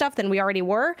more stuff than we already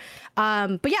were.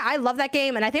 But yeah, I love that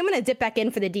game, and I think I'm gonna dip back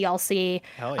in for the DLC,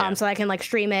 so I can I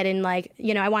can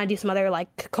I want to do some other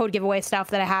code giveaway stuff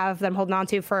that I have that I'm holding on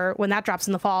to for when that drops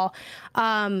in the fall.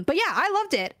 But yeah, I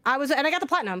loved it. And I got the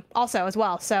platinum also as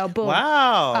well. So boom.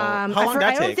 Wow. How long did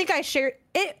that take? I don't think I shared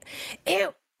it.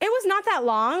 It was not that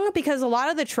long because a lot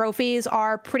of the trophies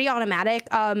are pretty automatic.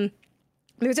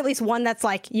 There's at least one that's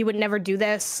you would never do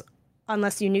this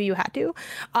unless you knew you had to.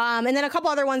 And then a couple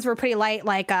other ones were pretty light,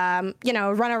 run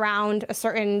around a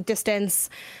certain distance,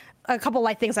 a couple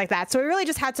light things like that. So we really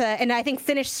just had to, and I think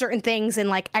finish certain things in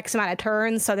X amount of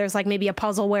turns. So there's maybe a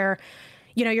puzzle where,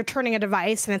 you're turning a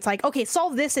device and it's okay,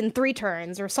 solve this in 3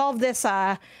 turns, or solve this.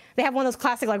 They have one of those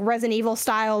classic Resident Evil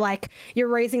style, you're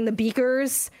raising the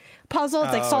beakers puzzle.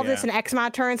 It's solve this in X amount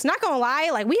of turns. Not gonna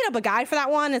lie, we hit up a guide for that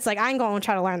one. It's I ain't gonna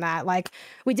try to learn that.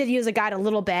 We did use a guide a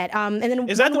little bit. And then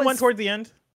is that the one toward the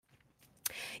end?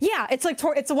 Yeah, it's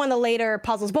it's one of the later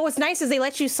puzzles. But what's nice is they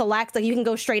let you select, you can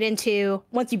go straight into,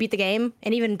 once you beat the game,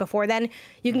 and even before then,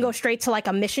 you can go straight to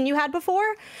a mission you had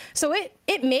before. So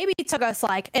it maybe took us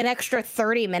an extra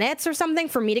 30 minutes or something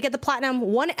for me to get the platinum.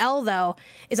 One L though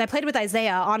is I played with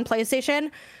Isaiah on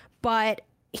PlayStation, but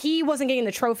he wasn't getting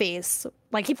the trophies.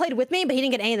 He played with me, but he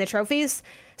didn't get any of the trophies.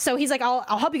 So he's I'll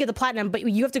help you get the platinum, but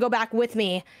you have to go back with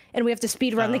me, and we have to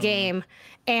speed run the game.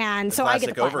 And so I get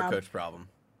the platinum. Classic Overcooked problem.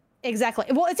 Exactly.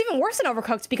 Well, it's even worse than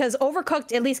Overcooked because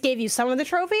Overcooked at least gave you some of the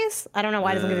trophies. I don't know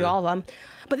why it doesn't give you all of them.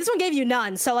 But this one gave you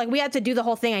none. So we had to do the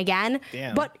whole thing again.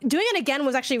 Damn. But doing it again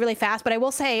was actually really fast. But I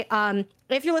will say,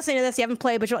 if you're listening to this, you haven't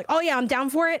played, but you're oh yeah, I'm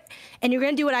down for it, and you're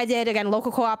going to do what I did, again,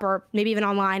 local co-op or maybe even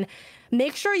online,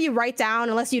 make sure you write down,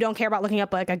 unless you don't care about looking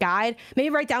up a guide, maybe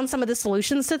write down some of the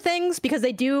solutions to things, because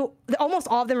almost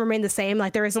all of them remain the same.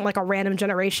 There isn't a random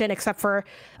generation except for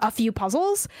a few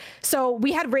puzzles. So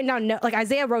we had written down,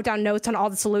 Isaiah wrote down notes on all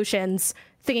the solutions,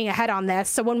 thinking ahead on this.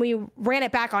 So when we ran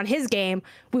it back on his game,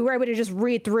 we were able to just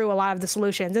read through a lot of the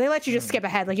solutions, and they let you just skip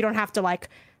ahead. You don't have to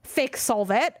fake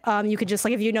solve it. You could just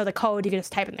if you know the code, you can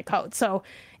just type in the code. So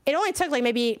it only took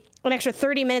maybe an extra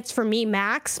 30 minutes for me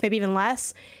max, maybe even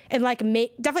less, and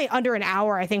definitely under an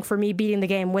hour, I think, for me beating the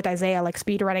game with Isaiah,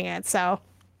 speed running it. So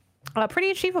pretty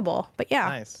achievable. But yeah,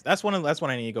 nice. That's one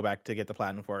I need to go back to get the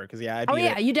platinum for, because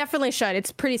you definitely should.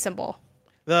 It's pretty simple.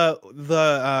 The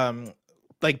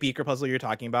beaker puzzle you're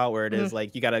talking about, where it is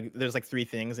there's 3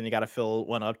 things and you gotta fill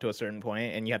one up to a certain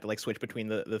point, and you have to switch between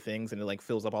the things, and it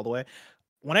fills up all the way.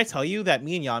 When I tell you that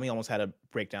me and Yami almost had a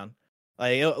breakdown,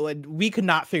 we could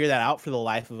not figure that out for the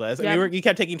life of us. Yeah. You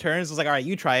kept taking turns. It was all right,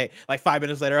 you try it. 5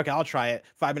 minutes later, okay, I'll try it.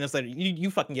 5 minutes later,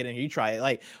 you fucking get in here, you try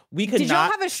it. We could not. Did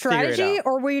y'all have a strategy,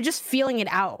 or were you just feeling it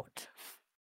out?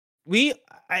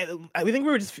 I think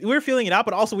we were feeling it out,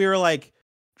 but also we were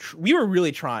we were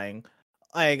really trying.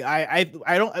 I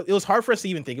don't. It was hard for us to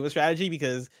even think of a strategy,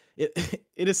 because it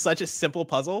is such a simple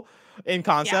puzzle in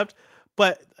concept,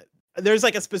 but there's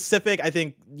a specific, I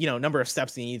think, number of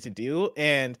steps you need to do,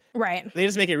 and they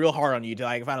just make it real hard on you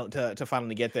to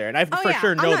finally get there. And I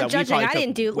sure know that we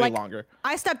probably took way longer.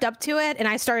 I stepped up to it and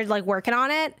I started working on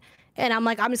it, and I'm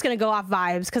I'm just gonna go off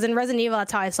vibes, because in Resident Evil,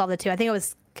 that's how I solved it too. I think it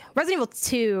was Resident Evil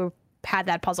 2 had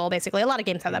that puzzle. Basically, a lot of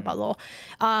games have that puzzle.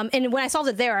 And when I solved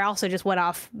it there, I also just went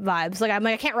off vibes.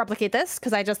 I can't replicate this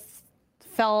because I just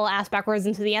fell ass backwards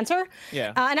into the answer.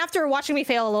 Yeah. And after watching me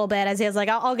fail a little bit, Isaiah's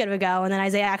I'll give it a go. And then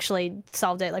Isaiah actually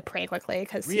solved it pretty quickly,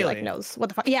 because he knows what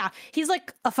the fuck. Yeah. He's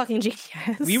a fucking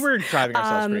genius. We were driving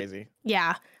ourselves crazy.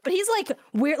 Yeah. But he's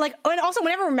weird. And also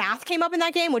whenever math came up in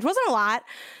that game, which wasn't a lot,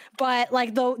 but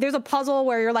there's a puzzle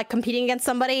where you're competing against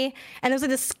somebody, and there's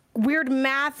this weird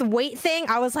math weight thing.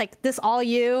 I was this all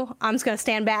you. I'm just gonna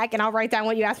stand back and I'll write down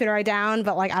what you asked me to write down.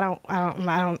 But I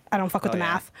don't fuck with the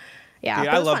math. Yeah, dude,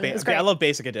 I love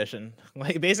Basic Edition.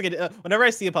 Like whenever I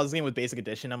see a puzzle game with Basic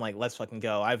Edition, I'm like, let's fucking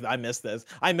go. I miss this.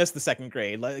 I miss the second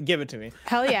grade. Give it to me.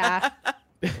 Hell yeah.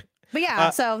 But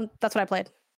yeah, so that's what I played.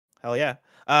 Hell yeah.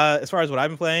 As far as what I've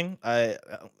been playing, I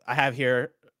have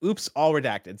here. Oops, all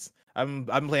redacteds. I'm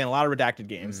playing a lot of redacted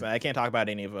games. I can't talk about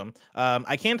any of them.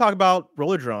 I can talk about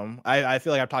Rollerdrome. I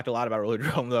feel like I've talked a lot about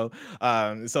Rollerdrome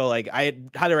though. So like I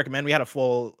highly recommend. We had a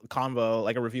full convo,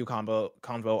 like a review convo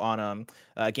on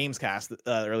Gamescast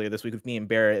earlier this week with me and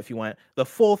Barrett. If you want the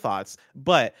full thoughts,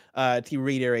 but to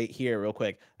reiterate here real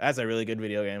quick, that's a really good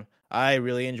video game. I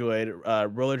really enjoyed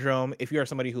Rollerdrome. If you are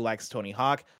somebody who likes Tony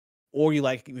Hawk, or you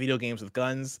like video games with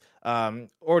guns,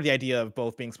 or the idea of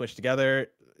both being switched together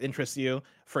interests you,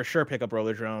 for sure pick up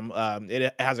Rollerdrome.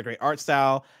 It has a great art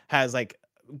style, has like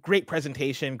great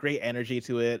presentation, great energy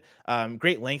to it,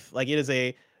 great length. Like it's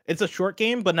a short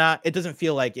game, but it doesn't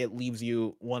feel like it leaves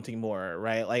you wanting more,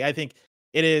 right? Like I think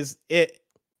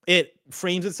it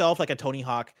frames itself like a Tony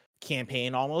Hawk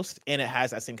campaign almost, and it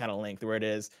has that same kind of length where it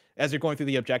is as you're going through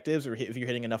the objectives, or if you're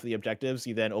hitting enough of the objectives,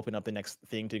 you then open up the next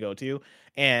thing to go to,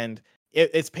 and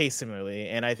it's paced similarly,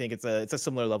 and I think it's a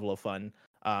similar level of fun.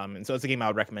 And so it's a game I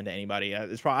would recommend to anybody.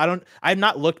 I've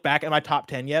not looked back at my top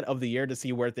 10 yet of the year to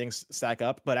see where things stack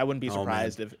up, but I wouldn't be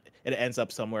surprised if it ends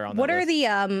up somewhere on that list.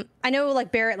 The I know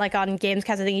like Barrett, like on Gamescast,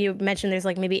 I think you mentioned there's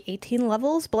like maybe 18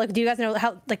 levels, but like do you guys know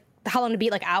how long to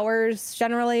beat, like hours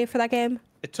generally for that game?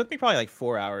 It took me probably like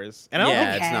 4 hours, and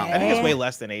it's not. I think it's way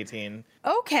less than 18.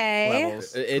 Okay.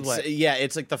 Levels.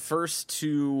 It's like the first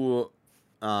two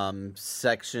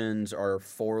sections are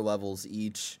 4 levels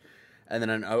each, and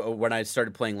then when I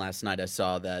started playing last night, I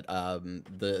saw that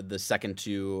the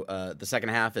second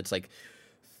half, it's like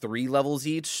 3 levels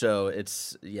each, so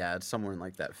it's somewhere in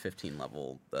like that 15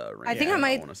 level range. I think I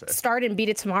might start and beat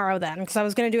it tomorrow then, because I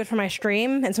was going to do it for my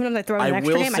stream, and sometimes I throw in an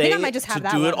extra game. I think I might just have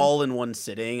that. To do it all in one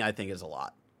sitting, I think is a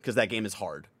lot, because that game is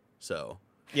hard. So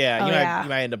you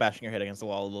might end up bashing your head against the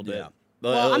wall a little bit.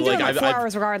 Well, I'm doing like 4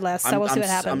 hours regardless, so we'll see what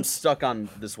happens. I'm stuck on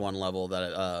this one level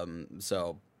that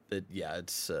But yeah,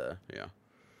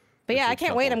 I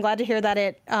can't wait. I'm glad to hear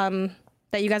that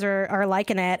that you guys are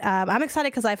liking it. I'm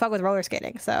excited because I fuck with roller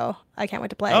skating, so I can't wait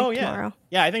to play tomorrow.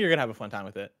 Yeah, I think you're gonna have a fun time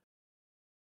with it.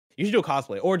 You should do a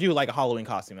cosplay, or do like a Halloween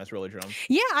costume. That's Rollerdrome.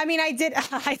 Yeah, I mean, I did.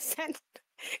 I sent,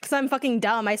 because I'm fucking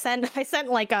dumb. I sent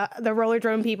like the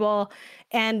Rollerdrome people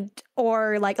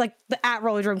or like the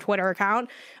 @Rollerdrome Twitter account.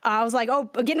 I was like, oh,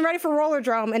 getting ready for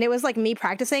Rollerdrome, and it was like me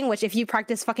practicing. Which, if you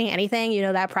practice fucking anything, you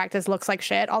know that practice looks like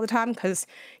shit all the time because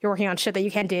you're working on shit that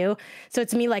you can't do. So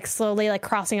it's me like slowly like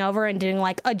crossing over and doing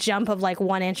like a jump of like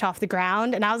 1 inch off the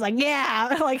ground, and I was like,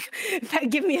 yeah, like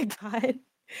give me a gun.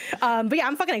 But yeah,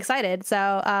 I'm fucking excited. So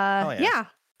yeah.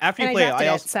 After you play it, I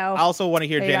also want to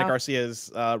hear Janet Garcia's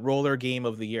roller game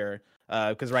of the year,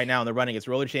 because right now in the running it's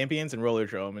Roller Champions and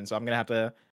Rollerdrome, and so I'm gonna have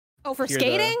to. Oh, for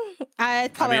skating?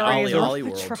 Probably Ollie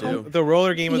World too. The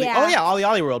roller game of the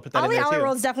Ollie World. Put that in there too. Ollie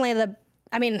World's definitely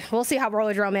we'll see how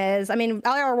Rollerdrome is. I mean,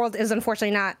 Ollie World is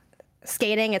unfortunately not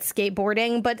skating; it's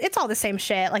skateboarding, but it's all the same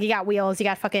shit. Like you got wheels, you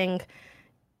got fucking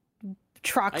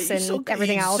trucks and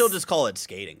everything else. Still just call it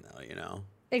skating, though. You know.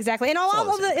 Exactly, and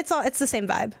it's the same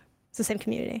vibe. It's the same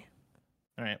community.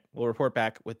 All right, we'll report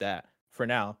back with that. For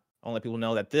now, I'll let people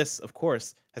know that this, of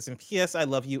course, has been PS I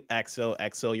Love You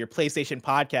XOXO, your PlayStation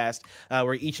podcast,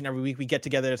 where each and every week we get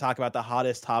together to talk about the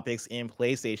hottest topics in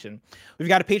PlayStation. We've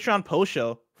got a Patreon post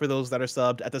show for those that are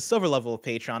subbed at the silver level of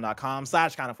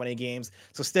patreon.com/kindoffunnygames.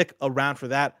 So stick around for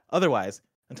that. Otherwise,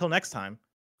 until next time,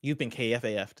 you've been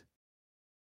KFAF'd.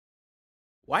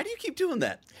 Why do you keep doing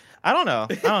that? I don't know.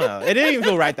 It didn't even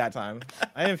feel right that time.